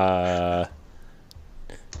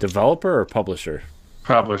 Developer or publisher?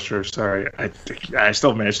 Publisher. Sorry, I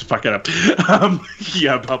still managed to fuck it up.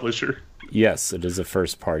 Yeah, publisher. Yes, it is a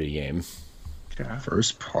first-party game. Yeah.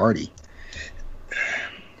 First party.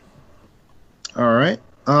 All right.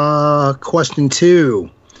 Question 2.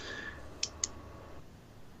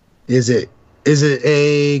 Is it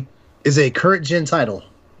a current gen title?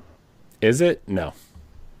 Is it? No.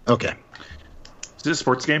 Okay. Is this a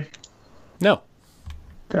sports game? No.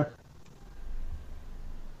 Okay.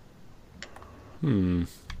 I'm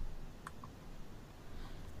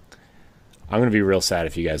going to be real sad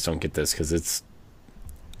if you guys don't get this because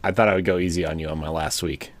I thought I would go easy on you on my last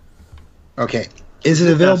week. Okay. Is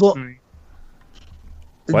it available?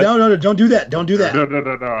 What? No, don't do that. Don't do that. No,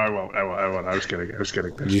 I won't. I was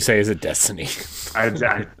kidding. Did you say is it Destiny? I'm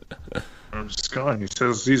just going. He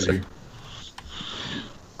says it's easy.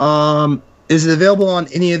 Is it available on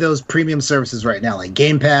any of those premium services right now, like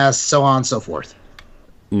Game Pass, so on and so forth?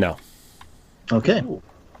 No. Okay. Ooh,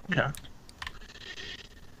 yeah.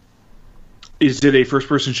 Is it a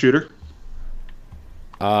first-person shooter?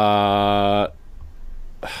 Oh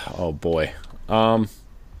boy. No.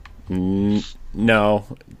 No.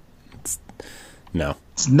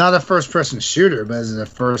 It's not a first-person shooter, but is it a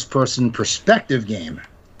first-person perspective game?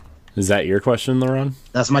 Is that your question, Laurent?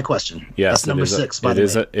 That's my question. Yes. That's number 6, by the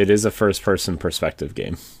way. It is a first-person perspective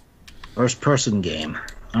game. First-person game.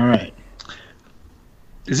 All right.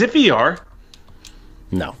 Is it VR?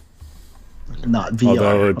 No. Not VR.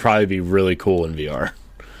 Although it would probably be really cool in VR.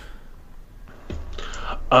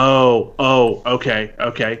 Oh,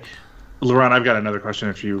 okay. Laurent, I've got another question.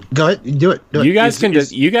 If you Go ahead, do it. You guys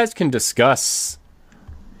can discuss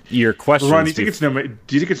your questions. Laurent, do you think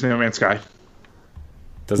it's No Man's Sky?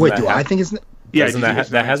 Wait, I think it's? Yeah,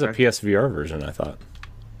 that has a PSVR version? I thought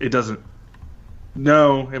it doesn't.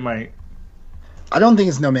 No, it might. I don't think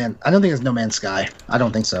it's No Man's Sky. I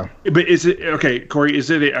don't think so. But is it okay, Corey? Is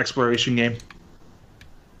it an exploration game?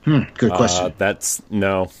 Good question. That's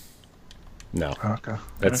no. Okay.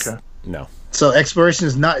 That's no. So exploration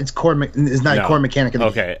is not its core. Is not a core mechanic of the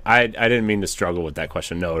game. Okay, I didn't mean to struggle with that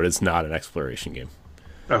question. No, it is not an exploration game.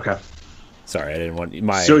 Okay. Sorry, I didn't want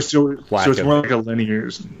my. So it's more like a linear.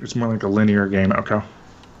 It's more like a linear game. Okay.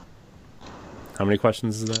 How many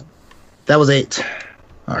questions is that? That was 8.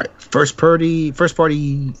 All right. First party title,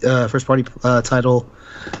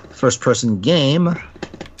 first person game.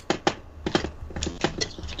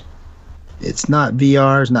 It's not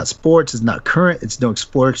VR. It's not sports. It's not current. It's no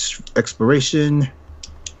exploration.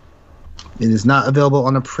 It is not available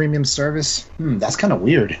on a premium service. That's kind of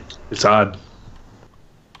weird. It's odd.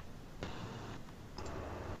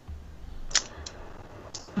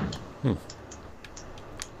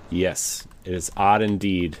 Yes, it is odd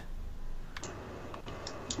indeed.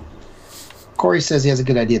 Corey says he has a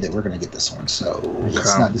good idea that we're going to get this one, so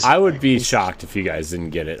it's not. I would be shocked if you guys didn't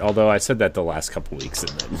get it. Although I said that the last couple weeks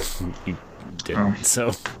and then you didn't.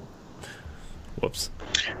 So, whoops.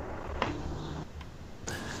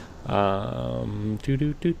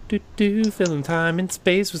 Filling time and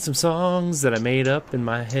space with some songs that I made up in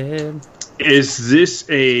my head. Is this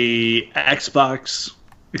a Xbox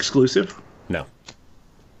exclusive? No.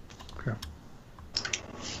 Okay.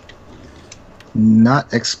 Not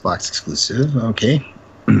Xbox exclusive. Okay.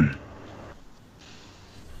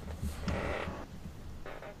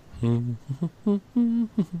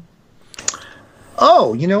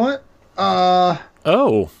 Oh, you know what?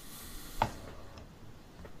 Oh.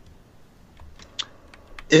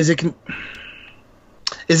 Is it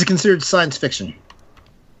considered science fiction?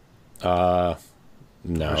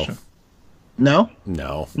 No. Question. No,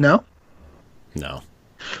 No. no. No.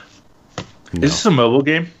 Is this a mobile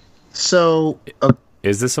game? So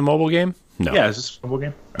Is this a mobile game? No. Yeah, is this a mobile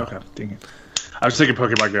game? Okay, dang it. I was thinking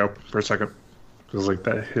Pokemon Go for a second. Because like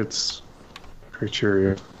that hits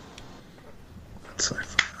criteria.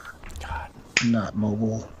 God. not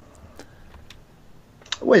mobile.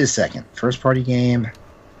 Wait a second. First party game.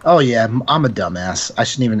 Oh yeah, I'm a dumbass. I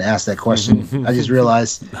shouldn't even ask that question. I just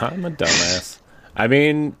realized. I'm a dumbass. I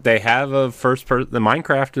mean, they have a first person. The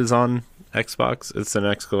Minecraft is on Xbox. It's an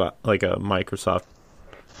like a Microsoft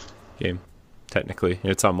game. Technically,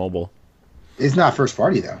 it's on mobile. It's not first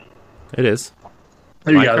party though. It is.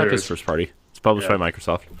 Minecraft is first party. It's published by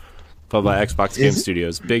Microsoft. Published by Xbox Game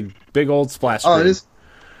Studios. Big old splash screen. Oh, it is.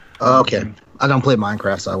 Oh, okay. I don't play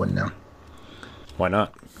Minecraft, so I wouldn't know. Why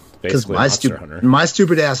not? Because Basically, my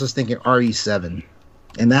stupid ass was thinking RE7,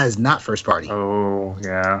 and that is not first party. Oh,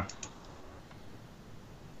 yeah.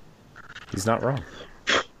 he's not wrong.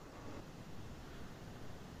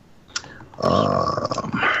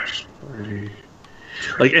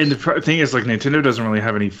 Like, and the thing is, like, Nintendo doesn't really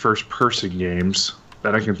have any first-person games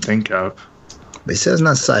that I can think of. They said it's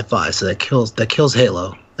not sci-fi, so that kills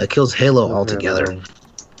Halo. That kills Halo altogether.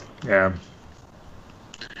 Yeah.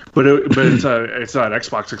 But it's not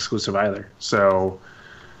Xbox exclusive either. So.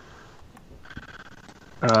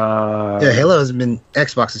 Yeah, Halo has been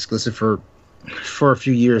Xbox exclusive for a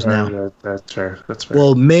few years now. That's fair. That's fair.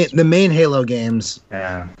 Well, the main Halo games.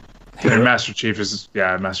 Yeah. And Master Chief is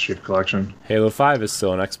Master Chief Collection. Halo 5 is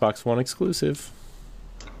still an Xbox One exclusive.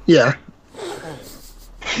 Yeah.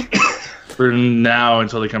 For now,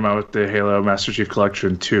 until they come out with the Halo Master Chief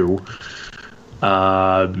Collection 2.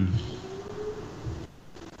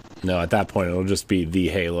 No, at that point it'll just be the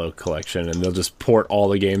Halo collection, and they'll just port all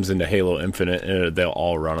the games into Halo Infinite, and they'll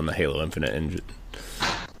all run on the Halo Infinite engine.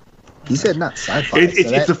 He said not sci-fi.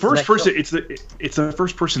 It's the first person. It's the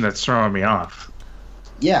first person that's throwing me off.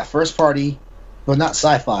 Yeah, first party, but not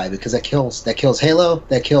sci-fi because that kills Halo.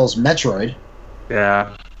 That kills Metroid.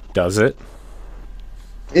 Yeah. Does it?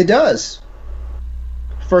 It does.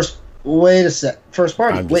 Wait a sec. First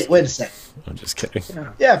party. Wait a sec. I'm just kidding.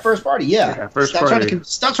 Yeah, first party. Yeah, first stop party.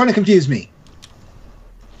 Stop trying to confuse me.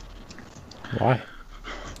 Why?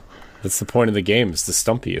 That's the point of the game, is to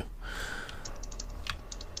stump you.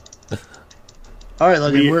 All right,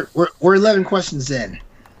 Logan. We're 11 questions in.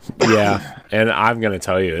 Yeah, and I'm gonna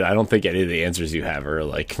tell you, I don't think any of the answers you have are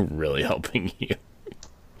like really helping you.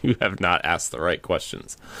 You have not asked the right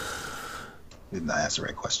questions. Did not ask the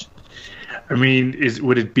right question. I mean,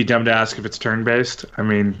 would it be dumb to ask if it's turn-based? I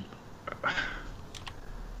mean,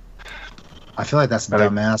 I feel like that's a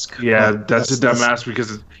dumb ask. Yeah, that's a dumb ask because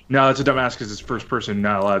it's a dumb ask because it's first person.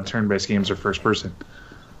 Not a lot of turn-based games are first person.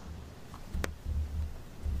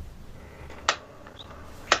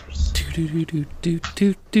 It's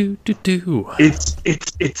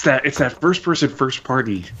that first person first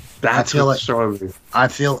party. That's what's strong. I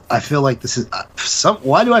feel like this is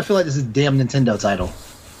why do I feel like this is a damn Nintendo title?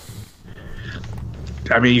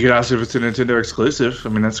 I mean, you could ask if it's a Nintendo exclusive. I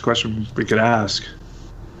mean, that's a question we could ask.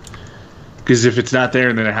 Because if it's not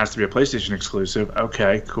there, then it has to be a PlayStation exclusive.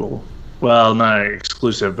 Okay, cool. Well, not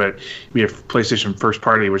exclusive, but be a PlayStation first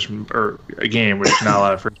party, or a game, which not a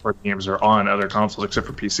lot of first party games are on other consoles except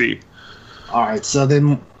for PC. All right, so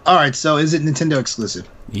is it Nintendo exclusive?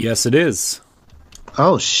 Yes, it is.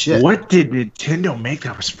 Oh shit! What did Nintendo make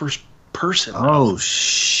that was first person? Oh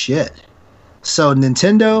shit! So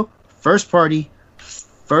Nintendo first party,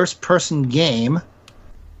 first person game,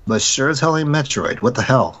 but sure as hell ain't Metroid. What the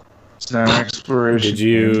hell? It's not an exploration. Did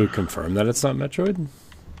you confirm that it's not Metroid?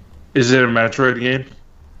 Is it a Metroid game?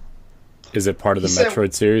 Is it part of the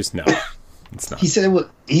Metroid series? No, it's not. He said it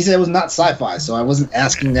was not sci-fi, so I wasn't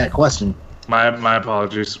asking that question. My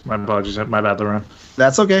apologies. My apologies. My bad, Laurent.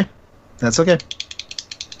 That's okay. That's okay.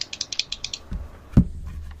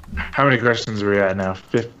 How many questions are we at now?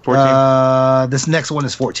 14? This next one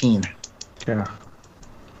is 14. Yeah.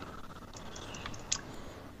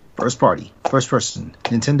 First party, first person,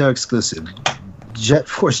 Nintendo exclusive. Jet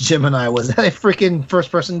Force Gemini, was that a freaking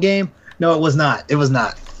first person game? No, it was not. It was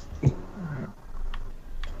not.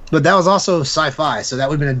 But that was also sci-fi, so that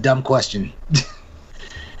would have been a dumb question.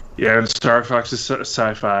 Yeah, and Star Fox is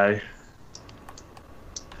sci-fi.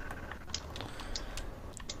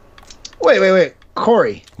 Wait.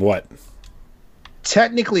 Corey. What?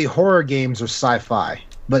 Technically, horror games are sci-fi,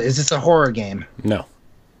 but is this a horror game? No.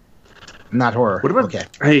 Not horror. What about? Okay.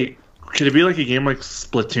 Hey, could it be like a game like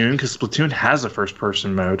Splatoon? Because Splatoon has a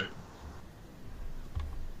first-person mode.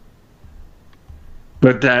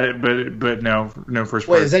 But no first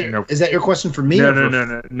Wait, person. is that your question for me?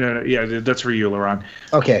 No. Yeah, that's for you, Laurent.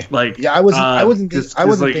 Okay. Like, yeah, I wasn't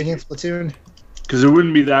like, thinking Splatoon. Because it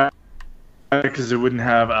wouldn't be that. Because it wouldn't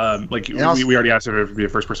have we already asked if it would be a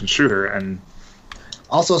first person shooter, and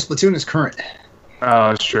also Splatoon is current. Oh,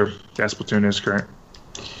 that's true. Yeah, Splatoon is current.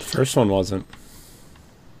 First one wasn't.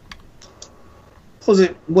 Was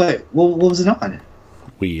it? What was it on?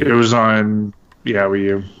 Wii U. It was on. Yeah, Wii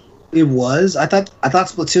U. It was. I thought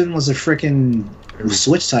Splatoon was a freaking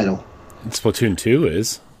Switch title. Splatoon 2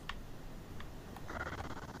 is.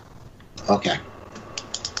 Okay.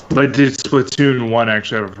 But did Splatoon 1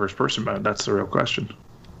 actually have a first person mode? That's the real question.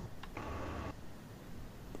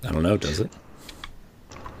 I don't know. Does it?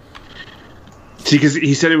 See, because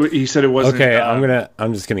he said it wasn't. Okay,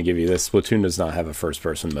 I'm just gonna give you this. Splatoon does not have a first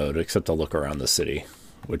person mode except to look around the city,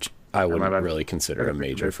 which I wouldn't really consider a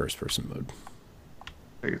major first person mode.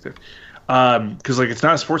 Because it's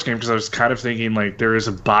not a sports game. Because I was kind of thinking there is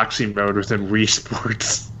a boxing mode within Wii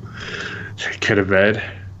Sports. It could have been.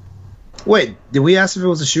 Wait, did we ask if it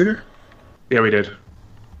was a shooter? Yeah, we did.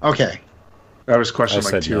 Okay. That was question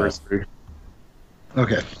I 2 no. or 3.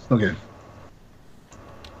 Okay.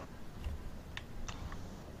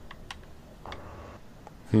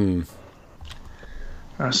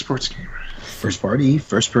 Sports game. First party,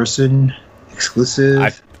 first person,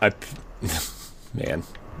 exclusive. I man,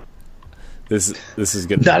 this is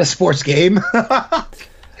good. Not a sports game.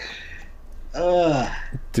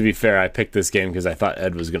 To be fair, I picked this game because I thought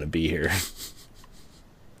Ed was going to be here.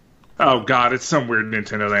 Oh God, it's some weird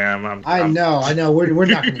Nintendo thing. I know. We're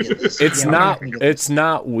not going to get this. It's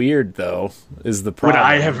not weird though. Is the problem? But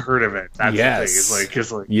I have heard of it. That's yes. the thing.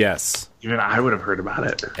 Because yes, even I would have heard about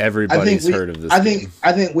it. Everybody's heard of this. I think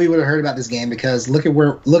we would have heard about this game because look at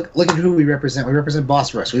who we represent. We represent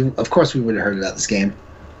Boss Rush. Of course we would have heard about this game.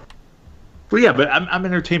 Well, yeah, but I'm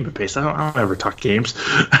entertainment based. I don't ever talk games.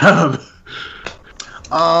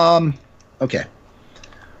 Okay.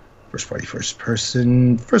 First party, first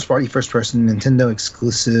person, Nintendo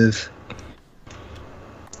exclusive.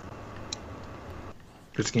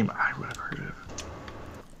 This game I would have heard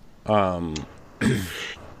of.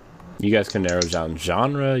 You guys can narrow down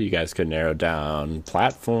genre. You guys could narrow down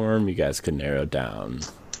platform. You guys could narrow down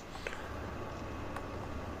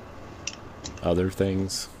other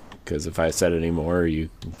things. Because if I said any more, you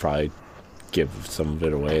could probably give some of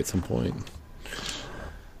it away at some point.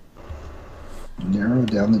 Narrow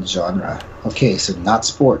down the genre. Okay, so not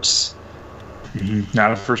sports. Mm-hmm.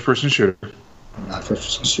 Not a first-person shooter. Not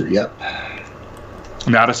first-person shooter, yep.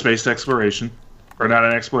 Not a space exploration. Or not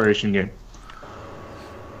an exploration game.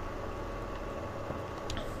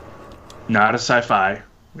 Not a sci-fi.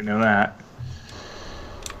 We know that.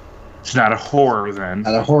 It's not a horror, then.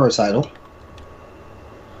 Not a horror title.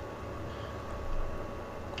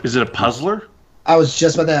 Is it a puzzler? I was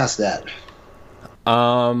just about to ask that.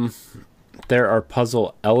 There are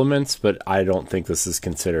puzzle elements, but I don't think this is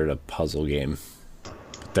considered a puzzle game.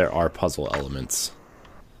 There are puzzle elements.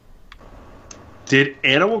 Did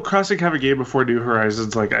Animal Crossing have a game before New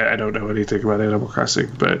Horizons? I don't know anything about Animal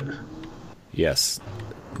Crossing, but... Yes.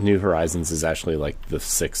 New Horizons is actually the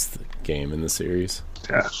 6th game in the series.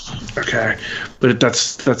 Yeah. Okay. But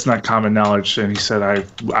that's not common knowledge, and he said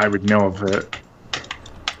I would know of it.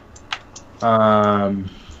 Trying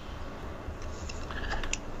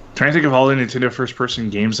to think of all the Nintendo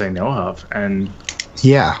first-person games I know of, and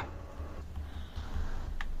yeah,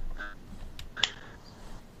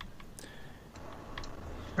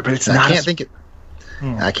 but it's not. I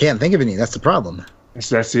can't think of any. That's the problem.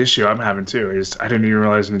 That's the issue I'm having too. Is I didn't even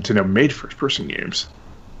realize Nintendo made first-person games.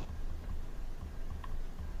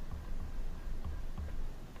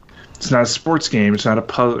 It's not a sports game. It's not a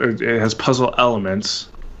puzzle. It has puzzle elements.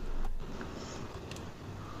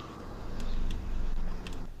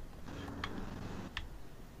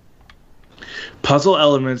 Puzzle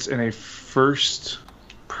elements in a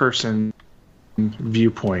first-person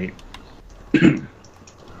viewpoint. Mm-hmm.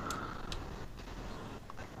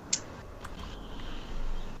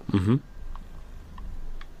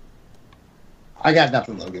 I got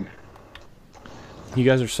nothing, Logan. You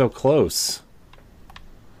guys are so close.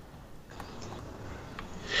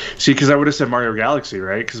 See, because I would have said Mario Galaxy,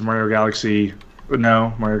 right? Because Mario Galaxy is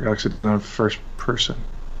not first person.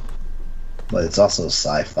 But it's also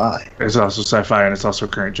sci-fi. It's also sci-fi, and it's also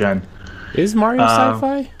current gen. Is Mario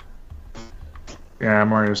sci-fi? Yeah,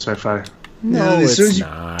 Mario sci-fi. No, it's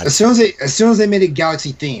not. As soon as they made it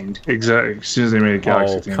Galaxy themed. Exactly. As soon as they made it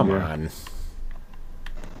Galaxy themed. Come on.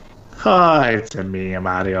 Hi, it's me,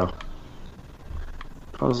 Mario.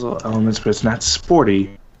 Puzzle elements, but it's not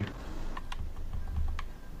sporty.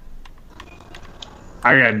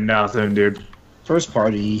 I got nothing, dude. First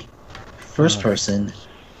party, first person,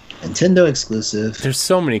 Nintendo exclusive. There's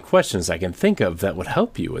so many questions I can think of that would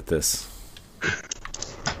help you with this.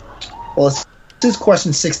 Well, this is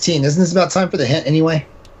question 16. Isn't this about time for the hint anyway?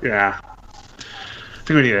 Yeah. I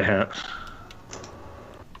think we need a hint.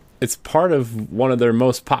 It's part of one of their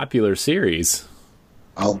most popular series.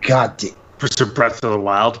 Oh God, For some Breath of the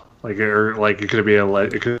Wild, like it could be a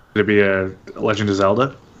Legend of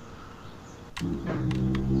Zelda.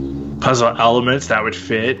 Puzzle elements that would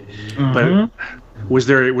fit, but was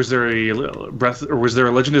there a Breath or was there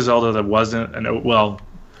a Legend of Zelda that wasn't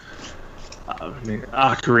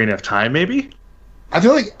Ocarina of Time maybe? I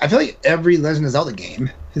feel like every Legend of Zelda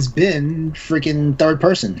game has been freaking third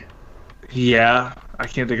person. Yeah, I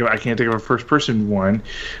can't think of a first person one.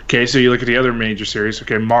 Okay, so you look at the other major series.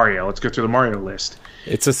 Okay, Mario. Let's go through the Mario list.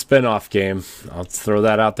 It's a spin-off game. I'll throw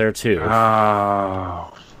that out there too.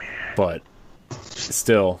 Oh, but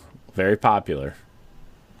still very popular.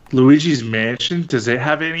 Luigi's Mansion. Does it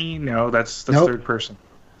have any? No, that's Nope. third person.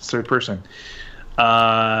 It's third person.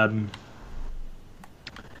 I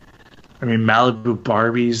mean, Malibu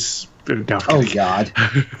Barbies. No, Oh God.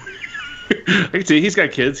 I can see he's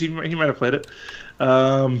got kids. He might have played it.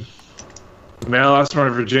 Man, I lost my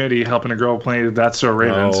virginity helping a girl play That's So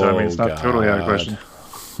Raven. So I mean, it's not totally out of question.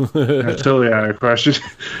 It's totally out of question.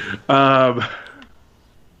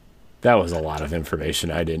 That was a lot of information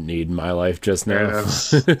I didn't need in my life just now.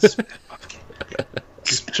 Yeah,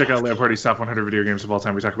 check out Land Party's top 100 video games of all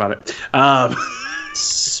time. We talk about it.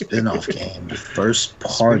 Spin-off game, first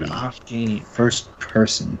party, Spin-off game. first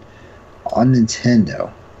person on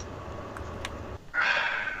Nintendo.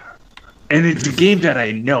 And it's a game that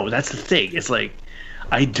I know. That's the thing. It's like,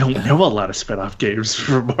 I don't know a lot of spin-off games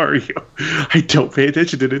for Mario. I don't pay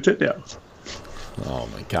attention to Nintendo. Oh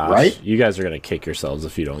my gosh! Right? You guys are gonna kick yourselves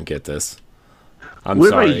if you don't get this. I'm What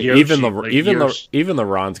about sorry. Yoshi? Even Yoshi. the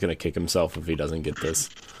Ron's gonna kick himself if he doesn't get this.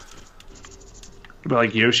 But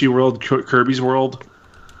like Yoshi World, Kirby's World.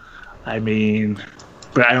 I mean,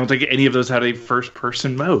 but I don't think any of those had a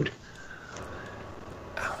first-person mode.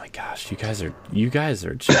 Oh my gosh! You guys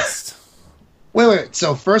are just Wait.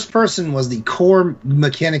 So first person was the core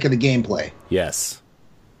mechanic of the gameplay. yes.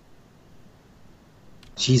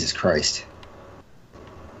 Jesus Christ.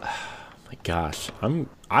 My gosh,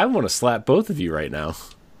 I want to slap both of you right now.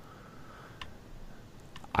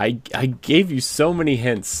 I gave you so many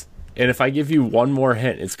hints, and if I give you one more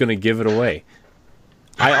hint, it's going to give it away.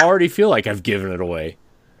 I already feel like I've given it away.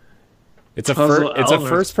 It's a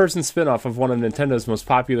first-person spin-off of one of Nintendo's most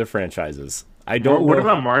popular franchises. I don't. What know,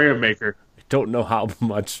 about Mario Maker? I don't know how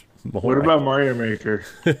much more. What about Mario Maker?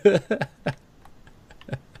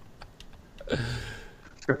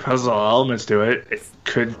 The puzzle elements to it. It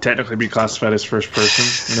could technically be classified as first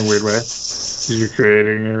person in a weird way. You're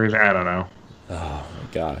creating everything. I don't know. Oh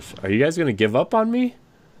my gosh! Are you guys going to give up on me?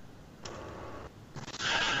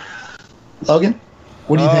 Logan,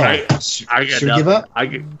 what do you think? I got Should we nothing. give up?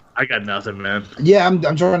 I got nothing, man. Yeah, I'm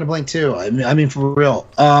drawing to blank too. I mean for real.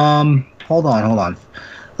 Hold on.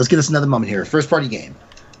 Let's get us another moment here. First party game,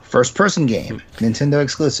 first person game, Nintendo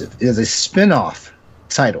exclusive. It is a spin-off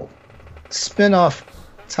title.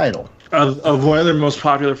 Of one of their most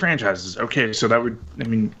popular franchises. Okay, so that would, I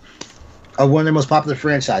mean, Of one of their most popular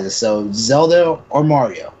franchises. So Zelda or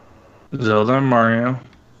Mario. Zelda and Mario.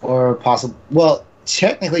 Or possible. Well,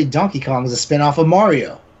 technically Donkey Kong is a spin-off of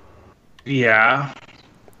Mario. Yeah.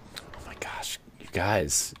 Oh my gosh!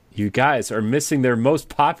 You guys are missing their most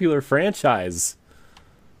popular franchise.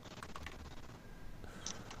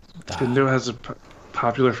 Nintendo has a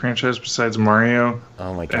popular franchise besides Mario.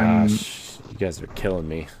 Oh my gosh! You guys are killing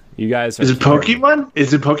me. You guys are. Is it Pokemon?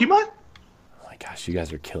 Is it Pokemon? Oh my gosh! You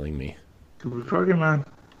guys are killing me. Could be Pokemon.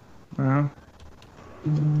 Well,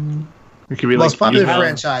 it could be Most like popular Yu-Gi-Oh.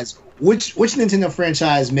 franchise. Which Nintendo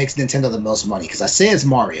franchise makes Nintendo the most money? Because I say it's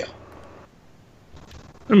Mario.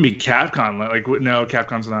 It would be Capcom. No,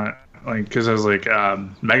 Capcom's not. Like, because I was like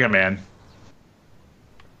Mega Man.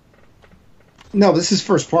 No, this is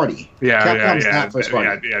first party. Yeah, Capcom's yeah, not first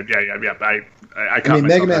party. Yeah. I I caught mean,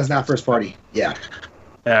 myself Mega Man's after- not first party. Yeah.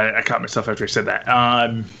 I caught myself after I said that.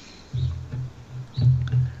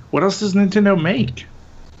 What else does Nintendo make?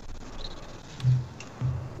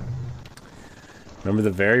 Remember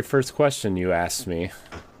the very first question you asked me?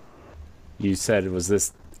 You said, "Was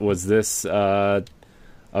this a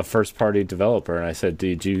first-party developer?" And I said, "Do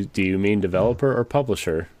you mean developer or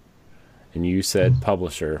publisher?" And you said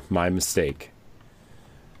publisher. My mistake.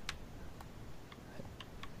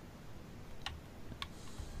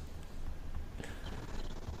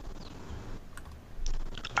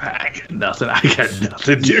 nothing. I got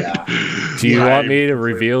nothing, dude. Yeah. Do you want me to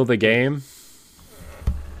reveal the game?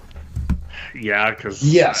 Yeah, because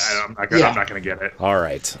Yes. I'm not gonna get it. All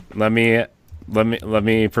right. Let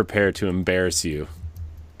me prepare to embarrass you.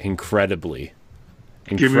 Incredibly.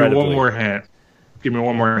 Give me one more hint. Give me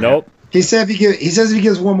one more hint. Nope. He says if he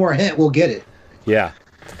gives one more hint, we'll get it. Yeah.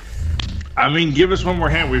 I mean, give us one more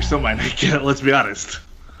hint. We still might not get it. Let's be honest.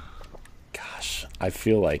 Gosh, I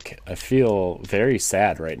feel very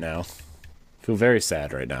sad right now.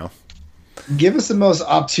 Give us the most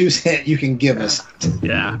obtuse hint you can give us.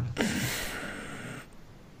 Yeah.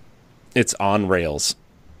 It's on rails.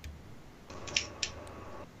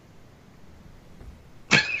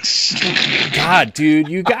 God, dude,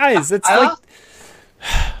 you guys, it's like.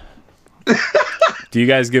 Do you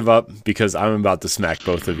guys give up? Because I'm about to smack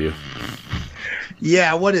both of you.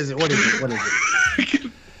 Yeah, what is it?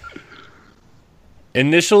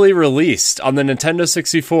 Initially released on the Nintendo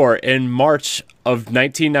 64 in March of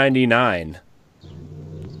 1999.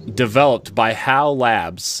 Developed by HAL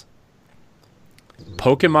Labs.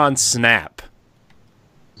 Pokemon Snap.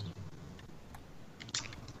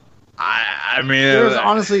 I mean,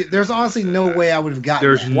 There's honestly no way I would have gotten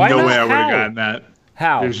there's that. Why no not? way I would How? have gotten that.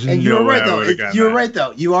 How? There's And no you're way right I though. would've gotten You're that. right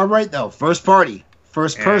though. You are right though. First party,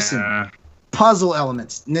 first person, puzzle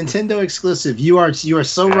elements, Nintendo exclusive. You are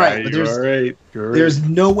so right. But You're right. there's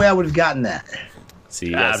no way I would have gotten that. See,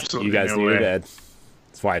 you guys Absolutely knew no way. it, Ed.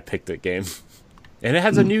 That's why I picked that game. And it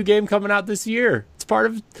has a new game coming out this year. It's part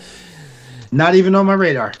of... Not even on my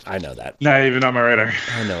radar. I know that. Not even on my radar.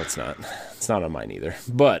 I know it's not. It's not on mine either.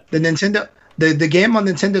 But... The Nintendo, the game on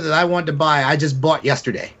Nintendo that I wanted to buy, I just bought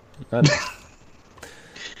yesterday.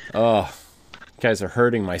 Oh, you guys are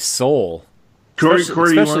hurting my soul. Corey,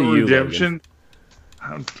 Especially you want you, redemption?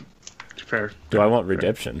 Fair. Do I want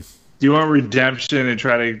redemption? Do you want redemption and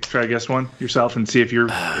try to guess one yourself and see if you're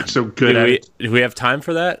so good at it? Do we have time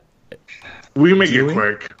for that? We can make it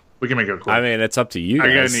quick. We can make it quick. I mean, it's up to you I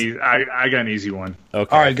guys. got an easy one.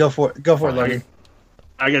 Okay. All right, go for it. Go for it, Logan.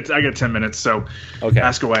 I got 10 minutes, so Okay.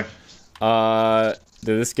 ask away.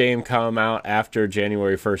 Did this game come out after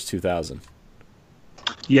January 1st, 2000?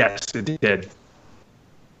 Yes, it did.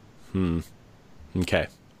 Okay.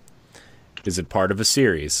 Is it part of a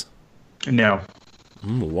series? No.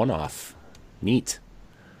 One-off. Neat.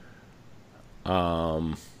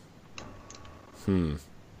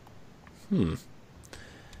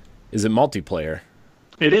 Is it multiplayer?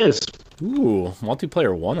 It is. Ooh,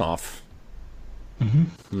 multiplayer one-off.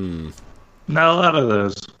 Not a lot of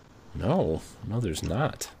those. No, there's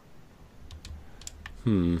not.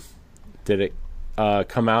 Did it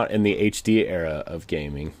come out in the HD era of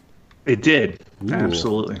gaming? It did. Ooh.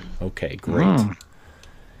 Absolutely. Okay, great.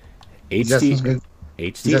 These got HD. some good,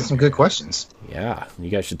 HD. these got some good questions. Yeah, you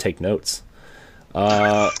guys should take notes.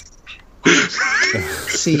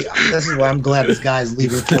 See, this is why I'm glad this guy's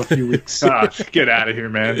leaving for a few weeks. Get out of here,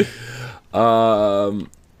 man.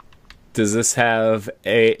 Does this have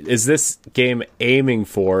a? Is this game aiming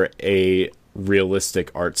for a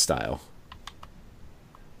realistic art style?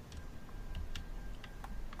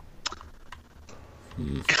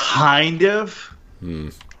 Kind of.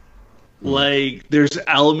 Like, there's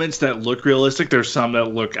elements that look realistic. There's some that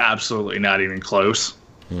look absolutely not even close.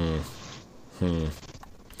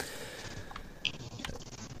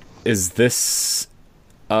 Is this?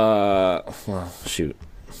 Well, shoot,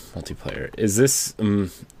 multiplayer. Is this?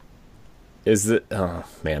 Is it? Oh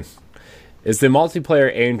man, is the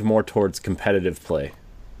multiplayer aimed more towards competitive play?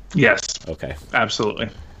 Yes, Okay. absolutely.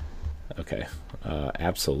 Okay.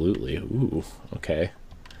 Absolutely. Ooh. Okay.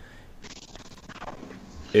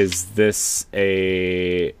 Is this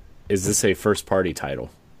a first party title?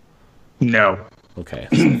 No. Okay.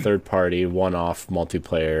 So third party, one off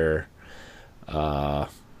multiplayer.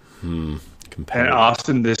 And Competitive.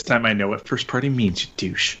 Austin, this time I know what first party means, you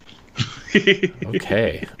douche.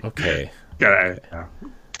 Okay. Yeah.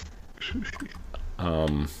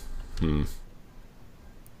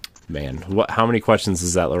 Man, what? How many questions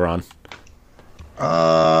is that, Laurent?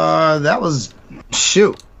 That was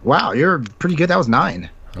shoot. Wow, you're pretty good. That was 9.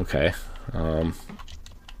 Okay.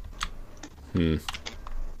 Do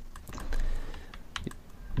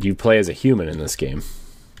you play as a human in this game?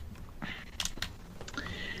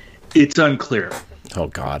 It's unclear. Oh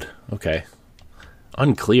God. Okay.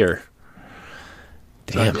 Unclear.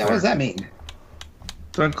 Damn. Yeah, what does that mean?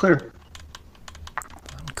 It's unclear.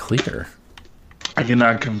 Unclear. I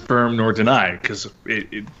cannot confirm nor deny because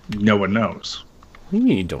no one knows. What do you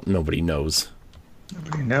mean you don't? Nobody knows.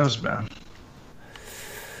 Nobody knows, man.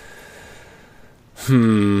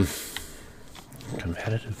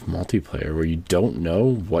 Competitive multiplayer where you don't know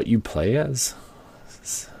what you play as.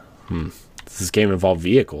 Does this game involve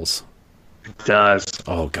vehicles? It does.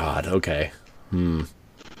 Oh God. Okay. Some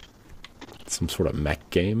sort of mech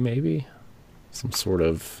game, maybe. Some sort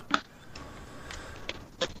of.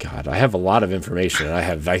 God, I have a lot of information. And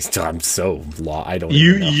I'm so lost. I don't.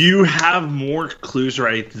 Even know. You have more clues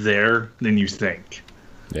right there than you think.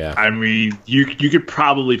 Yeah. I mean, you could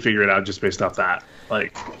probably figure it out just based off that.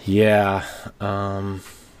 Like. Yeah.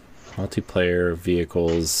 Multiplayer,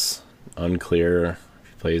 vehicles, unclear. If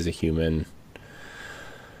you play as a human.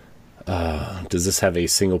 Does this have a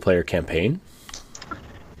single player campaign?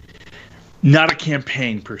 Not a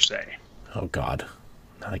campaign per se. Oh God,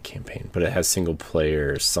 not a campaign, but it has single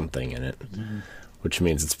player something in it, which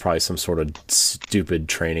means it's probably some sort of stupid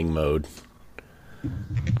training mode.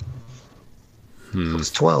 It's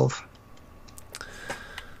 12.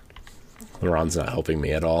 Ron's not helping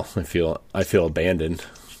me at all. I feel abandoned.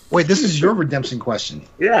 Wait, this is your redemption question.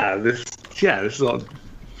 Yeah, this is all.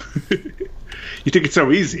 You think it's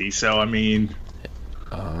so easy, so I mean,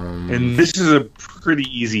 and this is a pretty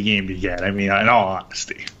easy game to get. I mean, in all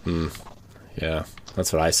honesty. Yeah,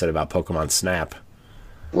 that's what I said about Pokemon Snap.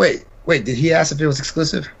 Wait, did he ask if it was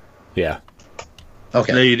exclusive? Yeah.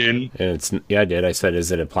 Okay. No, you didn't. And I did. I said,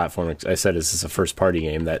 is it a platform? I said, is this a first party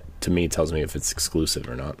game? That to me tells me if it's exclusive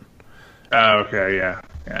or not. Oh, okay, yeah.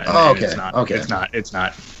 Oh, okay. It's not. Okay. It's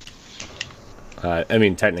not. I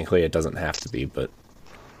mean, technically, it doesn't have to be, but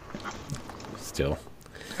still.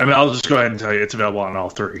 I mean, I'll just go ahead and tell you it's available on all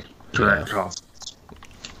three current consoles.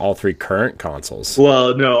 All three current consoles.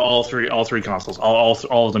 Well, no, all three consoles,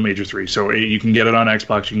 all of the major three. So you can get it on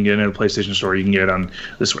Xbox, you can get it in a PlayStation Store, you can get it on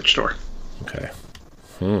the Switch Store. Okay.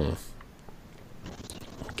 What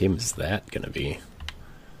game is that gonna be?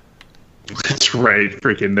 It's right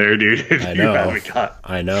freaking there, dude. I know.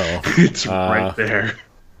 I know. It's right there.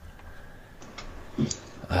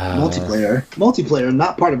 Multiplayer,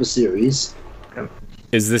 not part of a series.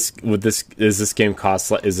 Is this game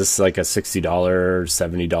cost? Is this like a $60,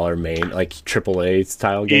 $70 main like AAA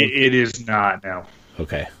style game? It is not. No.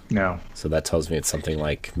 Okay. No. So that tells me it's something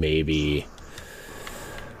like maybe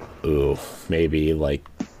like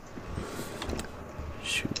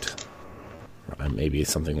maybe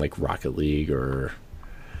something like Rocket League or.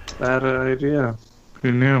 Bad idea.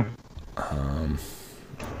 Who knew?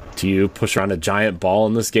 Do you push around a giant ball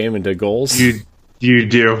in this game into goals? You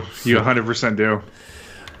do. You 100% do.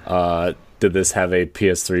 Did this have a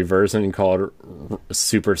PS3 version called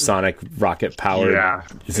Supersonic Rocket Powered? Yeah.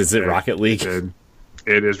 Is it Rocket League?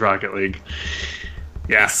 It is Rocket League.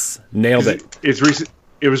 Yes. Nailed it. It's recent.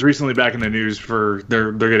 It was recently back in the news for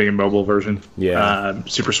they're getting a mobile version. Yeah.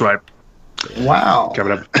 Super Swipe. Wow.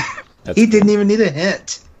 Coming up. He didn't even need a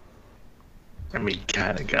hint. I mean,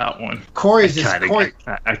 kind of got one. Corey's I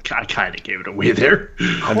kind of gave it away there.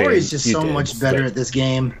 Corey's just so much better at this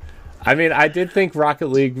game. I mean, I did think Rocket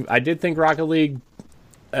League. Like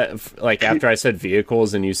after I said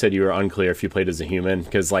vehicles, and you said you were unclear if you played as a human,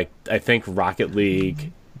 because like I think Rocket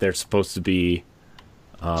League, they're supposed to be.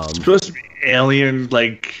 It's supposed to be alien,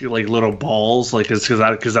 like little balls, like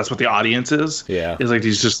because that's what the audience is. Yeah, is like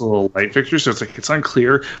these just little light fixtures. So it's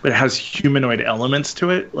unclear, but it has humanoid elements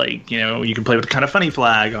to it. Like you can play with kind of funny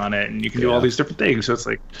flag on it, and you can do all these different things. So it's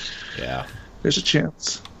like, there's a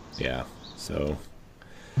chance. Yeah. So.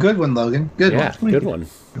 Good one, Logan. Good one. Yeah, good one.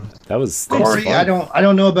 That was Corey. I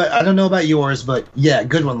don't know about yours, but yeah,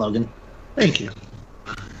 good one, Logan. Thank you.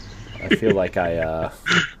 I feel like I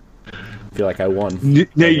won.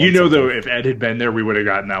 Now, though, if Ed had been there, we would have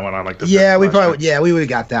gotten that one on like the. Yeah, we would have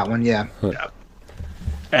got that one. Yeah. Yeah.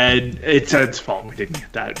 And it's Ed's fault we didn't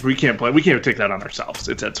get that. We can't take that on ourselves.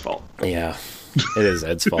 It's Ed's fault. Yeah, it is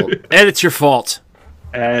Ed's fault. Ed, it's your fault.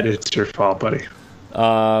 Ed, it's your fault, buddy.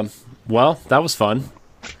 Well, that was fun.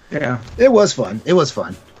 Yeah, it was fun.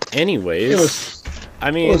 Anyways,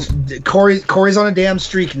 Corey's on a damn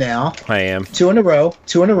streak now. I am 2 in a row.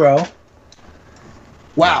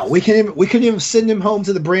 Wow, we couldn't even send him home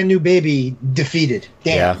to the brand new baby defeated.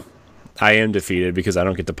 Damn. Yeah, I am defeated because I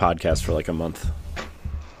don't get the podcast for like a month.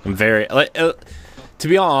 I'm very to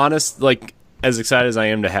be all honest, like as excited as I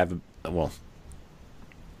am to have. Well,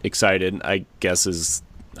 excited, I guess is.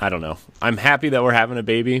 I don't know. I'm happy that we're having a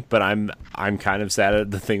baby, but I'm kind of sad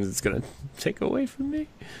at the things it's going to take away from me,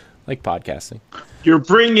 like podcasting. You're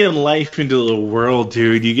bringing life into the world,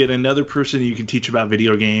 dude. You get another person you can teach about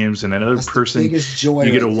video games, and another person you get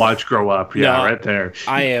to watch grow up. Yeah, right there.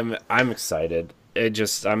 I'm excited. It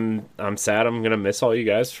just I'm sad. I'm going to miss all you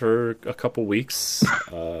guys for a couple weeks.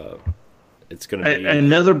 It's going to be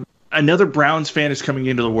another Browns fan is coming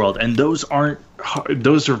into the world, and those are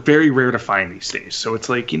very rare to find these days. So it's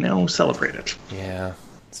like, celebrate it. Yeah,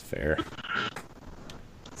 it's fair.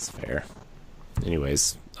 It's fair.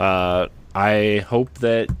 Anyways, I hope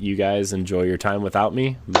that you guys enjoy your time without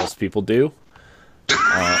me. Most people do.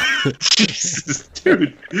 Jesus,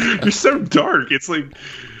 dude, you're so dark. It's like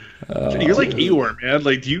you're like Eeyore, man.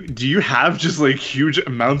 Like, do you have just like huge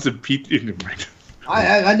amounts of people?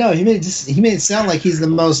 I know he made it sound like he's the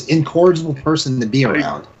most incorrigible person to be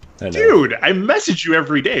around. Dude, I message you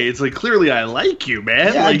every day. It's like, clearly I like you,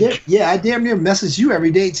 man. Yeah, I damn near message you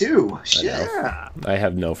every day too. Shit. I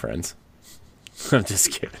have no friends. I'm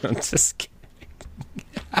just kidding.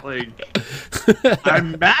 Like,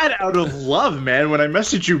 I'm mad out of love, man. When I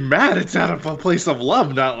message you mad, it's out of a place of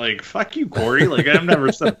love, not like, fuck you, Corey. Like, I've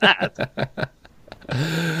never said that.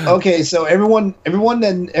 Okay, so everyone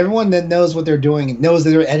that knows what they're doing knows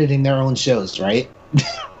that they're editing their own shows, right?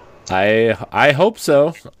 I hope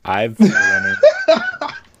so. I've been.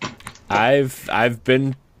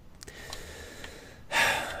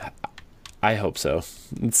 I hope so.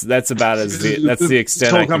 That's about that's the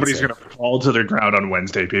extent. This whole company's going to fall to the ground on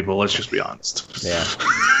Wednesday, people. Let's just be honest. Yeah.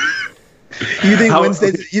 You think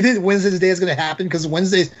Wednesday's day is going to happen? Because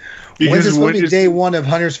Wednesday's going to be day one of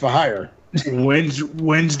Hunters for Hire.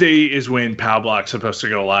 Wednesday is when Pow Block's supposed to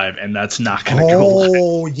go live, and that's not going to go live.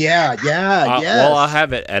 Oh, yeah. Well, I'll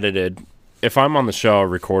have it edited. If I'm on the show, I'll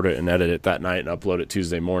record it and edit it that night and upload it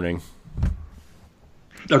Tuesday morning.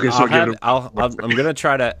 Okay, so I'm going to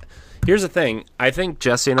try to... Here's the thing. I think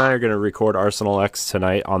Jesse and I are going to record Arsenal X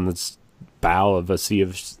tonight on this bow of a Sea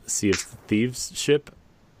of Thieves ship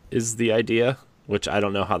is the idea, which I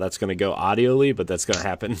don't know how that's going to go audially, but that's going to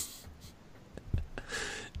happen.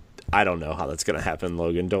 I don't know how that's going to happen,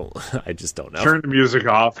 Logan. I just don't know. Turn the music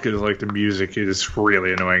off because like the music is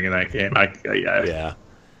really annoying in that game.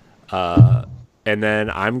 Yeah. And then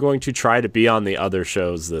I'm going to try to be on the other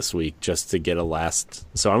shows this week just to get a last.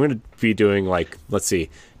 So I'm going to be doing like, let's see,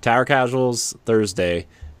 Tower Casuals Thursday,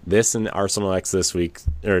 this and Arsenal X this week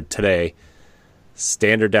or today,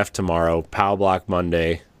 Standard Def tomorrow, Pow Block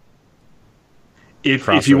Monday.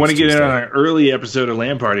 If you want to get in on an early episode of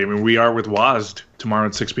LAN Party, I mean, we are with WASD tomorrow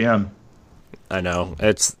at 6 p.m. I know.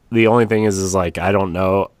 It's the only thing is like I don't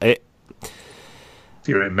know.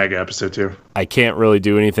 You're a mega episode too. I can't really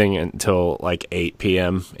do anything until like 8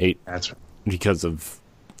 p.m. That's right. Because of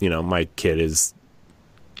my kid is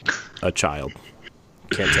a child.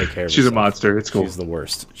 Can't take care of herself. She's a monster. It's cool. She's the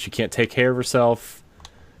worst. She can't take care of herself.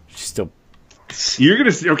 She's still... You're going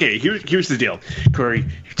to... Okay, here's the deal. Corey,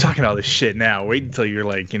 you're talking all this shit now. Wait until you're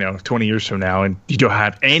like, 20 years from now and you don't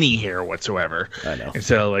have any hair whatsoever. I know.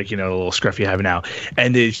 Instead of like, the little scruff you have now.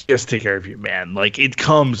 And it's just take care of you, man. Like, it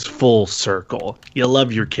comes full circle. You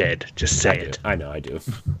love your kid. Just say it. I know, I do.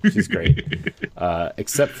 She's great.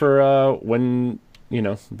 Except for when,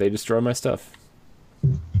 they destroy my stuff.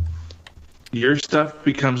 Your stuff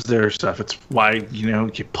becomes their stuff. It's why,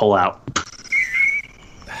 you pull out.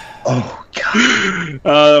 Oh, God.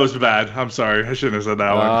 That was bad. I'm sorry. I shouldn't have said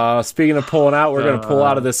that one. Speaking of pulling out, we're going to pull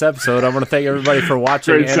out of this episode. I want to thank everybody for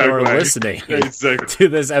watching and or listening to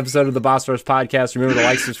this episode of the Boss Rush Podcast. Remember to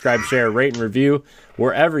like, subscribe, share, rate, and review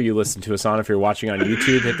wherever you listen to us on. If you're watching on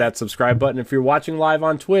YouTube, hit that subscribe button. If you're watching live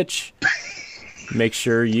on Twitch, make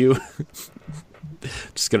sure you...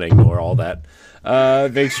 Just going to ignore all that.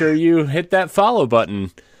 Make sure you hit that follow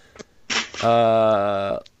button.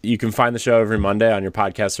 You can find the show every Monday on your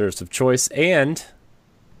podcast service of choice and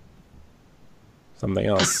something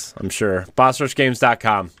else, I'm sure.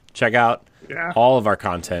 BossRushGames.com. Check out all of our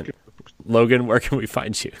content. Logan, where can we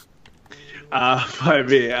find you? Find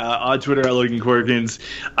me on Twitter at Logan Corkins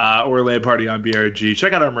or LAN Party on BRG.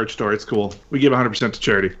 Check out our merch store. It's cool. We give 100% to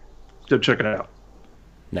charity. So check it out.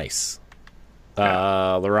 Nice.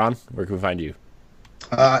 Laron, where can we find you?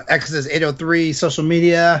 Exodus 803 social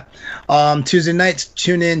media. Tuesday nights,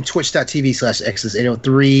 tune in twitch.tv/Exodus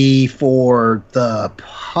 803 for the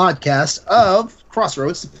podcast of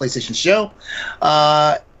Crossroads, the PlayStation show.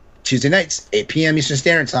 Tuesday nights, 8 p.m. Eastern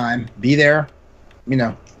Standard Time. Be there.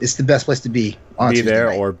 It's the best place to be. On be Tuesday there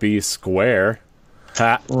night. or be square.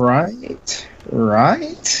 Ha. Right.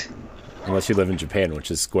 Unless you live in Japan,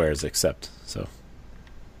 which is squares except. So,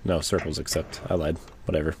 no, circles except. I lied.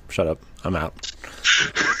 Whatever. Shut up. I'm out.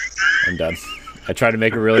 I'm done. I tried to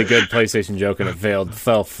make a really good PlayStation joke and it failed.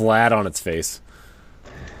 Fell flat on its face.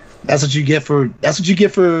 That's what you get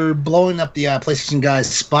for blowing up the PlayStation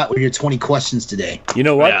guy's spot with your 20 questions today. You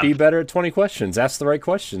know what? Yeah. Be better at 20 questions. Ask the right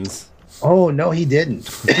questions. Oh no, he didn't.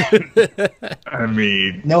 I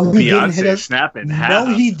mean, no, he didn't hit us. Snapping.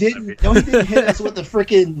 No, he didn't. No, he didn't hit us with the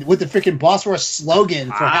freaking Boss Rush slogan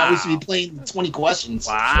for how we should be playing 20 questions.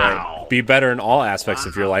 Wow. Right. Be better in all aspects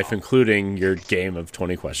of your life, including your game of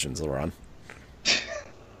 20 questions, Laron.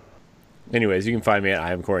 anyways, you can find me at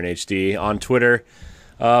I am Corn HD on Twitter.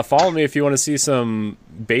 Follow me if you want to see some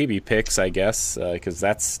baby pics, I guess, because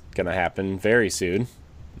that's gonna happen very soon.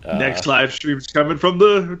 Next live stream's coming from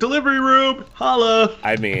the delivery room. Holla!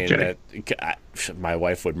 I mean, my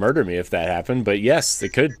wife would murder me if that happened, but yes, it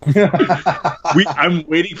could. I'm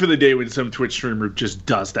waiting for the day when some Twitch streamer just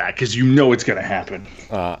does that, because you know it's gonna happen.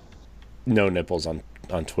 No nipples on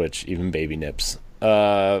Twitch, even baby nips.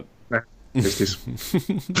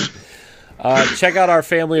 Check out our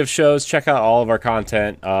family of shows. Check out all of our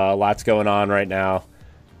content. Lots going on right now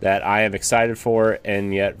that I am excited for,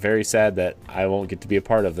 and yet very sad that I won't get to be a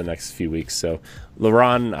part of the next few weeks. So,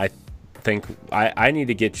 LeRon, I think I need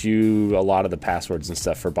to get you a lot of the passwords and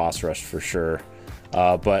stuff for Boss Rush for sure.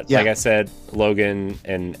 But like I said, Logan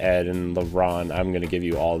and Ed and LeRon, I'm going to give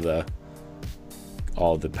you all the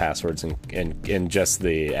passwords and just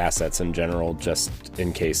the assets in general, just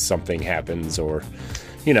in case something happens, or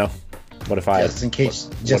what if in case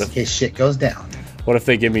shit goes down. What if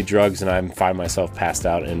they give me drugs and I find myself passed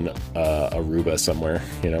out in Aruba somewhere?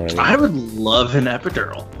 You know what I mean? I would love an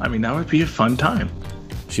epidural. I mean, that would be a fun time.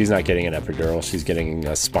 She's not getting an epidural. She's getting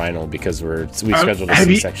a spinal because we scheduled a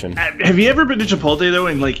C-section. Have you ever been to Chipotle though,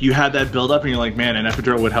 and like you had that build up, and you're like, man, an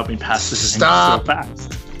epidural would help me pass this thing so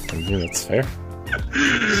fast. That's fair.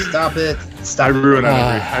 Stop it! Stop. I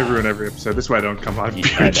ruin every episode. This is why I don't come on.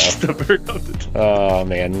 Oh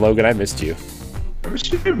man, Logan, I missed you. I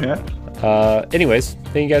missed you, man. Anyways,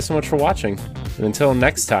 thank you guys so much for watching, and until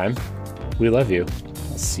next time, we love you.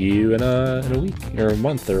 I'll see you in a week or a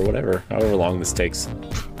month or whatever, however long this takes.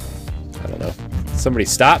 I don't know. Somebody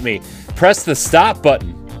stop me! Press the stop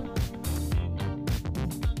button.